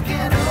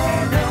talking.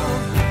 Oh no.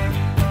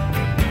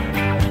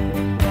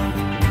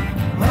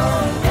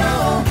 Oh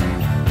no.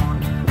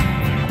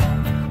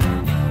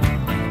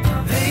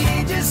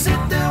 They just sit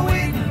there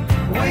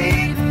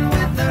waiting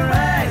with their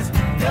eyes.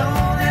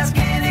 Don't ask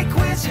any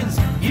questions.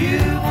 You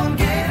won't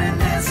get an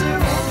answer.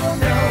 Oh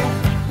no.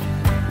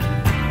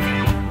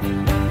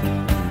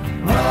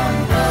 Oh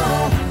no.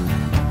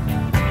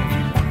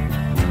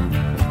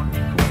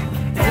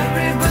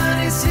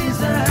 Seems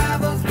to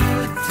have a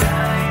good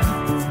time.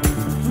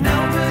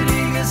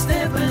 Nobody is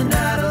stepping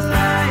out of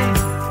line.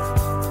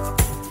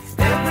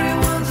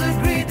 Everyone's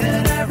agreed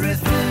that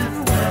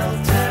everything will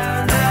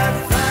turn out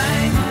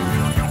fine.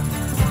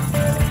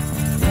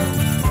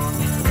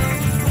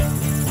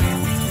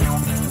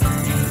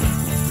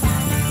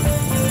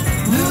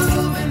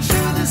 Moving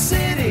through the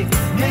city,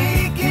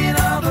 making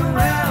all the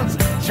rounds,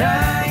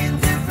 trying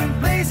different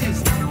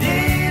places.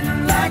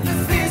 Didn't like the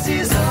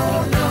faces,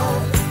 oh no.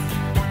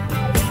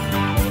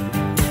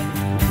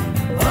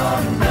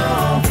 Oh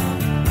no.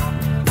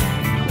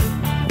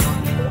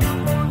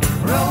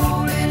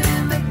 Rolling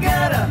in the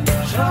gutter,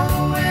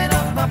 showing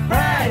off my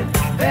pride.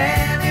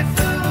 Belly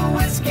full of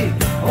whiskey,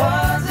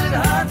 was it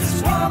hard to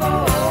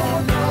swallow?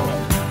 Oh no.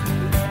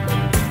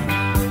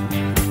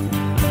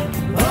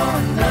 Oh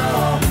no.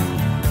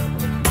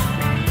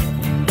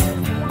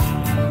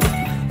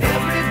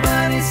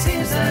 Everybody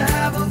seems to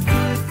have a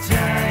good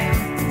time.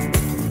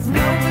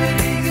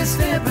 Nobody is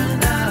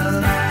stepping out of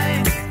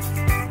line.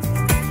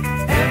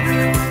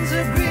 Everyone's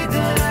agreed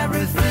that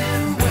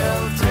everything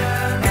will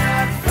turn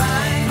out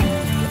fine.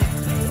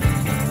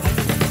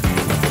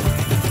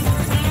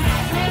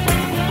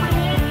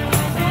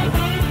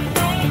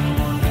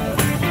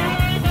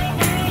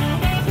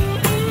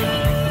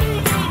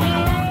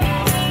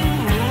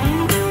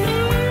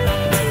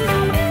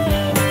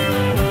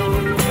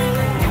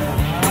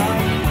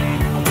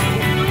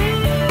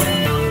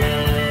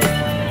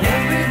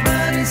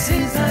 Everybody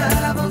seems to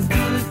have a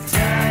good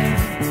time.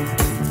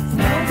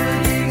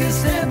 Nobody is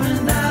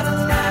stepping out of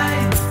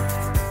line.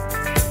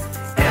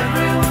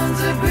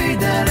 Everyone's agreed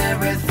that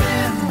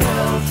everything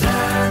will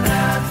turn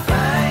out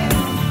fine.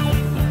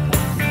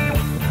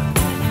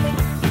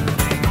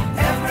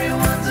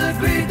 Everyone's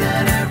agreed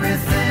that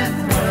everything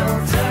will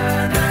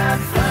turn out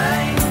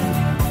fine.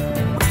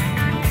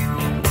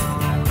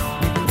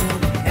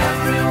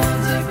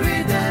 Everyone's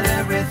agreed that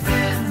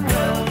everything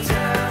will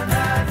turn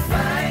out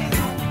fine.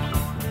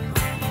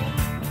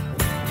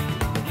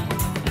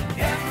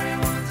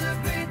 Everyone's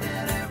agreed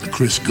that The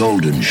Chris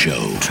Golden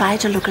Show. Try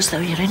to look as though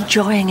you're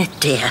enjoying it,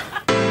 dear.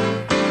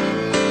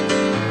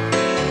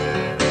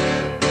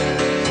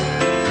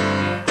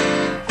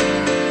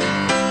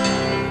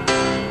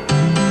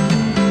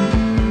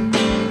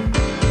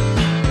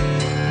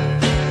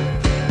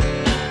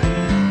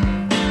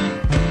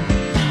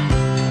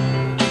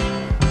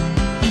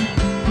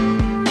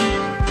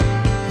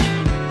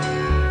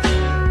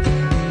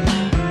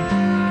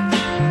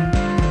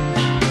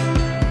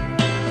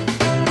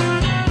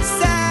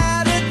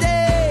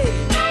 Saturday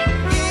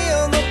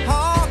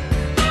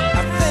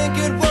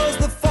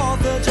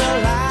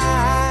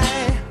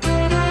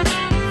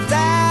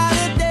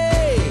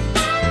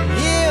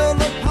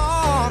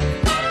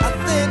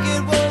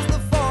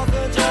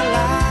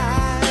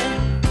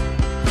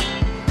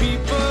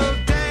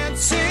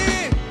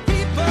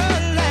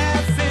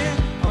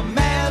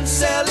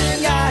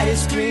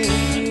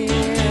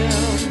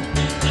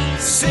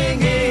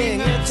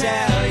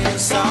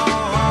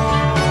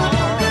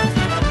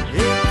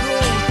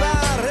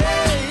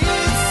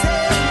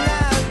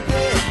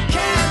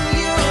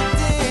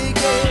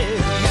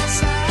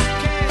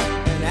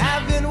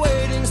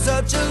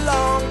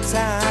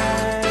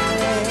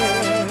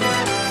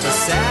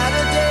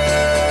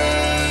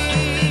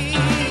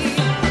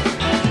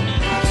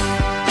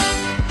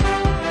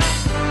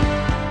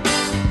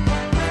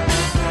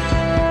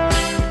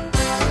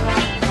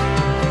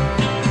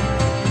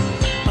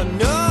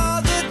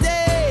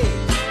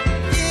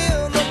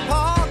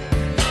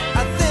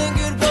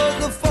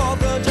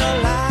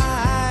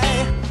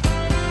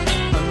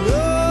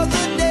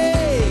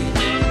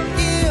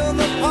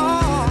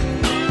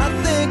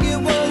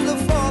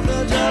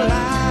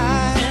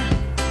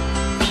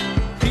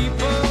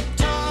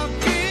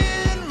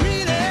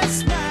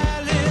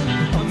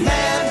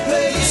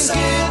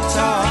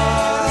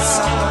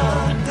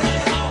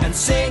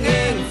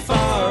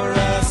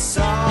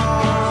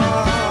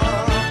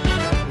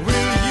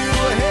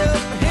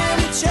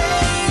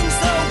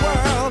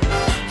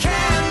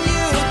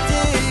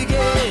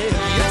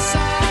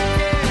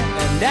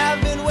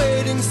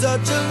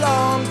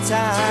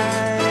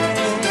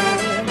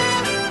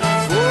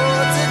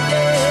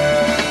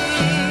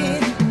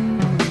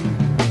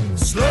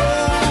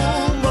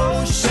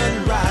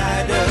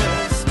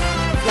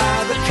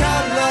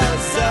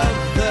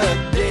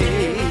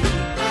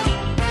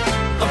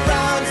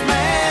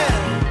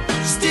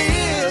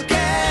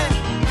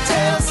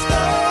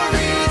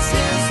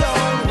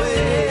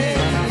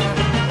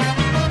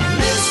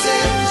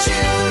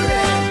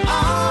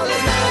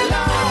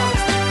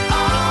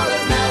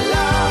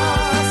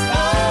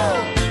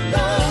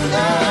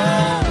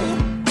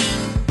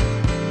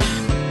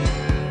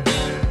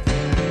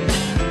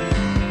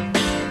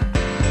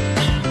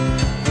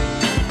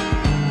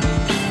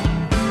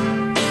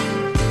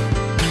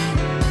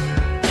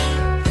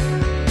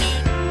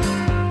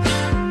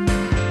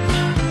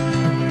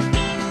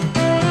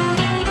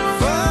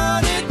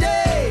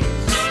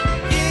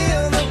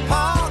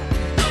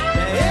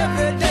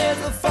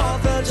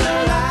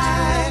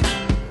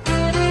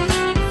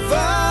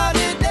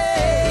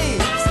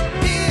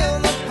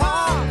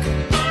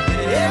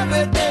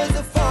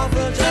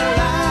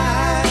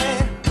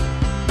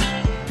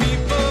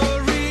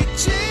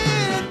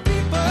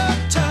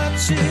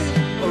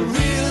party, a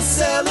real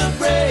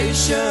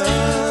celebration.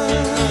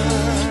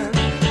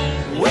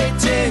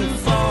 Waiting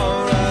for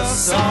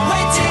us all.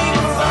 Waiting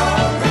for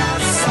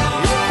us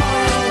all.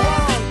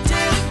 Want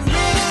it,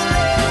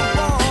 really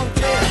want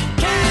it.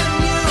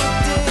 Can you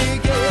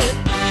dig it?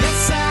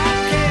 Yes, I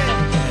can.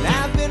 And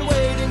I've been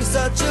waiting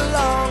such a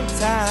long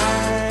time.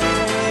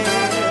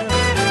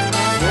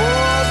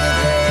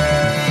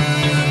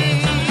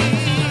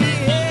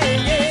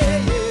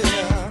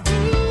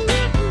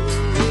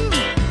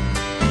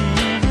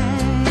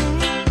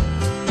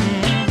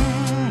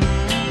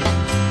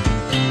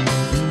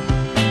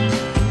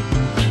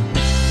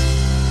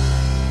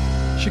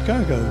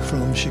 Chicago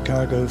from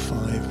Chicago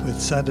 5 with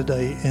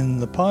Saturday in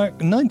the Park.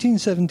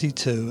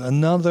 1972,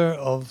 another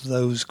of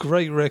those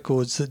great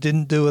records that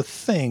didn't do a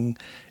thing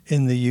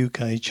in the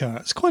UK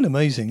charts. Quite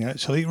amazing,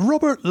 actually.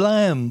 Robert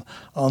Lamb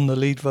on the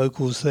lead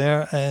vocals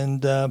there,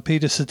 and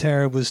Peter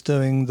Cetera was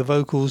doing the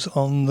vocals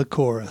on the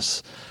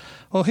chorus.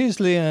 Well, here's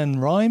Leanne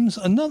Rimes,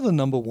 another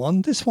number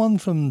one, this one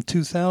from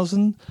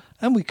 2000,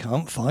 and We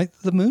Can't Fight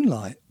the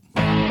Moonlight.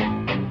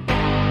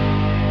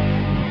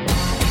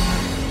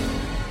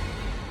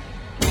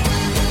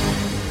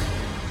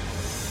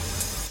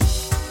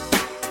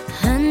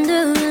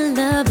 Under a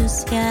lovely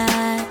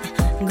sky,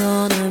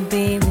 gonna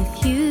be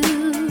with you,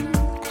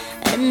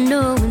 and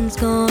no one's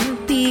gonna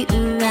be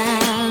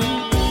around.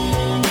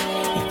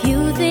 If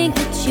you think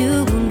that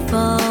you won't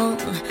fall,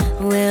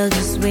 well,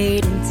 just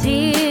wait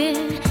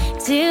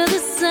till the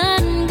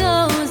sun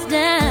goes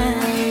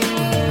down.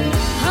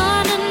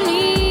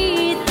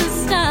 Underneath the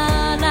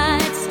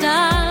starlight,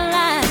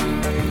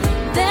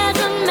 there's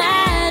a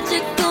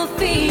magical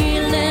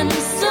feeling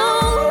so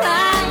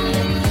right.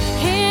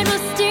 It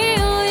will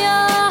steal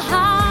your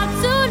heart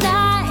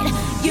tonight.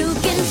 You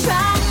can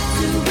try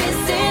to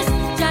resist,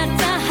 try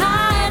to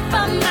hide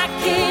from my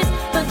kiss,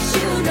 but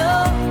you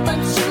know that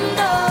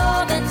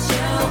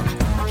you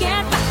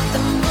can't fight the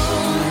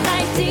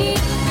moonlight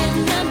deep in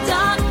the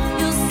dark.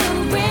 You'll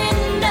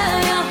surrender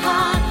your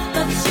heart,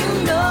 but you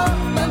know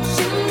that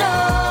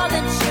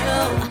you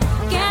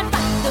can't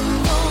fight the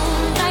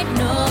moonlight.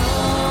 No,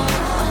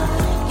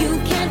 you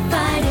can't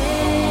fight it.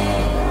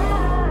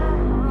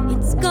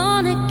 It's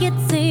gonna get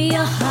to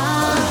your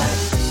heart.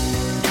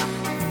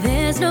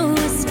 There's no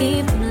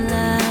escape from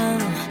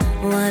love.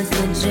 Once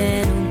the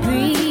gentle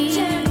breeze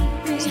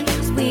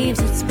weaves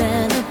its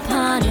spell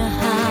upon your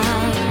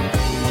heart,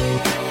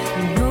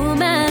 no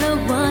matter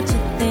what you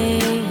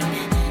think,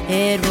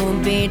 it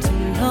won't be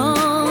too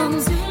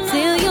long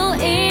till you're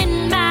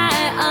in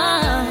my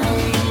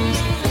arms.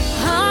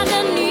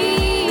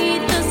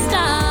 Underneath the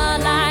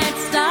starlight,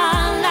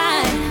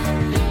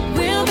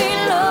 we'll be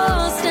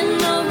lost in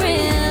the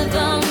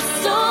rhythm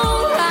so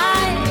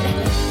right.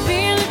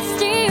 Feel it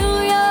steal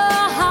your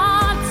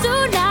heart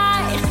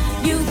tonight.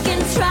 You can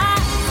try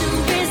to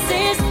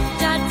resist,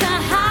 try to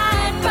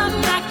hide from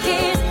my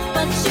kiss,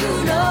 but you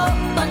know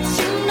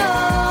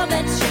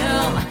that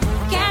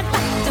you can't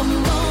fight the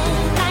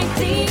moonlight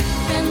deep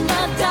in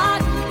the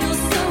dark. You'll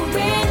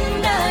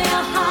surrender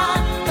your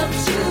heart, but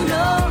you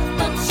know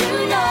that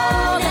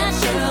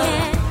you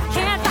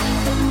can't fight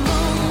the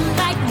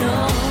moonlight. No,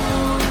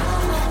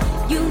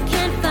 you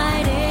can't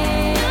fight it.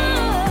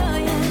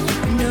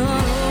 No,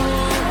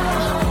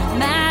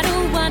 matter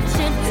what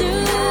you do,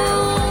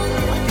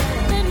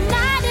 the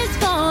night is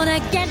gonna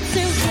get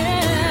to you.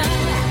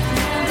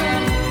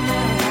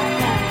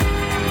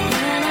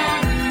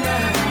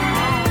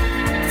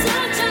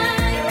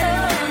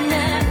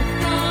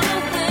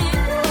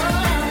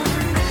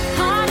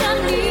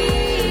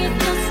 Underneath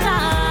the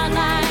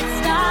starlight,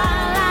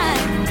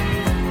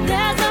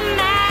 there's a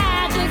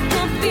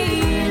magical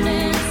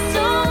feeling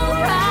so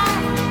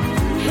right.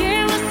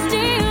 It will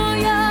steal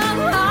your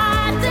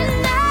heart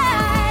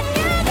tonight.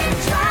 You can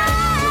try,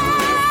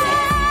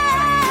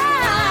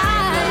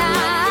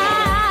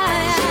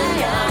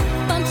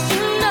 but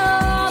you know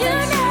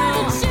that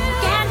you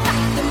can't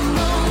fight the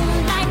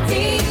moonlight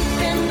deep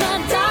in the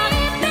dark.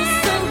 You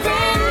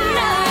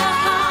surrender your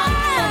heart,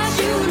 but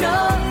you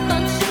know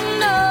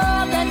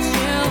that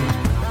you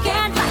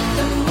can't fight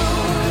the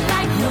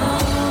moonlight. No,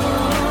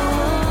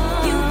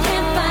 you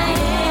can't fight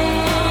it.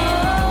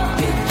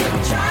 You can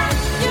try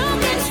to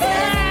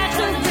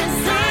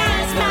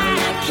resist my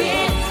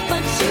kiss,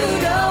 but you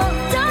don't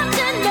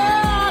you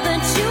know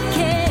that you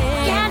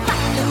can't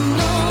fight the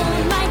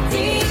moonlight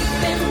deep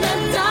in the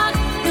dark.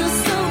 You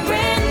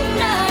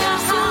surrender your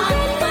heart,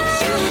 but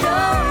you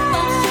know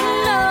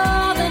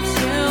that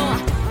you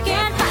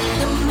can't fight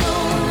the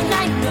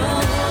moonlight. No,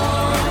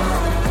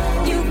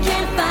 you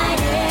can't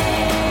fight it.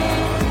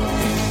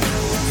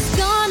 It's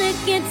gonna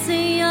get to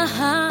your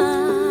heart.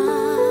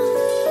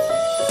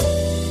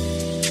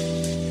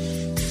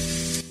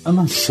 I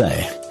must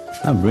say,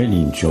 I've really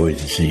enjoyed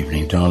this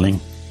evening, darling.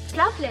 It's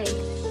lovely.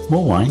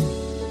 More wine?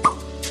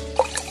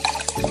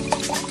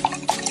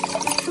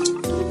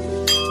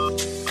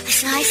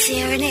 It's nice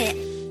here, isn't it?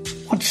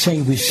 What to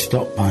say we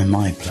stop by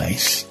my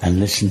place and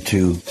listen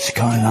to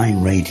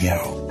Skyline Radio?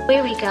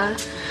 Where we go?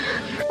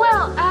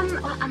 Well,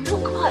 I'm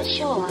not quite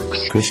sure.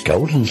 Chris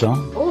Golden's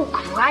on. Oh,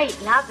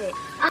 great. Love it.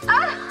 Oh,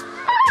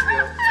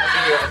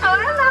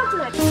 I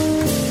love it.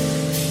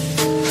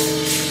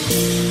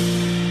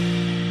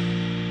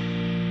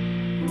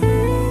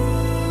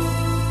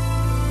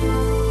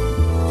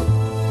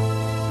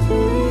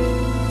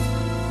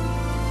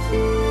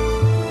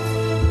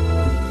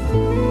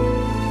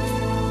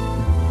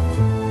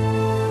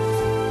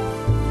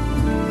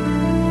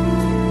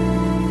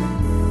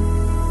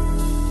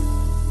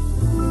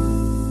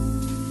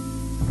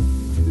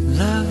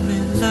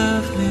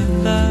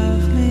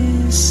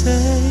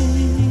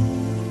 Say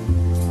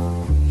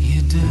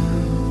you do.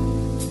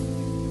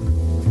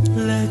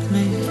 Let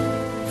me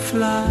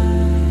fly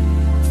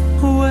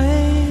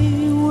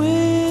away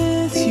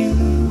with you,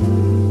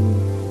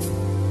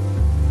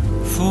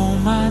 for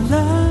my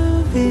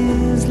love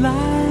is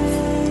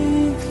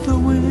like the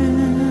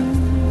wind,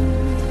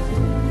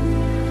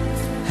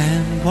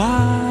 and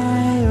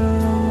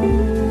wild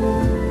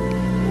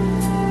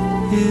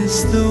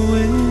is the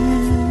wind.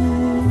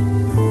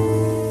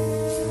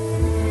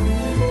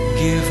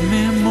 Give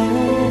me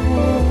more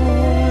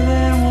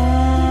than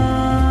one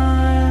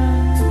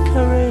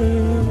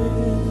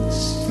caress.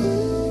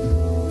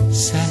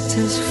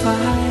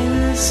 Satisfy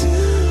this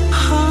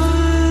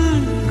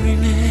hungriness.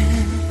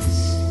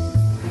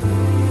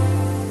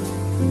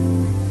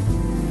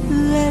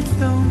 Let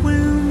the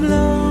wind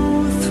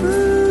blow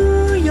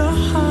through your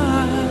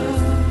heart,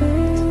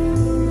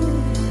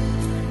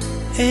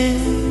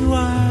 and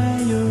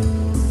wild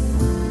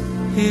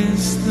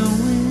is the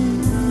wind.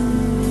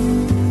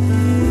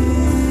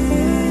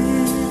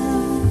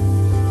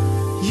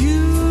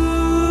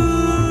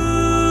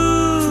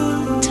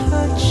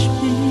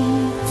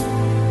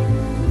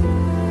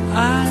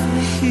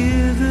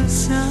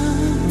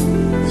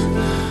 Sound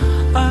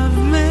of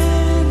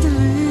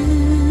mandolins.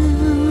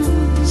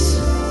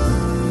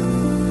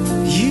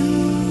 You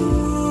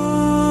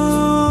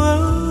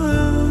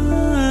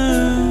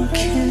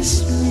kiss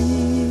me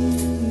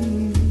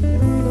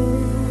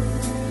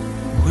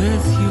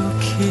with your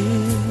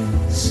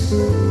kiss.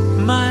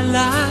 My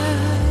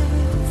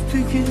life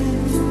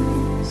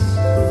begins.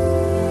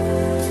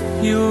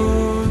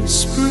 Your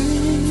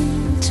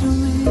spring to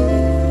me.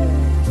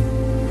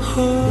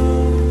 Oh,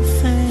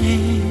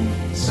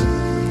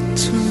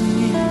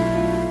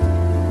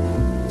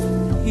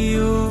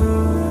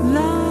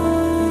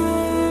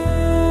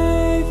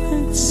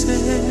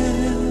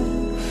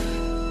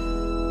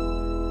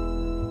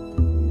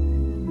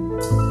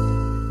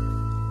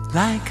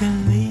 like a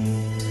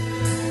leaf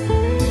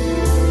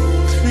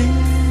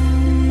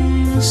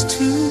clings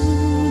to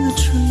the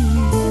tree.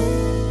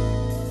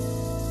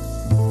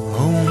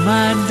 Oh,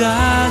 my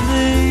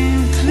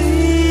darling,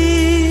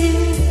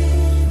 cling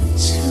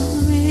to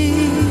me,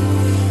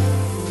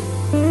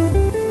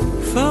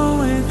 for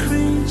we're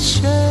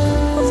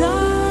creatures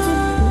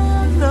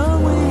of the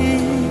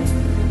wind,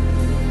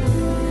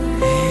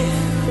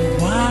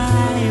 and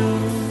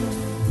wild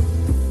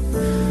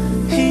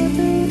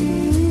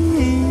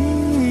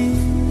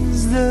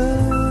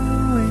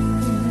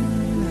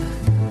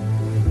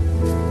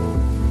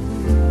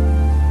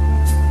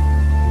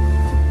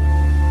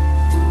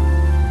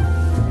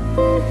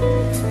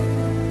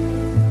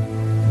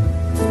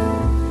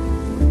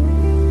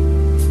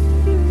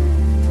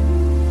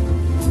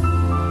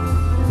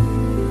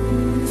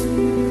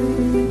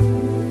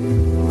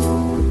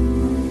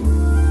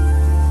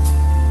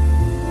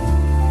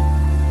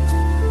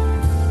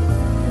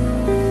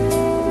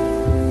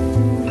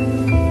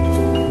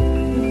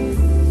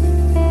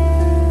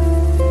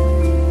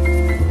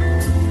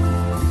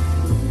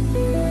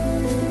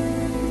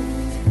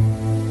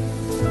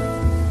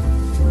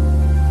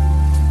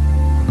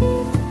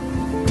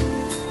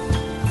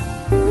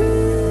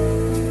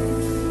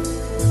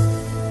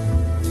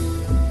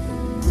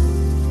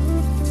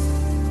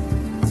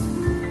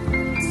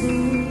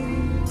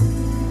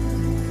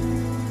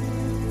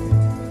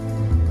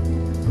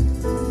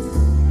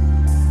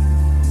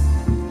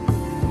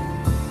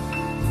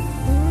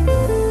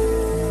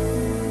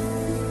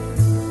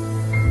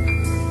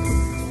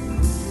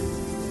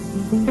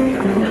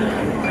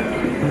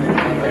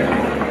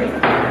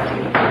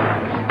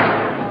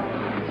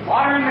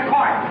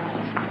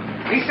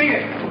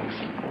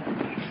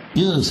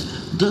Yes,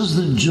 does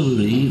the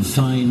jury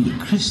find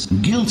Chris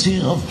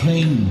guilty of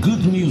playing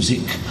good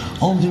music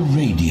on the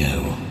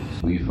radio?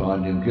 We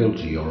find him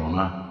guilty, Your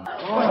Honour.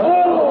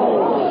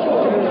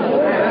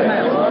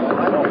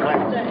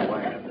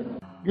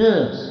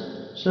 Yes,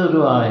 so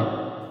do I.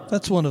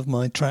 That's one of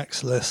my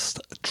tracks list.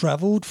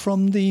 Travelled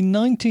from the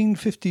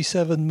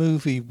 1957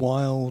 movie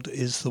Wild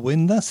is the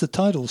Wind. That's the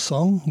title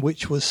song,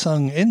 which was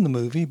sung in the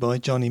movie by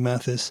Johnny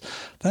Mathis.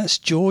 That's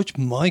George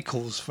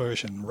Michael's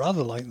version.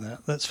 Rather like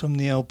that. That's from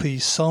the LP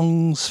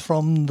Songs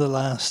from the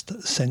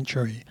Last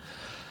Century.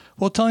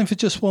 Well, time for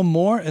just one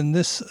more in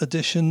this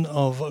edition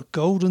of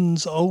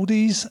Golden's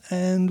Oldies,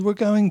 and we're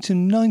going to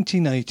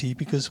 1980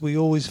 because we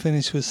always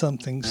finish with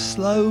something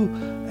slow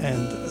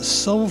and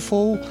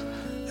soulful.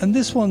 And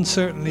this one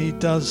certainly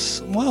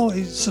does, well,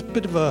 it's a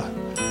bit of a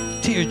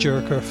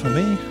tearjerker for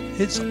me.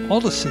 It's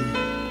Odyssey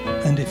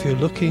and if you're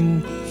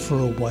looking for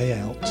a way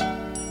out.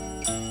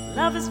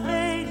 Love is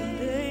fading,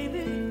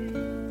 baby.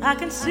 I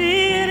can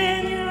see it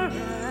in your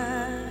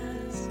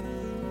eyes.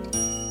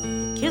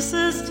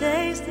 Kisses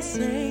taste the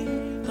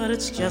same, but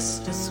it's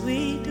just a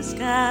sweet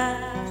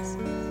disguise.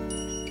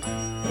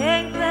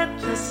 Ain't that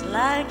just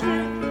like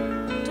you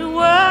to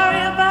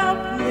worry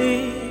about me?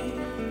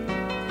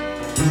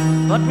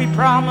 But we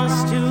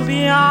promised to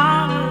be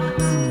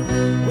honest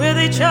with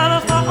each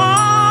other for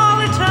all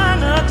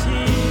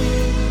eternity.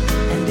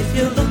 And if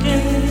you're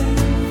looking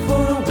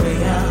for a way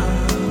out,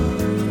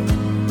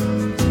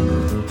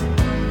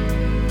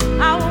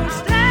 I won't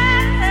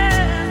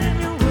stand in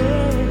your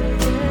way.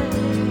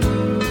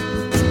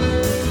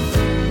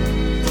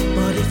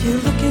 But if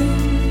you're looking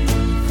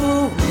for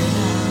a way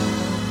out,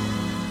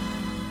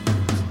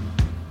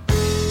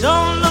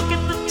 don't look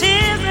at the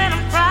tears that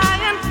I'm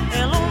crying.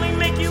 They'll only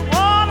make you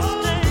wanna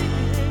stay.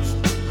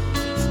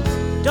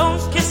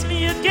 Don't kiss me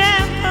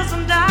again, 'cause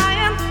I'm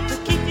dying to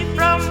keep you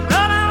from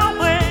running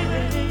away.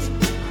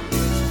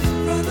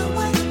 Run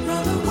away,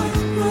 run away,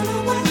 run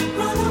away,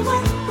 run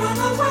away, run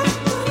away,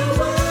 run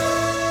away.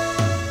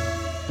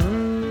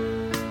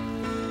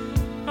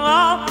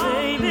 Oh,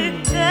 baby,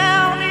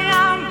 tell me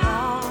I'm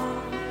wrong.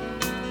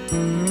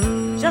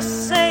 Just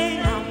say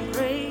I'm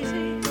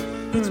crazy.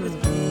 It's with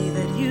me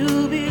that you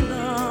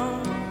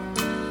belong.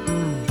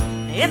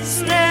 It's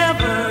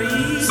never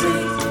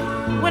easy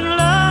when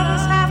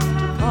lovers have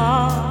to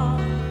part.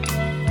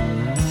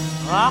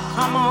 Oh,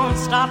 come on,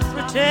 stop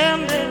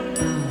pretending.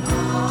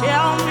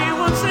 Tell me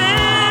what's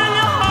in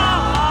your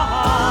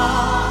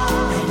heart.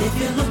 And if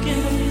you're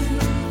looking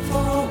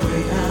for a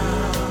way out,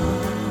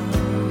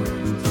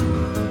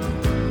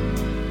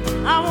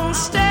 I won't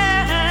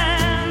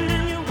stand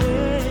in your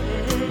way.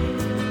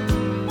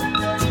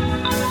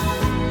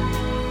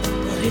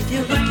 But if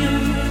you're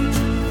looking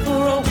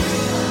for a way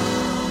out,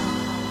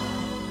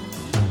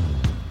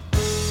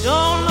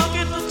 don't look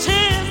at the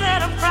tears that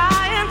I'm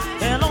crying.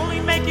 They'll only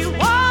make you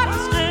wanna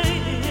stay.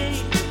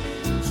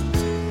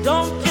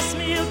 Don't kiss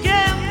me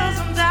again, 'cause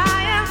I'm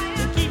dying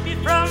to keep you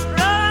from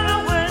running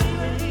away.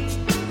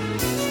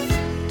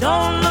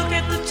 Don't look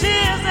at the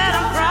tears that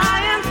I'm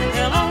crying.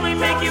 They'll only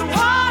make you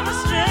wanna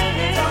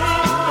stay.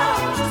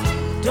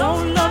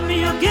 Don't love me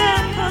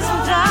again, 'cause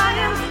I'm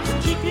dying to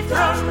keep you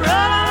from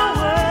running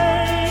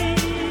away.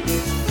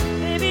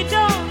 Baby,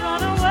 don't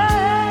run away.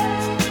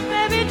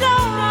 Baby,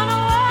 don't run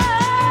away.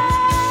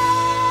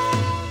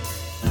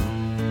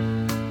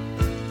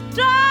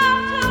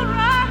 Don't you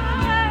run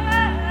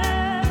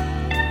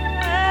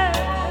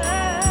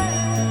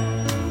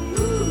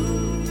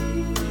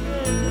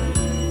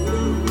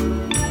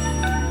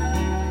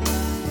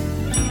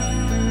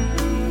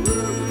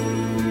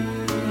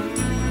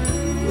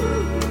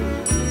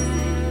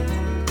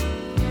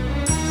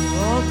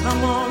Oh,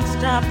 come on,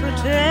 stop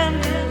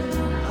pretending.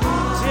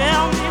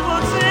 Tell me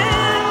what's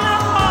in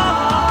your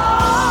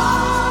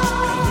heart.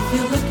 And if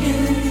you're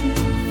looking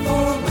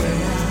for a way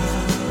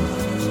out,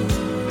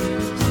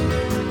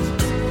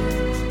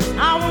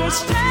 I won't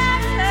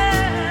stand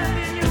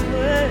in your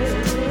way.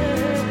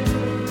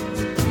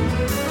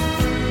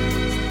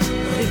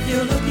 But if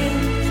you're looking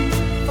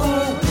for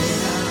a way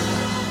out,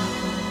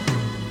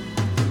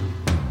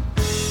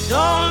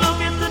 don't look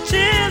at the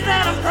tears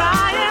that I'm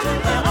crying.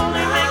 They'll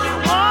only make you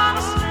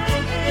wanna stay.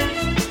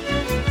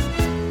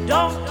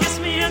 Don't kiss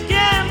me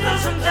again,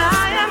 'cause I'm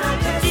dying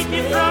to keep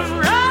you from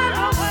running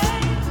away.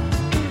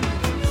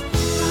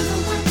 Run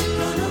away,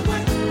 run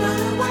away,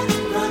 run away,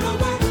 run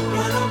away,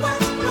 run away,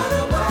 run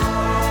away.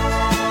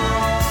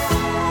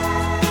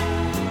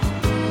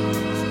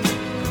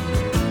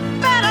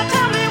 Better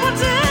tell me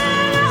what's in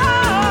your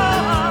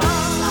heart.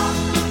 Stop,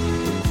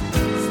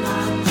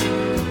 stop,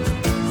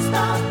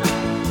 stop.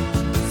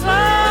 So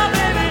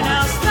baby,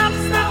 now stop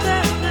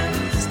pretending,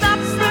 stop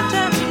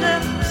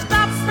pretending,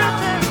 stop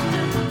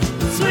pretending.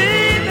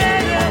 Sweet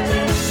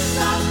baby,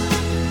 stop,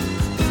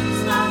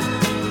 stop.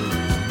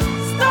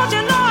 Don't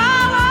you know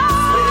I'll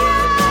always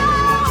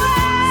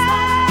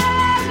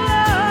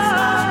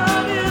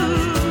love you?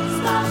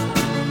 Stop,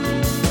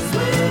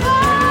 sweet,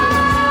 always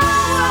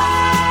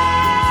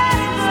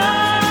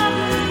love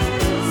you.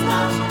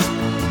 Stop,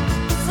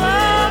 so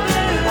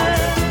baby,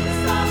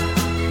 stop,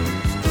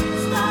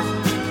 stop,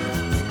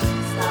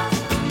 stop,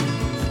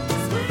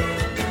 sweet.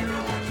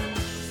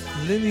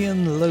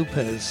 Lillian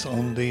Lopez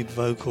on lead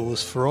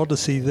vocals for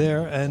Odyssey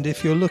there, and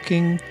if you're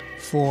looking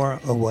for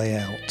a way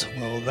out.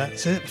 Well,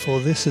 that's it for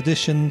this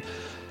edition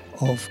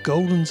of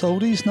Golden's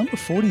Oldies, number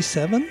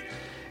 47.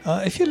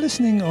 If you're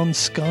listening on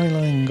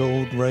Skyline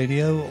Gold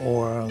Radio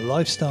or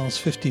Lifestyles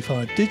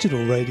 55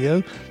 Digital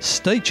Radio,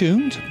 stay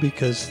tuned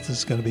because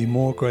there's going to be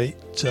more great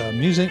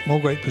music, more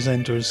great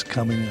presenters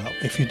coming up.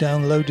 If you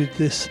downloaded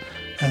this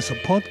as a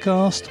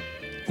podcast,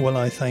 well,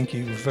 I thank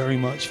you very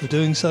much for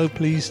doing so.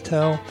 Please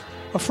tell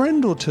a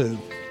friend or two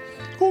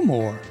or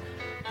more.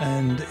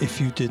 And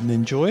if you didn't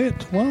enjoy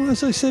it, well,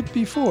 as I said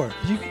before,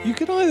 you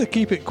could either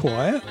keep it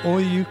quiet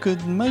or you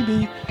could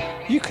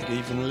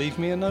even leave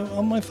me a note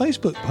on my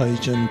Facebook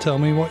page and tell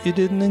me what you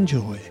didn't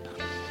enjoy.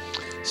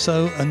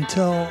 So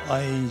until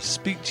I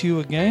speak to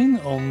you again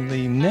on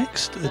the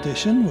next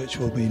edition, which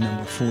will be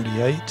number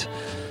 48,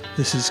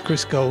 this is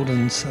Chris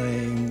Golden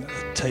saying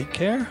take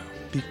care,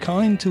 be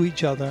kind to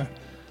each other,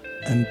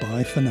 and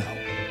bye for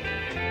now.